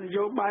បកន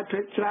យោបាយភា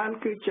គច្រើន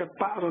គឺជា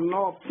បករណ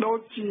បដូច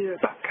ជា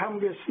បកខំ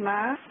វាសនា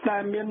ដែ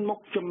លមានមុខ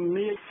ជំ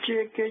នាញជា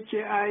គេ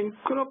ជាឯង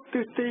គ្រប់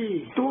ទិសទី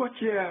ទោះ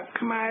ជា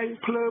ខ្មែរ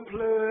ភ្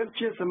លើ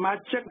ជាសមា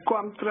ជិក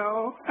គាំទ្រ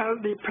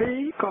LDP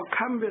ក៏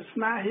ខំវាស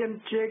នាហ៊ាន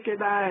ជាគេ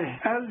ដែរ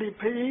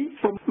LDP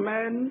ពុំ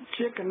មែន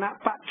ជាគណៈ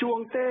បកជួង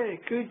ទេ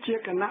គឺជា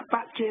គណៈប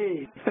កជេ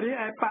រី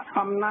ឯបក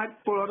អំណាច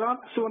ពលរដ្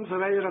ឋសួនសេ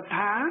រីរដ្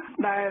ឋា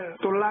ដែល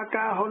តុលា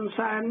ការហ៊ុន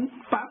សែន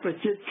បកប្រ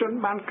ជាជន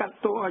បានកាត់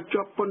ទោសឲ្យ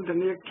ជាប់ពន្ធ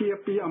នាគារ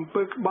ពីអំ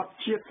ពើក្បត់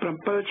ជាតិ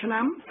7ឆ្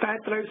នាំតែ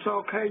ត្រូវសរ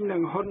ខេងនឹ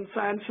ងហ៊ុន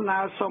សែនស្នើ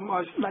សុំ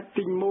ឲ្យស្ដេច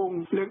ទីមូង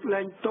លើក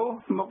លែងទោស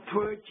មកធ្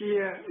វើជា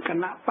គ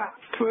ណៈបក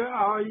ធ្វើ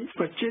ឲ្យ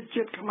ប្រជា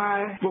ជាតិខ្មែរ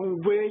វង្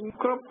វេង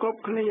គ្រប់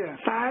គ្នា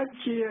តែ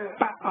ជា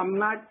បកអំ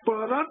ណាចពល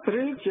រដ្ឋ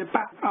ឬជាប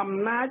កអំ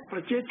ណាចប្រ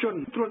ជាជន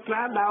ត្រួតត្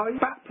រាដោយ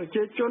បកប្រ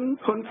ជាជន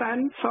ហ៊ុនសែន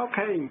សរ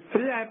ខេង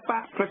រីឯប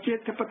កប្រជា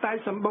ធិបតេយ្យ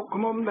សម្បុក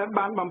ឃ្មុំដែល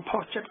បានបំផុ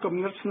សចិត្តគំ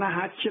និតស្នេ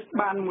ហាជាតិ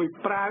បានមួយ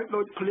ប្រាវ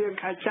ដូចភ្លៀង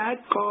ខែចែក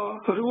ក៏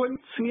រួញ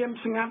ស្ងៀម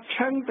ស្ងាត់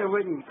ឈឹងទៅ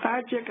វិញតែ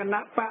ជាគ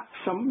ណៈបក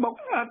សម្បុក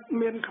ឥត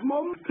មានឃ្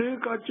មុំឬ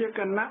ក៏ជា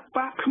គណៈប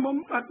កឃ្មុំ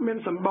ឥតមាន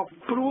សម្បុក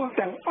ព្រោះ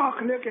ទាំងអស់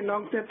គ្នាគេ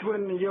នាំគ្នាធ្វើ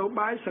នយោ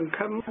បាយសង្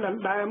ឃឹមដ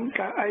ណ្ដើម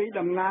កៅអី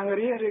តំណាង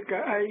រាស្ត្រឬកៅ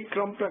អីក្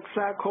រុមប្រឹក្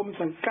សាឃុំ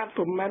សង្កាត់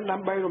ពុំមែនដើ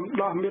ម្បីរំ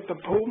ដោះមាតុ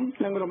ភូមិ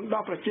និងរំ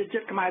ដោះប្រជាជា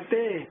តិខ្មែរ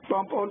ទេប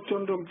ងប្អូនជ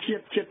នរួមជា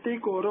តិជាទី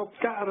គោរព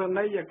ករ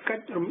ណីយកិ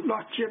ច្ចរំ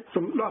ដោះជាតិ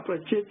រំដោះប្រ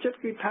ជាជាតិ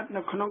គឺស្ថិត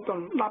នៅក្នុងដ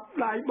ណ្ដប់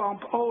ដៃបង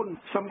ប្អូន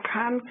សំ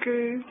ខាន់គឺ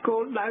គោ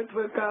លដៅធ្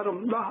វើការរំ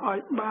ដោះឲ្យ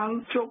បាន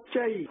ជោគ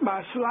ជ័យបើ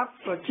ស្លាប់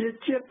ប្រជា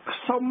ជាតិ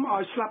សុំ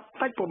ឲ្យស្លាប់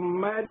តិចពុំ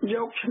មែនយ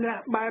កឈ្នះ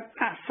បែប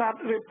អាសាដ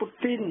ឬពូ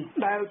ទីន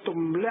ដែលទ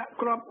ម្លាក់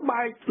គ្រាប់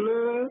បែក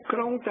លើក្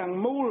រុងទាំង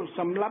មូល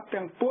សម្រាប់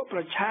ទាំងពួកប្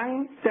រឆាំង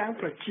ទាំង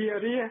ប្រជា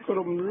រាស្ត្រ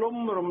រំលំ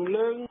រំ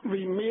លើង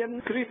វិមាន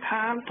គ្រឹះ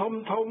ឋានធំ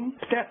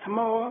ផ្ទះថ្ម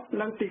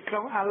និងទីក្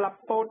រុងអាឡាប់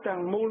ប៉ូទាំ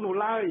ងមូលនោះ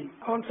ឡើយ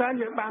ហ៊ុនសែន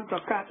វាបានប្រ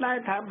កាសដែរ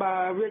ថាបើ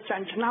វាចា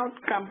ញ់ឆ្នោត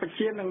កម្ពុ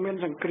ជានឹងមាន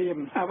សង្គ្រាម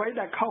អ្វី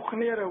ដែលខុសគ្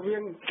នារវា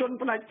ងជន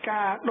ផ្ដាច់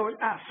ការដោយ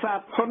អាសាដ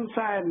ហ៊ុន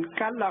សែន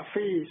កាដាហ្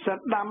វីសា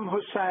ដាម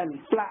ហ៊ុសែន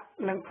ផ្លាក់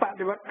និងប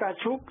ដិវត្តការ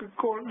ឈូកគឺ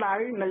គោលដៅ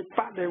នៃប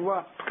ដិវ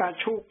ត្តការ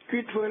ឈូកគឺ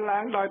ធ្វើឡើ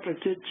ងដោយប្រ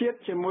ជាជាតិ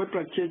ជាមួយ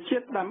ប្រជាជា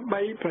តិដើម្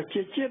បីប្រ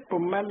ជាជាតិ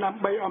ពុំមែនដើ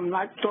ម្បីអំ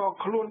ណាចត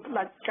ខ្លួនផ្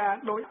ដាច់ការ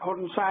ដោយហ៊ុ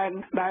នសែន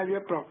ដែល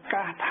វាប្រ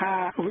កាសថា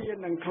វា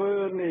នឹងធ្វើ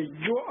នា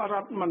យករ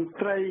ដ្ឋមន្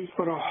ត្រី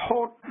រ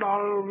ហូតដ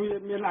ល់វា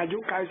មានអាយុ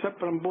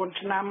99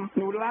ឆ្នាំ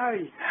នោះឡើយ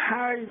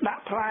ហើយដា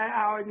ក់ផ្លែ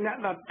ឲ្យអ្នក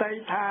ដតី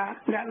ថា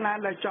អ្នក ណា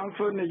ដែលចង់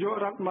ធ្វើនាយក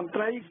រដ្ឋមន្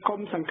ត្រីគុំ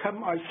សង្ឃឹម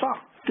ឲ្យសោះ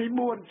ទី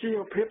4ជីវ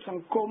ភាពស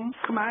ង្គម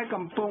ខ្មែរ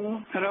កំពុង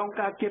រង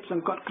ការគៀបស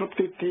ង្កត់គ្រប់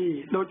ទិសទី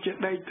ដូចជា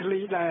ដីធ្លី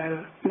ដែល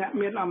អ្នក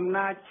មានអំ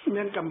ណាច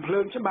មានកំភ្លើ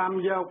ងច្បាម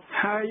យក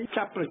ហើយ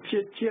ចាប់ប្រជា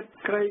ជាតិ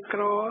ក្រីក្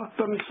រ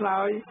ទុនស្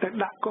លើយទៅ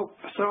ដាក់គុក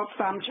ស្រប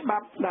តាមច្បា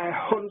ប់ដែល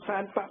ហ៊ុនសែ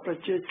នបកប្រ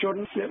ជាជន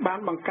បាន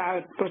បង្កើត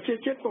ប្រជា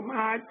ជាតិពុំ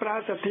អាចប្រើ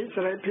សិទ្ធិ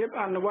សេរីភាព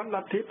អនុវត្តល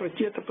ទ្ធិប្រ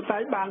ជាធិបតេ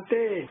យ្យបាន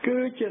ទេគឺ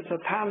ជា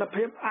ស្ថាន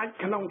ភាពអាច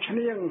ក្នុងឈ្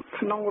នៀង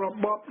ក្នុងរប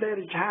បដេ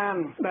រិឆាន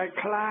ដែល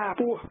ខ្លា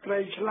ពស់ត្រី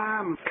ឆ្លា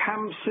ម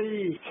ខំស៊ី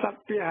សត្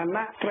វពាហ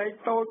នៈត្រី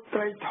តូចត្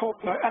រីធំ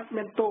ដោយឥត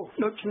មានទោស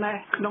ដូច្នេះ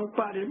ក្នុង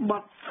បរិប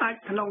ទអាច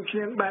ក្នុងឈ្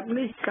នៀងបែប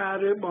នេះការ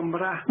រើបំ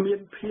រាស់មាន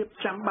ភាព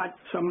ចាំបាច់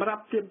សម្រា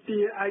ប់ទាមទា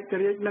រឯក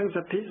រាជ្យនិង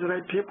សិទ្ធិសេរី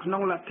ភាពក្នុ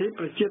ងលទ្ធិ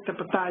ប្រជាធិប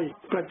តេយ្យ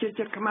ប្រជា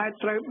ជាតិខ្មែរ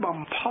ត្រូវបំ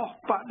ផុស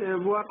បដិ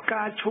វត្ត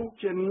ការឈូក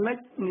ជានិ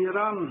ច្ចនិរ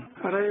ន្តរ៍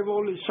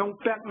Revolution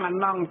ពាក់ម៉ា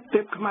ណង់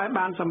ទើបខ្មែរ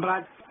បានសម្រេ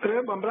ចឬ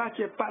បំរាស់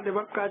ជាបដិវ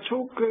ត្តការឈូ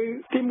កគឺ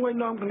ទី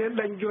1នាំគ្នា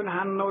ដេញយួន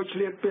ហាណូយឆ្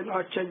លៀតពៀនអ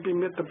ស់ចេញពី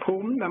មាតុភូ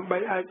មិដើម្បី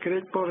ឯករា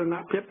ជ្យបូរណ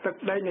ភាពទឹក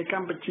ដីនៃក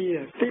ម្ពុជា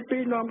ទី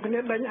2នាំគ្នា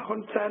ដេញហ៊ុ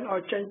នសែនឲ្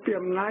យចេញពី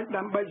អំណាច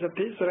ដើម្បីសិទ្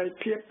ធិសេរី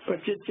ភាពប្រ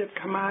ជាជាតិ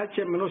ខ្មែរ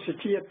ជាមនុស្ស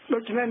ជាតិដូ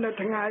ច្នេះនៅ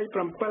ថ្ងៃ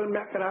7មក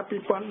រា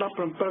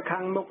2017ខា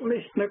ងមុខ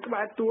នេះនៅក្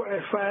បែរតួអេ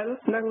ហ្វែល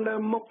និងនៅ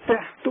មុខផ្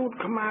ទះទូត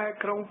ខ្មែរ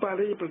ក្រុងប៉ា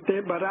រីប្រទេស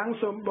បារាំង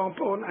សូមបង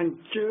ប្អូនអញ្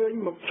ជើញ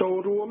មកចូល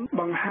រួម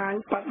បង្ហាញ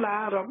បដា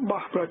រប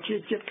ស់ប្រជា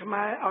ជាតិខ្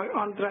មែរឲ្យ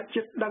អន្តរ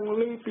ជាតិដឹង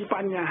ឮពីប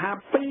ញ្ហា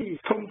ពីរ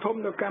ធំ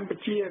នៅកម្ពុ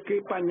ជាគឺ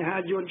បញ្ហា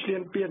យួនឈ្លា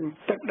នពាន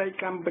ទឹកដី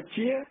កម្ពុ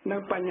ជានិ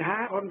ងបញ្ហា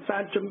ហ៊ុនសែ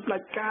នជំផ្ដា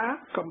ច់ការ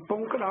កំពុ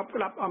ងក្តា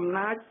ប់អំ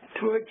ណាច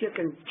ធ្វើជា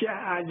កញ្ចក់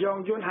អាយ៉ង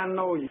យួនហា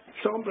ណូយ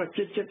សូមប្រ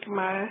ជាជាតិខ្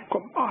មែរ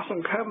កុំអស់ស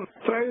ង្ឃឹម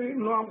ត្រូវ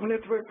នាំគ្នា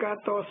ធ្វើការ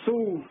តស៊ូ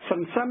ស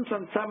ន្សំ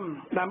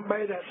ដើម្បី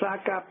រក្សា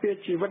ការពារ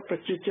ជីវិតប្រ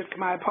ជាជាតិ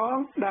ខ្មែរផង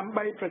ដើម្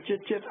បីប្រជា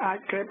ជាតិអាច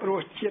ក្រេបរ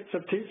សជាតិសិ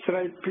ទ្ធិសេ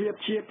រីភាព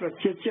ជាប្រ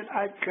ជាជាតិ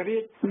ឯករា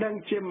ជ្យនិង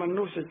ជាម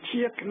នុស្ស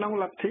ជាតិក្នុង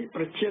លទ្ធិ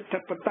ប្រជាធិ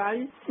បតេយ្យ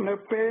នៅ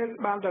ពេល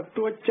បានទ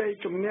ទួលជ័យ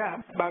ជំនះ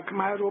បើខ្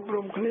មែររួបរ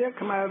วมគ្នា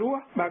ខ្មែររ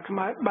ស់បើខ្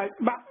មែរបែក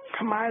បាក់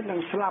ខ្មែរនឹ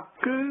ងស្លាប់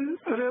គឺ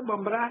ឬ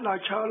បំរាស់ដោយ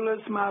ឈរលើ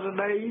ស្មារ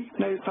តី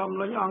នៃធម្ម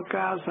នុញ្ញអង្គ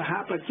ការសហ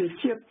ប្រជា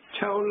ជាតិ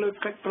ឈរលើ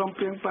កិច្ចព្រម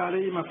ព្រៀងប៉ា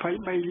រី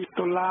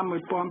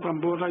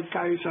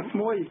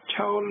$231991ឈ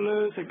រលើ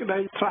សេចក្តី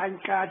ថ្លែង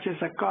ការណ៍ជា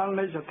សកល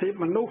នៃសិទ្ធិ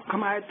មនុស្សខ្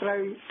មែរត្រូ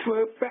វធ្វើ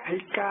ពហិ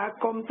ការ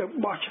គុំទៅ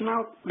បោះឆ្នោ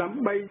តដើ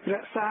ម្បីរ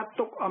ក្សា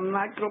ទុកអំ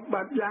ណាចគ្រប់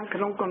បែបយ៉ាងក្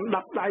នុងកណ្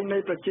ដាប់ដៃនៃ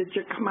ប្រជា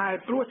ជាតិខ្មែរ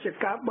ព្រោះជា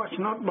ការបោះ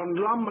ឆ្នោតបន្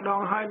លំម្ដ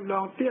ងហើយម្ដ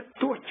ងទៀត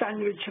ទោះចាញ់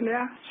ឬឈ្នះ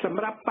ស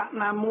ម្រាប់បក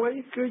ណាមួយ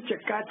គឺជា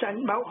ការចាញ់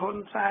បោកហ៊ុន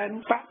សែន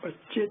បកប្រ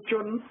ជាជ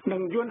ននិ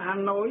ងយួនហា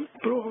ណូយ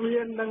ព្រោះវា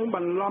នឹងប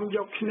ន្លំយ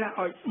កឈ្នះ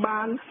ឲ្យ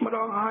បានម្ដ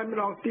ងហើយម្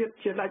ដងទៀត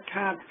ជាដាច់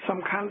ខាតសំ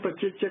ខាន់ប្រ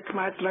ជាជាតិខ្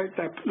មែរត្រូវ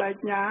តែបដិ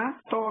ញ្ញា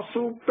ត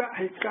ស៊ូព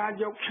ហិការ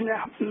យកឈ្នះ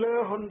លើ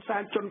ហ៊ុនសែ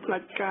នជនផ្ដា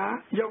ច់ការ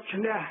យក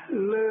ឈ្នះ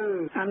លើ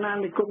អាណា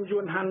និគមយួ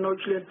នហាណូយ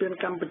ឈ្លានពាន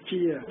កម្ពុ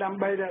ជាដើម្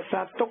បីរក្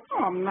សាទុក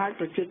អំណាច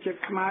ប្រជាជាតិ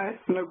ខ្មែរ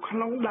នៅក្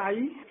នុងដៃ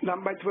ដើ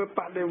ម្បីធ្វើប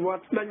ដិវត្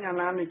តដេញអា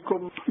ណានិគ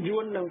មយួ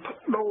ននឹងប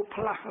ដូរ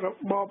ផ្លាស់រ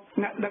បប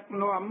អ្នកដឹក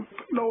នាំប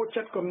ដូរ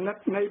ចិត្តគំនិត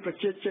នៃប្រ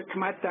ជាជាតិខ្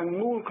មែរទាំង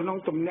មូលក្នុង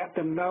ទំនាក់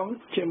ទំនង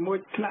ជាមួយ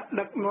ថ្នាក់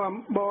ដឹកនាំ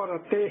បរ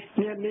ទេស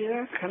នានា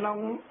ក្នុង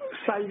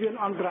ផ្សាយវៀន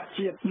អន្តរ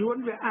ជាតិយួន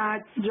វាអាច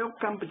យក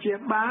កម្ពុជា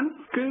បាន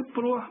គឺ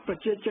ព្រោះប្រ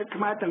ជាជាតិ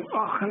ខ្មែរទាំងអ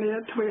ស់គ្នា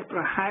ធ្វេសប្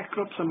រហែសគ្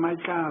រប់សម័យ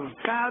កាល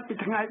ពី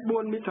ថ្ងៃ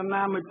4មិថុ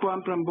នា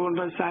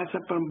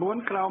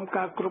1949ក្រោម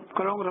ការគ្រប់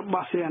គ្រងរប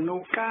ស់សីហនុ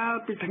កាល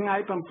ពីថ្ងៃ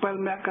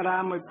7មករា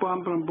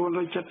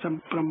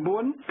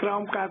1979ក្រោ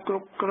មការគ្រ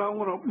ប់គ្រង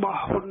របស់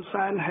ហ៊ុន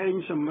សែនហេង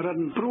សំរិន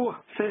ព្រោះ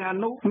សីហ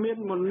នុមាន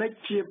មុនិច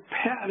ជាភ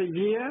រិ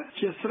យា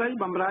ជាស្រី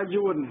បម្រើ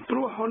យួនព្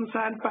រោះហ៊ុន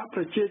សែនបក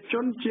ប្រជាជ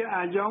នជា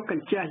អាយ៉ងក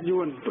ញ្ចះ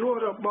យួនព្រោះ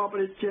របប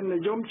រាជានិ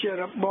យមជា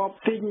របប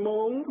ទីងម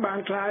ងបាន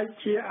ក្លាយ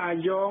ជាអា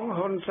យ៉ង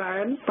ហ៊ុនសែ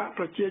នបក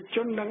ប្រជាជ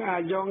ននិងអា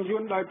យ៉ងយួ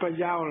នដោយប្រ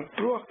យោល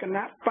ព្រោះគ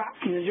ណៈបក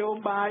នយោ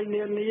បាយ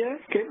នានា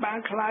គេបាន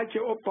ក្លាយជា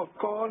ឧប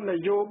ករណ៍ន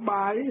យោ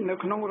បាយនៅ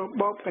ក្នុងរប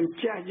បកញ្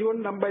ចះយួន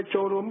ដើម្បី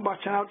ចូលរួមបោះ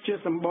ឆ្នោតជា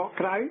សម្បក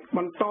ក្រៅប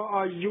ន្ត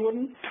ឲ្យយួន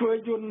ធ្វើ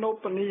យួននូប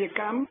នីយ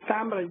កម្ម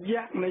តាមរ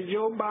យៈន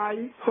យោបាយ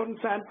ហ៊ុន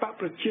សែនបក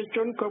ប្រជាជ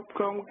នគ្រប់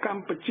គ្រងក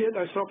ម្ពុជា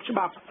ដោយស្របច្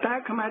បាប់តែ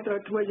ខ្មែរត្រូ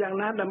វធ្វើយ៉ាង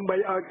ណាដើម្បី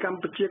ឲ្យកម្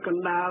ពុជាក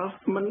ណ្ដាល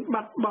មិន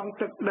បាត់បង់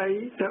ទឹកដី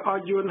ទៅឲ្យ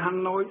យួនហា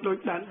ណូយដោយ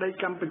ដែនដី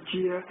កម្ពុ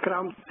ជាក្រោ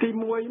មទី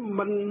1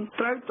មិន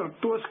ត្រូវទ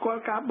ទួលស្គា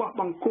ល់ការបោះ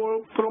បង្គោល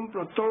ព្រំប្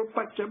រទល់ប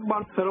ច្ចុប្ប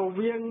ន្នរ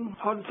វាង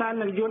ហ៊ុនសែន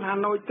និងយួនហា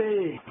ណូយទេ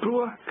ព្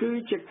រោះគឺ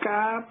ជា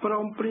ការព្រ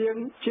មព្រៀង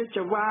ជាច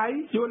វាយ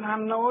យួនហា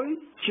ណូយ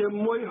ជា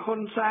មួយហ៊ុ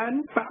នសែន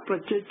បកប្រ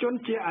ជាជន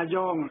ជាអា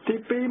យ៉ងទី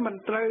2មិន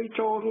ត្រូវ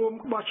ចូលរួម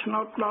បោះឆ្នោ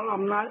តផ្ដល់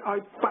អំណាចឲ្យ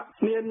បក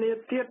នានា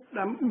ទៀត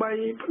ដើម្បី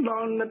ផ្ដ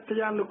ល់និត្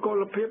យានុកូ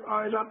លភាព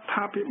ឲ្យរដ្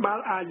ឋាភិបាល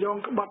អាយ៉ង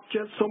ក្បត់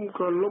ជាតិសុំ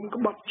ក្រលុំ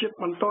ក្បត់ជាតិ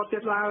បន្តទៀ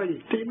តឡើយ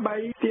ទី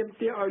3 ទាម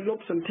ទារឲ្យលុប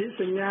សន្ធិ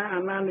សញ្ញា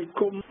អាណានិ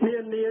គមនា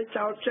នា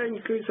ចោលចេញ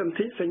គឺសន្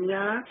ធិសញ្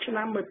ញាឆ្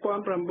នាំ1979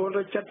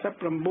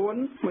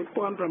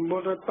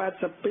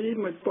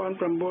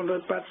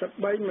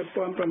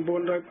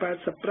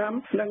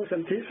 និងស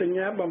ន្ធិសញ្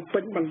ញាបំពេ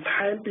ញបន្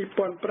ថែម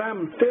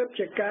2005ទើប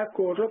ជាការ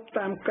គោរព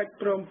តាមកិច្ច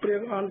ព្រមព្រៀ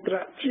ងអន្តរ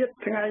ជាតិ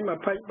ថ្ងៃ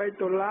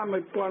23ដុល្លារ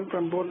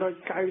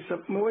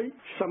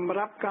1991សម្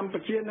រាប់កម្ពុ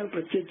ជានិងប្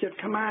រជាជាតិ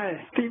ខ្មែរ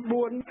ទី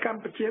4ក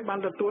ម្ពុជាបាន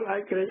ទទួលឯ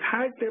ករាជ្យ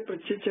ហើយទើបប្រ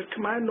ជាជាតិ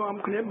ខ្មែរនាំ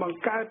គ្នាបង្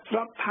កើតរ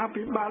ដ្ឋា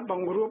ភិបាលប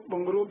ង្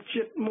រួប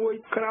ជាតិមួយ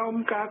ក្រោម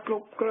ការគ្រ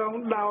ប់គ្រង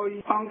ដោយ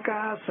អង្គ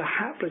ការសហ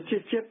ប្រជា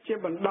ជាតិជា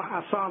បណ្ដោះ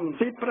អាសន្ន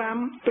ទី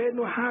5ពេល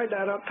នោះហើយ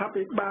ដែលរដ្ឋា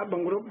ភិបាលប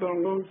ង្រួប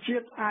ជា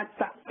តិអាច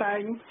តាក់តែ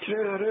ងជ្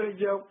រើសរើស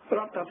យករ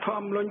ដ្ឋធ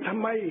ម្មនុញ្ញថ្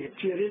មី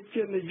ជារា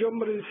ជានិយម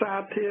ឬសា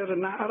ធារ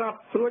ណរដ្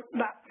ឋរួច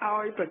ដាក់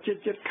ឲ្យប្រជា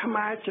ជាតិខ្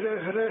មែរជ្រើ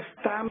សរើស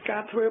តាមកា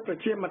រធ្វើប្រ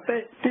ជាមតិ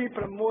ទី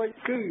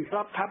6គឺរ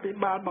ដ្ឋាភិ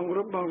បាលបង្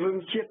រួប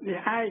ជាតិនេះ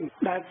ឯង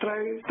ដែលត្រូ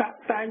វតាក់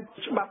តែង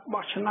ច្បាប់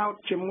បោះឆ្នោត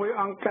ជាមួយ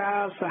អង្គការ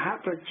សហ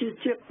ប្រជា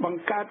ជាតិប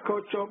ង្កើតកោ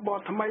ជប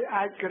ថ្មី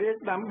ឯករាជ្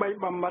យដើម្បី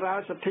បម្រើ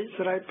សិទ្ធិ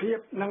សេរីភាព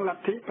និងល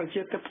ទ្ធិប្រ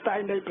ជាធិបតេ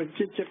យ្យនៃប្រ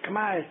ជាជាតិខ្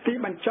មែរទី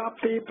បញ្ចប់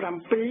ទី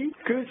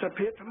7គឺស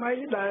ភាថ្មី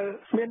ដែល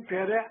មាន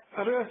ភារៈ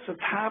រើស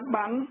ស្ថា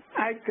ប័ន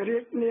ឯករា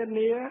ជ្យនា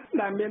នា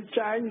ដែលមាន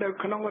ចែងនៅ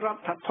ក្នុងរ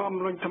ដ្ឋធម្ម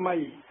នុញ្ញថ្មី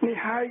នេះ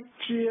ហើយ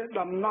ជា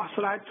ដំណោះ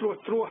ស្រាយត្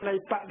រួសនៃ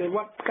បដិវ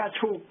ត្តផ្កា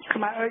ឈូកខ្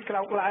មែរអើយក្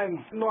រោកឡើង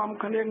នាំ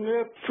គ្នាងើ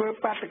បធ្វើ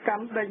បាតក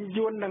ម្មដេញ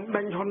យួននិង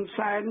ដេញហ៊ុន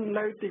សែន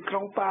នៅទីក្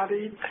រុងប៉ា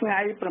រីសថ្ងៃ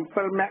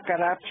7មក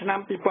រាឆ្នាំ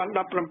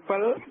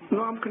2017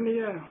នាំគ្នា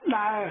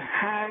ដើរ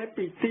ហែ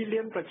ពីទី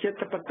លានប្រជា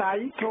ធិបតេយ្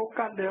យចូល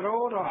កាដេរ៉ូ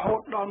រហូ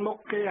តដល់មុខ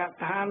គេហ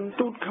ដ្ឋាន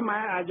ទូតខ្មែ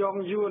រអាយ៉ង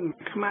យួន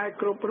ខ្មែរ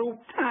គ្រប់រូប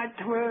អាច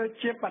ធ្វើ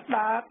ជាប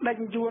ដាដេញ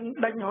យួន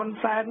ដេញហ៊ុន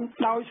សែន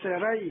ដោយសេ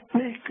រី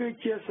នេះគឺ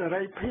ជាសេ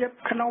រីភាព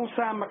ក្នុង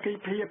សាមគ្គី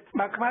ភាព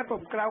បើខ្មែរ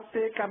ពុំក្រោក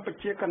ទេកម្ពុ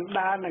ជាកណ្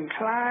ដាលនឹងค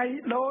ล้าย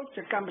ដូច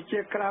ជាកម្ពុជា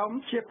ក្រោម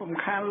ជាពុំ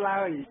ខាន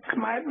ឡើយខ្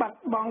មែរបាត់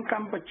បង់ក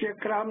ម្ពុជា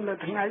ក្រោមនៅ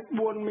ថ្ងៃ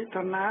4មិ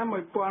ថុនា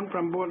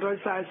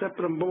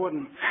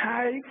1949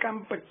ហើយក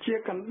ម្ពុជា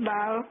កណ្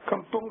ដាល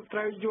កំពុងត្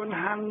រូវយួន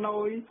ហា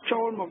ណូយ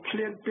ចូលមកឃ្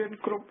លានពាន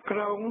គ្រប់គ្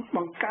រងប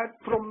ង្កើត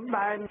ព្រំ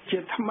ដែនជា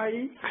ថ្មី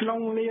ក្នុង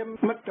នាម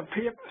មិត្ត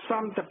ភាពស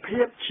ន្តិ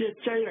ភាពជា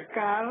ចៃរ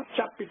កាល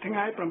ចាប់ពីថ្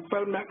ងៃ7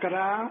មក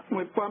រា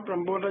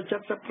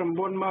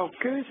1979មក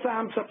គឺ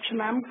30ឆ្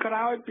នាំក្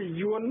រោយពី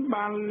យួន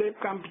បានលេប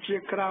កម្ពុជា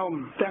ក្រោម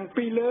ទាំង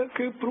ពីរលើ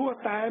គឺព្រោះ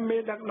តែមេ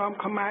ដឹកនាំ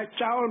ខ្មែរ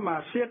ចោលម៉ា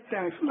សៀត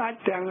ទាំងស្ដេច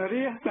ទាំង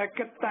រាជដែល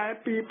គិតតែ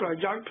ពីប្រ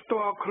យោជន៍ផ្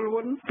ទាល់ខ្លួ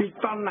នពី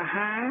បញ្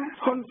ហា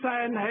ហ៊ុនសែ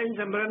នហេង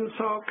សំរិន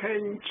សខេ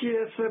ងជា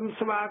សឹម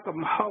ស្វា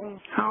កំហុង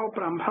ហៅ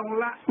5ហុង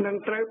លាក់នឹង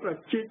ត្រូវប្រ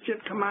ជាជា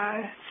តិខ្មែរ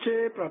ជេ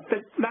រប្រតិ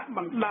ចដាក់ប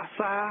ណ្ដា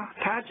សា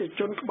ថាជា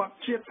ជនក្បត់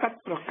ជាតិឥត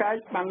ប្រកែក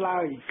បានឡើ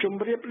យជ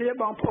ម្រាបលា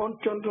បងប្អូន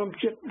ជនរួម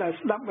ជាតិដែល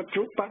ស្ដាប់វិទ្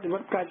យុបដិវ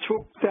ត្តការឈូ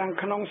កទាំង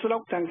ក្នុងស្រុ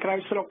កទាំងក្រៅ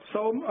ស្រុក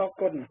សូមអរ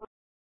គុណ